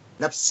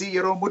labsii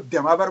yeroo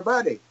muddamaa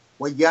barbaade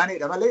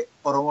wayyaaneedha malee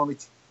Oromoo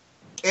miti.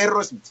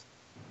 Qeerroos miti.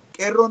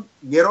 Qeerroon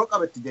yeroo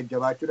qabatti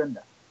jajjabaachuu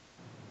danda'a.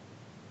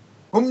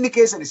 Humni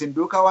keessan isin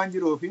duukaa waan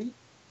jiruufi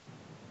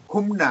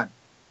humnaan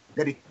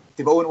gadi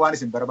itti ba'uun waan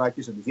isin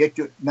barbaachisu miti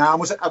jechuudha.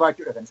 Naamusa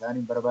qabaachuudha kan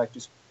isaaniin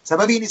barbaachisu.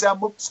 Sababiin isaa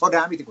immoo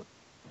sodaa miti kun.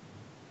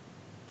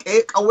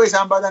 Qawwee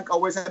isaan baatan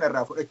qawwee sana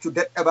irraa fudhachuu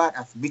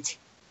dadhabaadhaaf miti.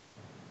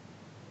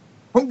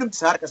 Hundumti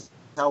isaa harka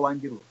isaa waan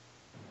jiruuf.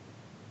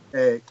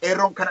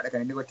 Qeerroon kanadha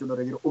kan inni gochuun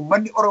irra jiru.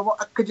 Uummanni Oromoo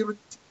akka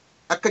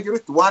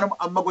jirutti waanuma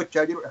amma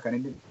gochaa jirudha kan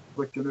inni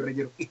gochuun irra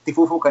jiru. Itti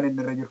fufuu kan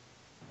inni irra jiru.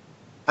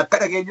 Akka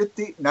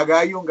dhageenyutti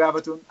nagaayyuun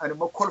gaafatuun ani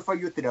immoo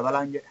kolfayyuutti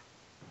dabalaan jedha.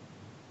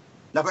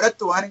 Lafa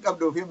dhattu waan hin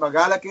qabduu fi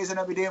magaala keessa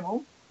namni deemu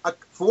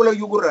fuula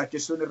iyyuu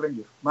gurraachessuun irra hin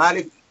jiru.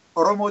 Maaliif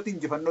Oromootiin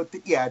injifannootti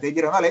dhiyaatee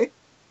jira malee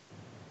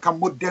kan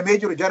muddamee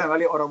jiru jara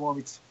malee Oromoo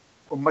miti.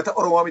 Uummata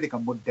Oromoo miti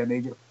kan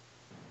muddamee jiru.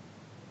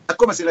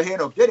 Akkuma sila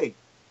Heenok jedhe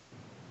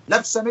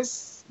labsames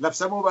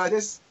labsamuu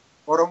baates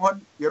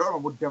Oromoon yeroo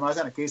muddamaa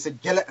sana keessa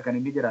jaladha kan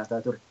inni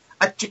jiraataa ture.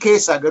 Achi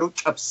keessaa garuu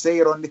cabsee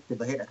yeroo inni itti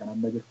bahedha kan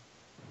amma jiru.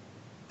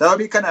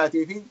 Sababii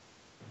kanaatii fi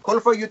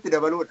kolfayyuu itti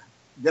dabaluudha.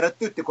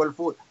 Jarattuu itti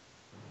kolfuudha.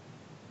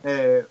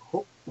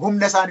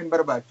 Humna isaan hin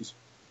barbaachisu.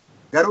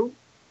 Garuu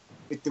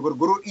itti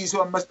gurguruu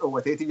dhiisuu ammas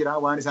dhoowwateeti jira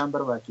waan isaan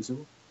barbaachisu.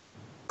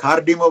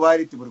 Kaardii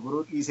moobaayilii itti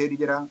gurguruu dhiisee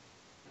jira.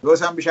 Yoo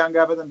isaan bishaan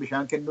gaafatan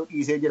bishaan kennuu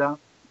dhiisee jira.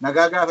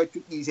 Nagaa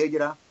gaafachuu dhiisee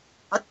jira.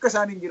 Akka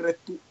isaan hin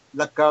jirretti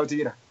lakkaa'utu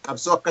jira.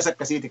 Qabsoo akkas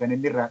akkasiiti kan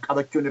inni irraa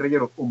qabachuun irra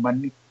jiru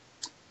uummanni.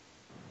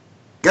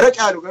 Gara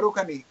caalu garuu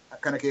kan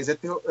kana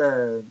keessatti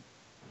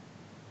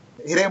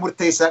hiree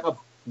murteessaa qabu.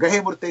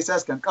 Gahee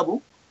murteessaas kan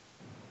qabu.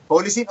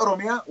 Poolisiin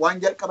Oromiyaa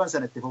waan jalqaban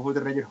sanatti fufuutu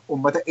irra jira.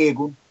 Uummata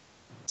eeguun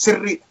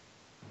sirriidha.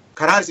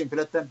 Karaa isin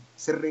filattan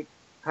sirriidha.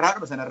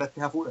 Karaadhuma sanarratti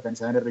hafuudha kan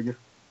isaan irra jiru.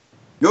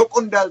 Yoo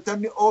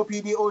qondaaltonni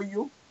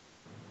OPDOyyuu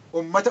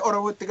uummata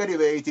Oromootti gadi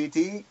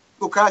ba'eetiitii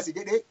dhukaasi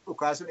jedhee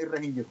dhukaasuun irra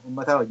hin jiru.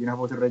 Uummataa wajjin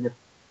hafuutu irra jira.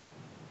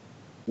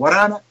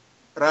 Waraana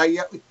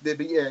raayyaa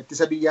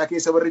ittisa biyyaa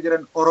keessa warri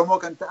jiran Oromoo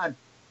kan ta'an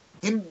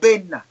hin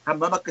beenna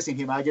hammam akka isin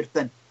himaa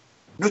jirtan.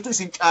 Nutu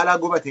isin caalaa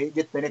gubatee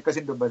jettanii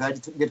akkasin dubbataa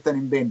jirtan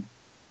hin beenna.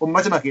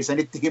 Uummatuma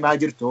keessanitti himaa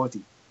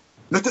jirtooti.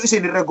 Nutu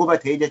isin irra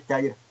gubatee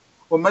jechaa jira.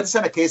 Uummata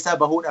sana keessaa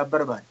bahuudhaaf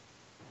barbaade.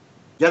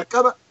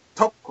 Jalqaba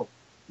 1,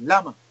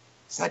 2,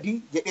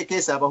 3 jedhee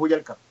keessaa bahuu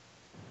jalqaba.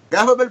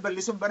 Gaafa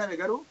balballi sun baname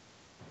garuu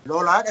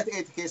lolaadha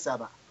ta'eeti keessaa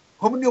baha.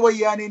 Humni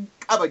wayyaaniin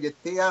qaba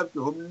jettee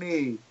yaabdu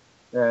humni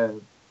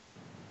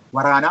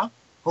waraanaa,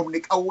 humni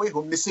qawwee,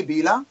 humni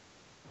sibiilaa.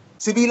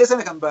 Sibiila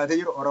sana kan baatee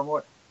jiru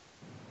Oromoodha.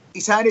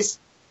 Isaanis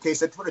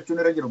keessatti fudhachuun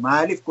irra jiru.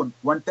 Maaliif kun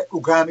wanta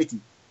dhugaa miti?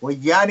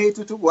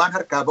 Wayyaaneetutu waan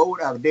harkaa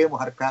ba'uudhaaf deemu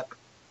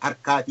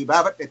harkaatii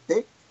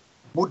baafadhattee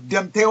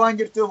muddamtee waan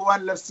jirtuuf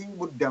waan labsii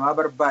muddamaa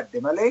barbaadde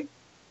malee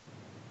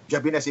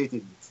jabina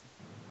seetiin miti.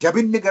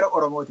 Jabinni gara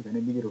Oromooti kan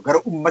inni jiru. Gara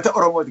uummata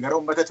Oromooti, gara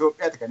uummata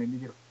Itoophiyaati kan inni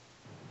jiru.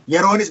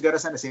 Yeroonis gara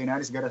sana,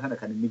 seenaanis gara sana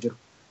kan inni jiru.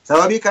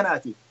 Sababii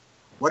kanaatiif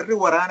warri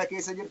waraana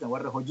keessa jirtan,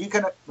 warra hojii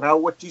kana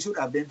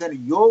raawwachiisuudhaaf deemtan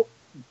yoo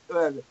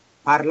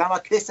paarlaamaa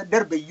keessa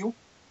darbeyyuu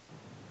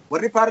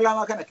warri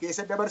paarlaamaa kana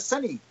keessa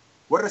dabarsanii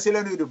warra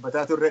sila nuyi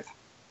dubbataa turredha.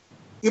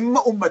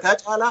 Dhimma uummataa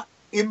caalaa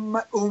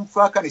dhimma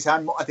dhuunfaa kan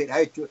isaan mo'atedha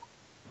jechuudha.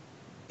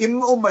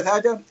 Dhimma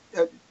uummataa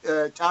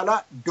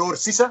caalaa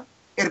doorsisa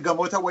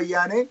ergamoota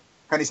wayyaanee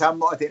kan isaan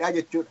mo'atedha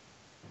jechuudha.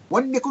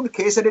 Wanni kun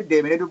keessa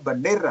deddeemine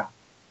dubbanneerraa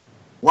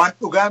waan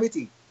dhugaa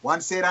miti,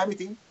 waan seeraa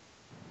miti,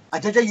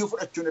 ajajayyuu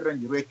fudhachuun irra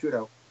hin jiru jechuudha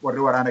warri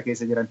waraana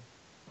keessa jiran.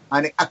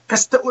 Ani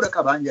akkas ta'uudha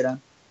qabaan jedhaan.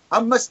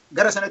 Ammas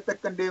gara sanatti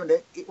akka hin deemne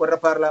warra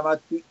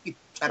paarlaamaatti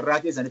carraa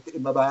keessanitti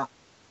dhimma bahaa.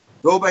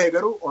 Yoo bahe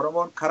garuu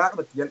Oromoon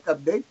karaadhumatti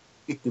jalqabdee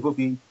itti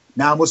fufii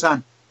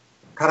naamusaan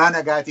karaa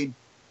nagaatiin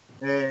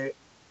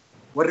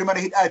warri mana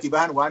hidhaati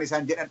bahan waan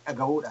isaan jedhan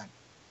dhagahuudhaan.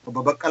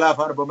 Obbo Baqqalaa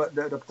afaan, Obbo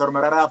Dr.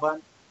 Mararaa afaan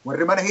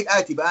warri mana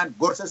hidhaati bahan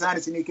gorsa isaan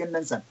isinii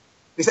kennan san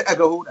isa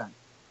dhagahuudhaan,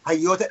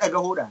 hayyoota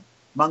dhagahuudhaan,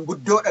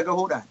 manguddoo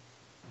dhagahuudhaan,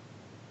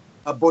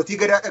 abbootii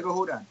gadaa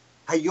dhagahuudhaan,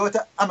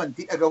 hayyoota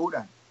amantii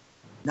dhagahuudhaan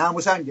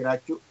naamusaan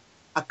jiraachuu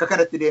akka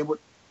kanatti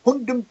deemudha.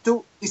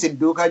 Hundumtuu isin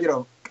duukaa jira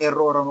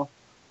qeerroo Oromoo.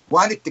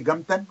 Waan itti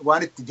gamtan,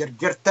 waan itti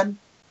jarjartan,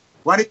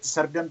 waan itti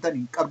sardamtan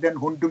hin qabdan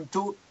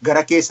hundumtuu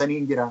gara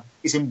keessaniin jira.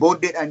 Isin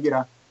booddeedhaan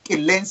jira.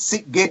 Qilleensi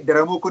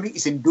geeddaramuu kun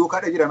isin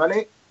duukaadha jira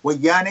malee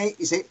wayyaanee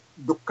isa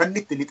dukkanni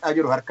itti lixaa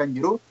jiru harkan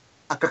jiru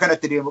akka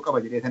kanatti deemuu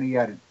qaba jedheetanii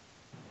yaadan.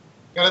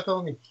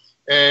 Galatoomi.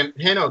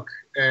 Heenok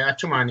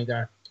achumaan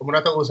egaa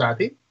xumura ta'uu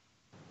isaati.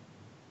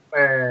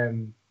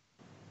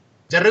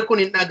 Jarri kun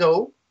hin dhaga'u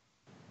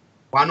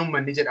waan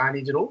uummanni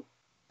jedhaanii jiru.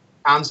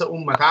 Dhaamsa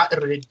uummataa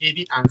irra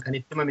deddeebiidhaan kan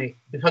itti himame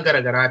bifa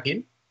garaagaraatiin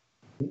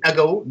hin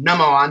dhaga'u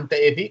nama waan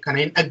ta'eef kana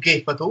hin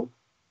dhaggeeffatu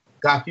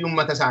gaaffii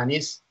uummata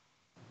isaaniis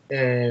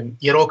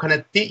yeroo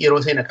kanatti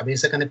yeroo seena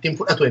qabeessa kanatti hin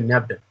fudhatu inni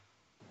abdan.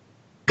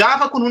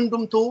 Gaafa kun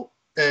hundumtuu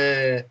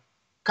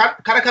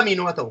kara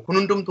kamiinuu haa ta'u kun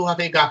hundumtuu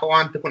hafee gaafa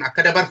wanti kun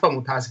akka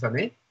dabarfamu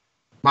taasifame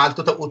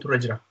maaltu ta'uutu irra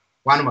jira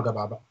waanuma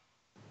gabaabaa.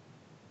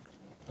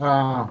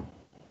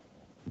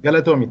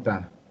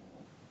 Galatoomittaan.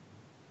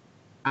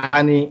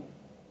 Ani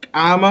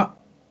qaama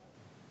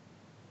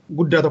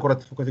guddaa tokko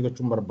irratti fokkasii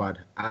gochuun barbaada.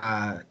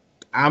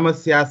 Qaama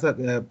siyaasa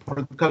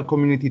political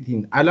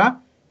communitytiin ala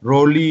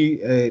roolii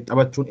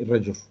taphachuun irra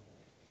jiru.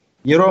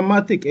 Yeroo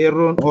ammaatti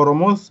qeerroon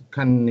Oromoos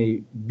kan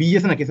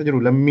biyya sana keessa jiru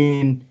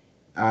lammiin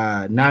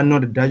naannoo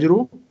addaa jiru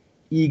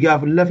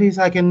dhiigaaf lafee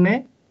isaa kennee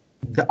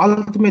the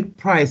ultimate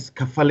price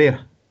kaffaleera.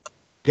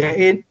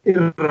 Ga'een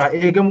irraa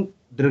eegamu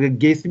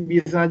dargaggeessi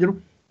biyya sana jiru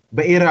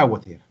ba'ee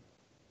raawwateera.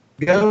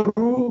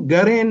 Garuu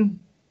gareen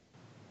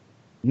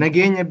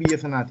nageenya biyya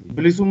sanaati,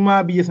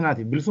 bilisummaa biyya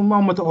sanaati, bilisummaa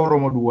uummata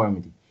Oromoo duwwaa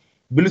miti.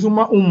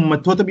 Bilisummaa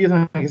uummattoota biyya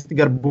sana keessatti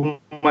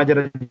garbummaa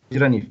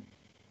jiraniif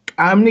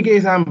qaamni ga'ee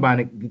isaan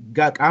baane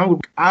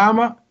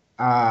qaama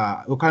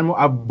yookaan immoo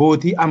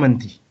abbootii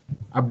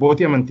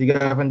amantii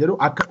gaafan jedhu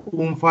akka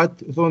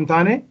dhuunfaatti osoo hin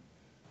taane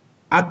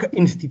akka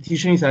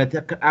institution isaaniitti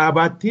akka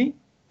dhaabaatti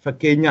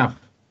fakkeenyaaf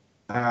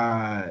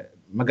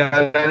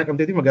magaalaa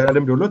Naqamteetti magaalaa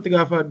Dambidollootti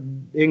gaafa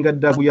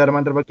dheengaddaa guyyaa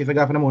lamaan darban keessa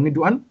gaafa namoonni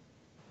du'an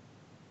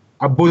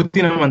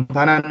abbootiin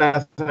amantaa naannaa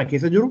sana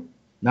keessa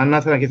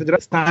jira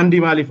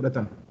istaandii maalii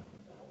fudhatan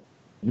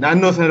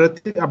naannoo sana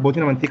irratti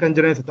abbootiin amantii kan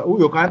jiran isa ta'u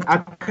yookaan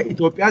akka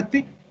Itoophiyaatti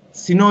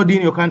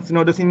sinoodiin yookaan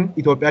sinoodosiin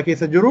Itoophiyaa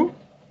keessa jiru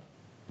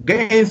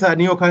ga'een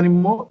isaanii yookaan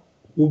immoo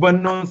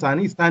hubannoon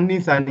isaanii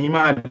istaandiin isaanii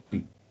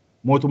maali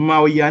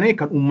mootummaa wayyaanee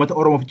kan uummata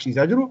Oromoo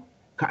ficciisaa jiru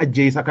kan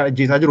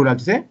ajjeesaa jiru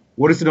ilaalchisee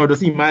warri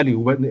sinoodosii maali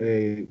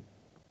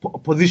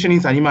pozishiniin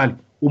isaanii maali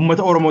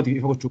uummata Oromootiif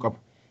ifa gochuu qabu.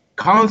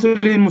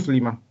 Kaawunsiliin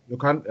Musliimaa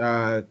yookaan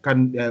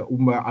kan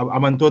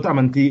amantoota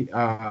amantii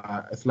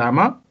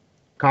Islaamaa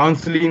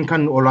kaawunsiliin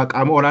kan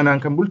qaama olaanaan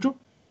kan bulchu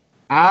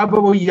dhaaba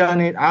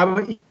wayyaanee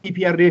dhaaba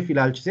EPRDF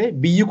ilaalchisee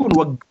biyyi kun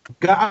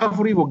waggaa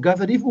 4 waggaa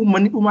 3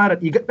 uummanni dhumaara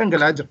dhiiga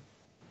dhangala'aa jira.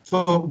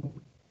 So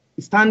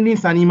istaandiin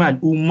isaanii maali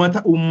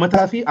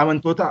uummataa fi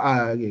amantoota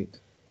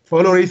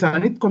followerii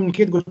isaaniitti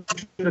communicate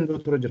gochuu danda'u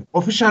tura jira.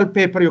 Official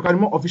paper yookaan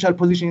immoo official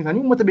position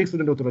isaanii uummata beeksisuu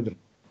danda'u tura jira.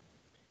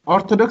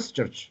 Orthodox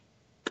Church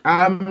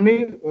qaamni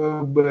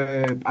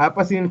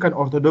Phaaphasiin kan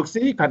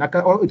Orthodoxii kan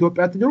akka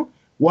Itoophiyaatti jiru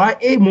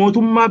waa'ee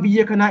mootummaa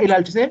biyya kanaa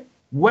ilaalchisee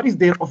what is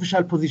their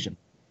official position?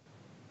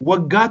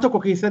 Waggaa tokko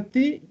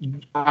keessatti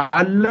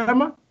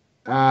allama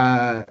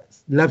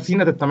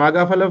labsiin atattamaa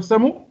gaafa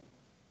labsamu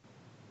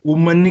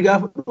uummanni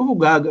gaafa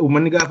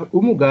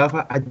dhumu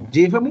gaafa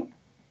ajjeefamu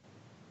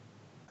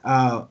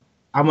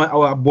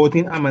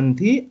abbootiin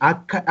amantii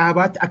akka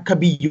dhaabaatti akka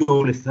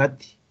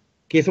biyyoolessaatti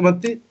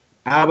keessumatti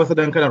dhaaba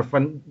sadan kan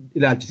arfan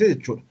ilaalchise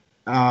jechuudha.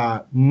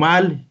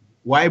 Maal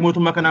waa'ee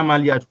mootummaa kanaa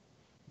maal yaadu?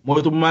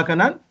 Mootummaa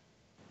kanaan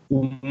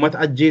uummata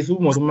ajjeesuu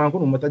mootummaan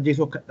kun uummata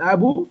ajjeesuu akka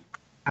dhaabu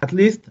at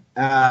least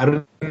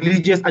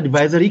religious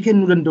advisory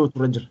kennuu danda'u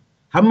tura jira.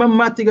 Hamma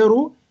ammaatti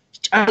garuu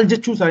caal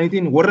jechuu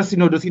isaaniitiin warra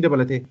sinoodosii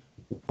dabalatee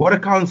warra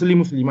kaawunsilii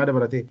musliimaa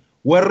dabalatee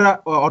warra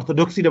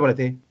ortodoksii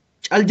dabalatee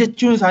caal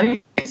jechuun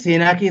isaanii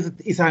seenaa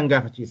keessatti isaan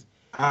gaafachiisa.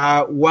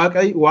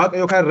 Waaqa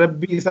yookaan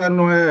rabbi isaan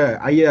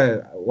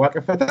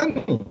waaqeffatan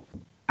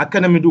akka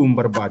namni du'u hin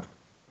barbaadu.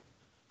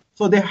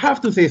 So they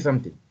have to say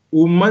something.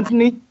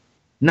 Uummatni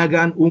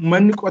nagaan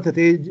uummanni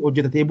qotatee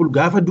hojjetatee bulu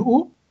gaafa du'u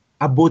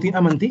abbootiin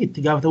amantii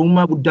itti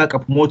gaafatamummaa guddaa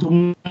qabu.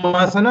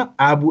 Mootummaa sana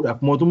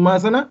dhaabuudhaaf, mootummaa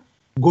sana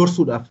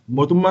gorsuudhaaf,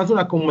 mootummaan sun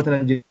akka uummata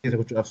nan jeessa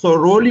gochuudhaaf. So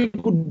roolii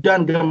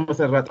guddaan gama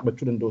sarraa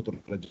taphachuu danda'u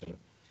tura jira.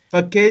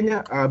 Fakkeenya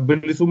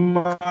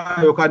bilisummaa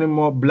yookaan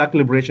immoo Black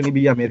Liberation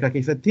biyya Ameerikaa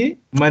keessatti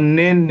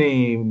manneen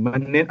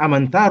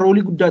amantaa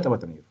roolii guddaa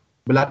taphataniiru.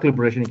 Black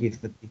Liberation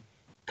keessatti.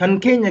 Kan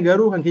keenya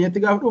garuu kan keenyatti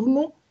gaafa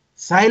dhufnu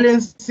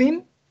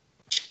saayilensiin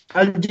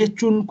caal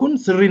jechuun kun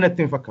sirrii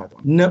natti hin fakkaatu.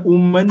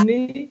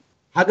 Uummanni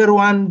haga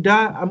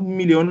Rwaandaa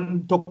miliyoona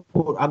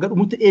tokko haga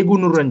dhumutti eeguu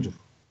nurra hin jiru.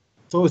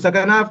 So isa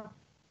kanaaf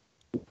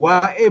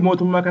waa'ee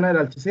mootummaa kana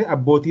ilaalchisee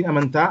abbootiin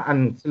amantaa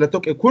an sila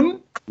toqe kun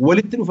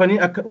walitti dhufanii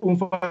akka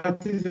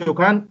dhuunfaatti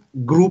yookaan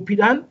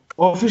gruupiidhaan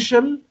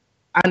official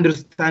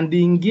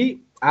understandingii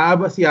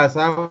dhaaba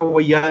siyaasaa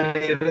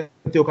wayyaanee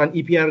irratti yookaan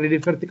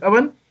EPRDF irratti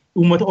qaban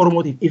uummata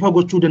Oromootiif ifa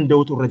gochuu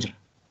danda'utu irra jira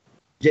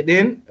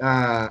jedheen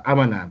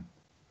amanaan.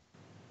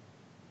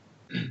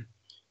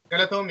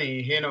 Galatoomi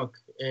Heenok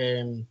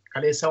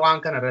kaleessa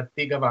waan kana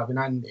irratti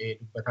gabaabinaan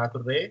dubbataa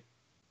turre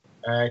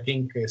I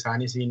think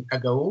isaanis hin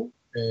dhaga'u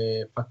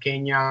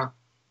fakkeenya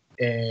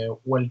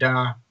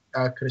waldaa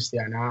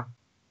kiristaanaa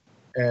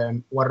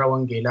warra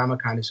wangeelaa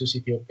makaanisuu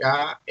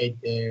Itoophiyaa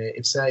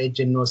ibsa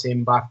ejjennoo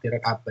seen baaftee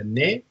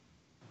dhaabbannee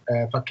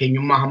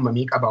fakkeenyummaa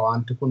hammamii qaba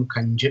wanti kun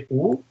kan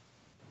jedhu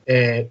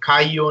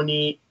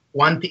kaayyoonii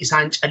wanti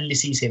isaan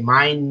callisiise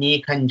maayinni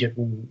kan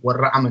jedhu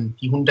warra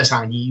amantii hunda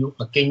isaaniiyyuu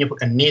fakkeenya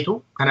fudhanneetu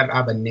kana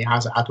dhaabannee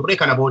haasa'aa turre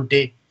kana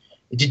booddee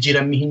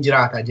jijjiiramni hin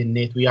jiraata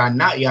jenneetu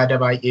yaada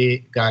baay'ee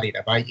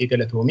gaariidha baay'ee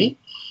galatoomi.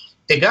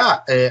 Egaa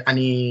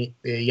ani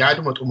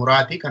yaaduma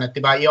xumuraati kanatti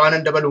baay'ee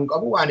waan dabaluun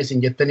qabu waan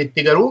isin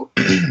jettanitti garuu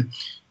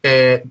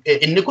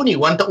inni kun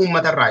wanta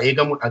uummatarraa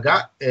eegamu dhagaa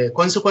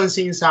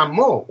konsekwensiin isaa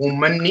immoo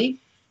uummanni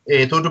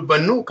too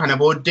dubbannu kana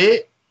booddee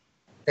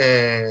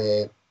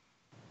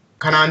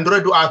kanaan dura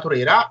du'aa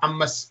tureera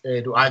ammas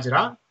du'aa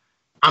jira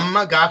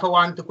amma gaafa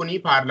wanti kuni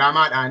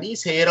paarlaamaadhaanii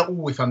seera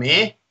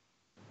uwwifamee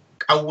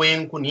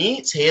qawween kuni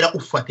seera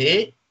uffatee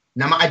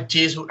nama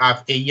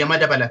ajjeesuudhaaf eeyyama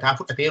dabalataa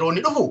fudhatee yeroo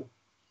inni dhufu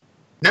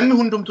namni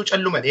hundumtuu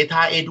callumadhee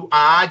taa'ee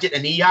du'aa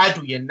jedhanii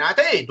yaadu yennaa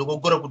ta'e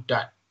dogoggora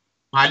guddaadha.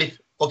 Maaliif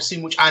obsi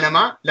mucaa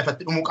namaa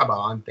lafatti dhumuu qaba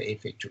waan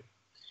ta'eef jechuudha.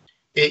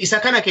 Isa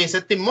kana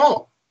keessatti immoo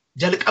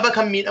jalqaba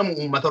kan miidhamu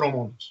uummata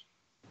Oromoo miti.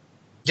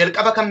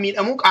 Jalqaba kan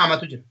miidhamu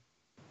qaamatu jira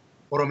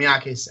Oromiyaa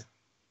keessa.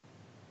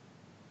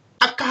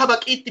 Akka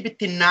habaqiitti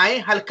bittinnaa'ee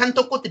halkan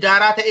tokkotti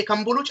daaraa ta'e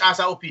kan bulu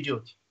caasaa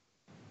OPDOti.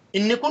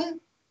 Inni kun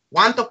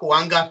waan tokko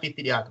waan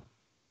gaaffiitti dhiyaatu.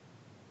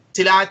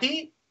 Silaatii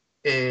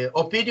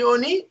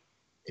OPDOni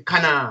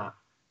kana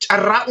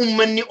carraa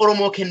uummanni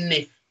Oromoo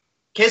kenneef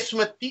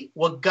keessumatti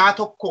waggaa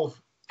tokkoof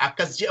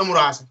akkas ji'a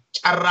muraasa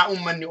carraa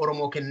uummanni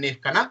Oromoo kenneef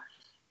kana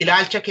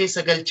ilaalcha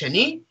keessa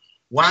galchanii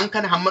waan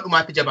kana hamma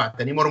dhumaatti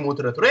jabaatanii mormuu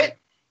ture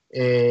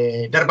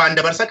darbaan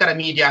dabarsa kara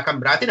miidiyaa kan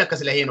biraatiin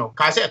akkas laheenoo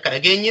kaasee akka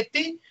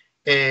dhageenyetti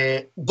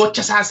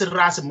gocha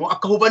saasirraas immoo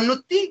akka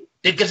hubannutti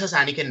deeggarsa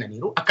isaanii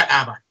kennaniiru akka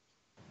dhaabaan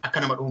akka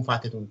nama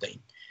dhuunfaatti tun ta'in.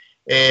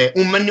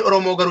 Uummanni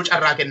Oromoo garuu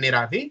carraa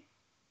kenneeraa fi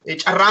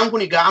carraan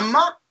kun egaa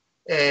amma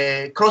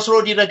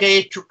crossroadii irra ga'ee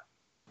jechuudha.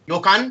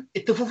 Yookaan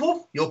itti fufuuf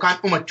yookaan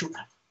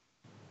dhumachuudha.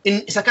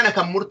 Isa kana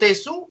kan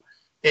murteessu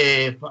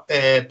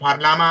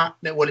paarlaamaa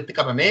walitti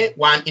qabamee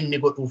waan inni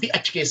godhuu fi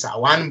achi keessaa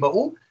waan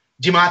ba'u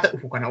jimaata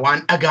dhufu kana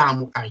waan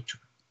dhaga'amudha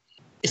jechuudha.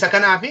 Isa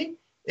kanaaf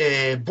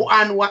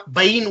bu'aan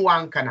bayiin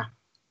waan kana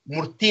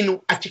murtiin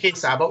achi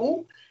keessaa ba'u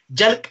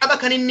jalqaba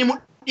kan inni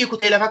mudhii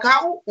kutee lafa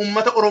kaa'u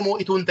uummata Oromoo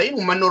itoo hin ta'in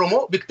uummanni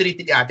Oromoo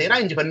biktiriitti dhiyaateera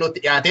injifannootti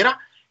dhiyaateera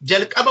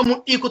jalqaba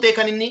mudhii kutee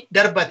kan inni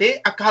darbatee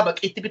akka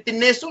habaqiitti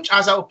bittinneessu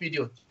caasaa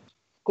OPDOtti.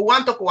 Kun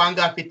waan tokko waan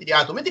gaaffiitti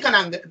dhiyaatu miti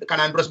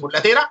kanaan duras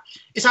mul'ateera.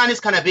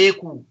 Isaanis kana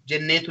beeku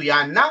jenneetu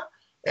yaanna.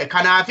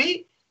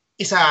 Kanaafi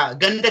isa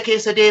ganda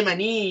keessa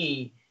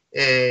deemanii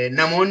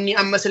namoonni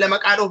amma sila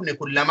maqaa dhoofne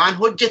kun lamaan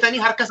hojjetanii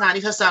harka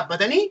isaanii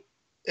sassaabbatanii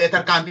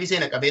tarkaanfii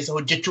seena qabeessa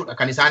hojjechuudha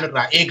kan isaan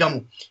irraa eegamu.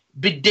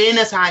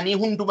 Biddeena isaanii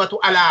hundumatu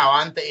alaa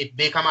waan ta'eef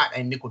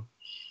beekamaadha inni kun.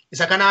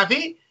 Isa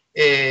kanaafi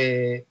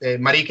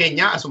marii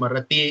keenya asuma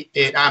irratti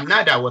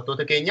dhaabna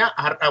daawwattoota keenya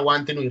har'a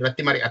wanti nu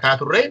irratti mari'ataa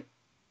turre.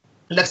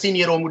 Labsiin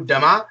yeroo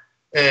muddamaa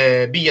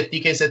biyyattii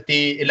keessatti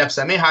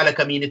labsame haala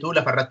kamiinitu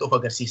lafarratti of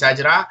agarsiisaa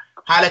jira.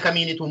 Haala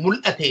kamiinitu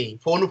mul'ate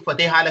foon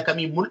uffatee haala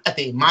kamiin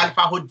mul'ate maal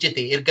fa'aa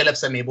hojjete erga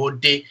labsamee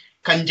booddee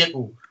kan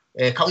jedhu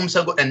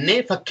ka'umsa godhannee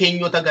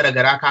fakkeenyota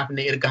garaagaraa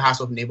kaafnee erga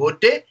haasofnee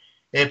booddee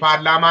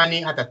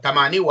paarlaamaanii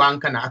hatattamaanii waan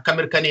kana akka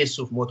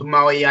mirkaneessuuf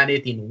mootummaa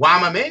wayyaaneetiin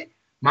waamame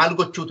maal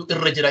gochuutu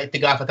irra jira itti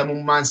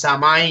gaafatamummaan isaa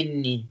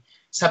maayinni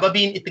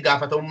sababiin itti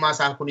gaafatamummaa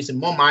isaa kunis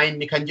immoo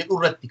maayinni kan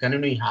jedhu irratti kan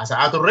nuyi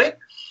haasa'aa turre.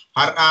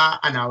 Har'a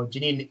anaa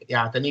wajjiniin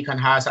dhiyaatanii kan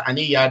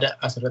haasa'anii yaada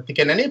asirratti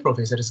kennanii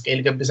Profeesar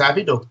Isqeel Gabbisaa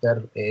fi Dooktar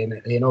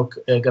Henook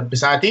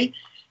Gabbisaati.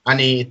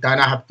 Ani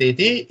ittaanaa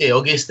hafteeti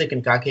ogeessa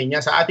teknikaa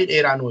keenya sa'aatii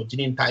dheeraa nu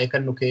wajjiniin taa'ee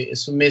kan nu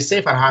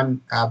keessummeesse Farhaan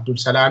Abdul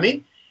Salaami.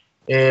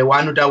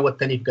 Waan nu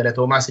daawwattaniif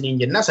galatoomaa isiniin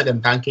jenna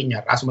sagantaan keenya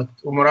har'aa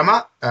asumatti xumurama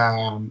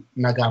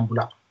nagaan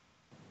bulaa.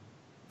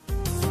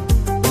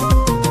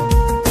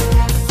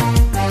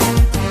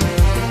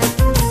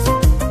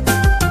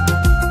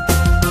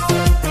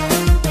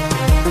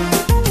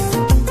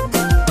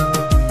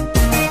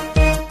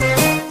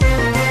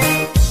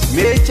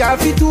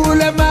 Chaafi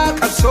tuulama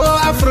qabsoo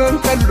afran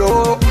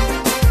kalloo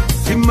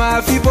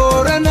Jimmaa fi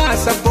Booranaa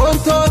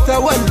sabboontoota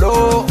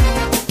walloo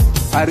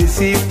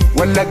Arsiif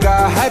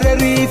Wallaggaa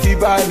Hararii fi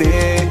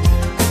Baalee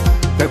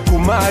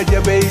Takkumaa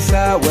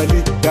jabeessaa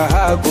walitti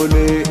dhahaa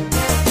golee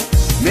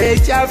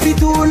Meechaa fi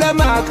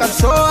tuulama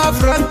qabsoo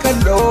afran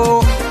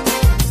kalloo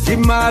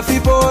Jimmaa fi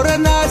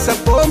Booranaa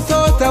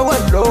sabboontoota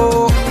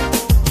walloo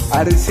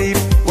Arsiif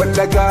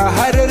Wallaggaa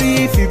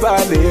Hararii fi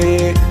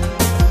Baalee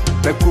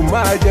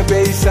Takkumaa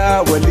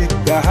jabeessaa walitti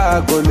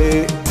dhahaa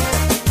golee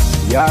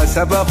Yaa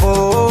saba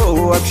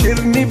koo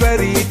abshirni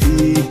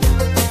bariitii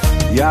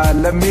Yaa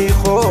lammii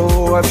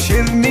koo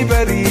abshirni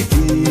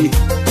bariitii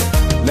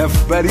Laf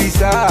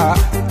bariisaa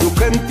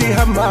dukanti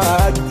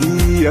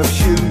hamaatti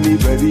abshirni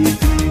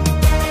bariitii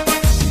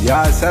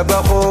Yaa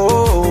saba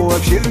koo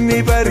abshirni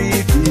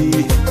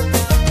bariitii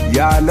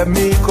Yaa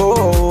lammii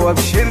koo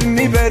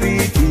abshirni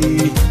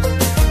bariitii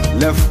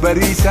Laf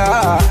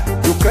bariisaa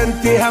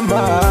dukanti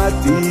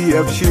hamaatti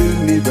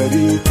abshirni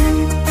bariitii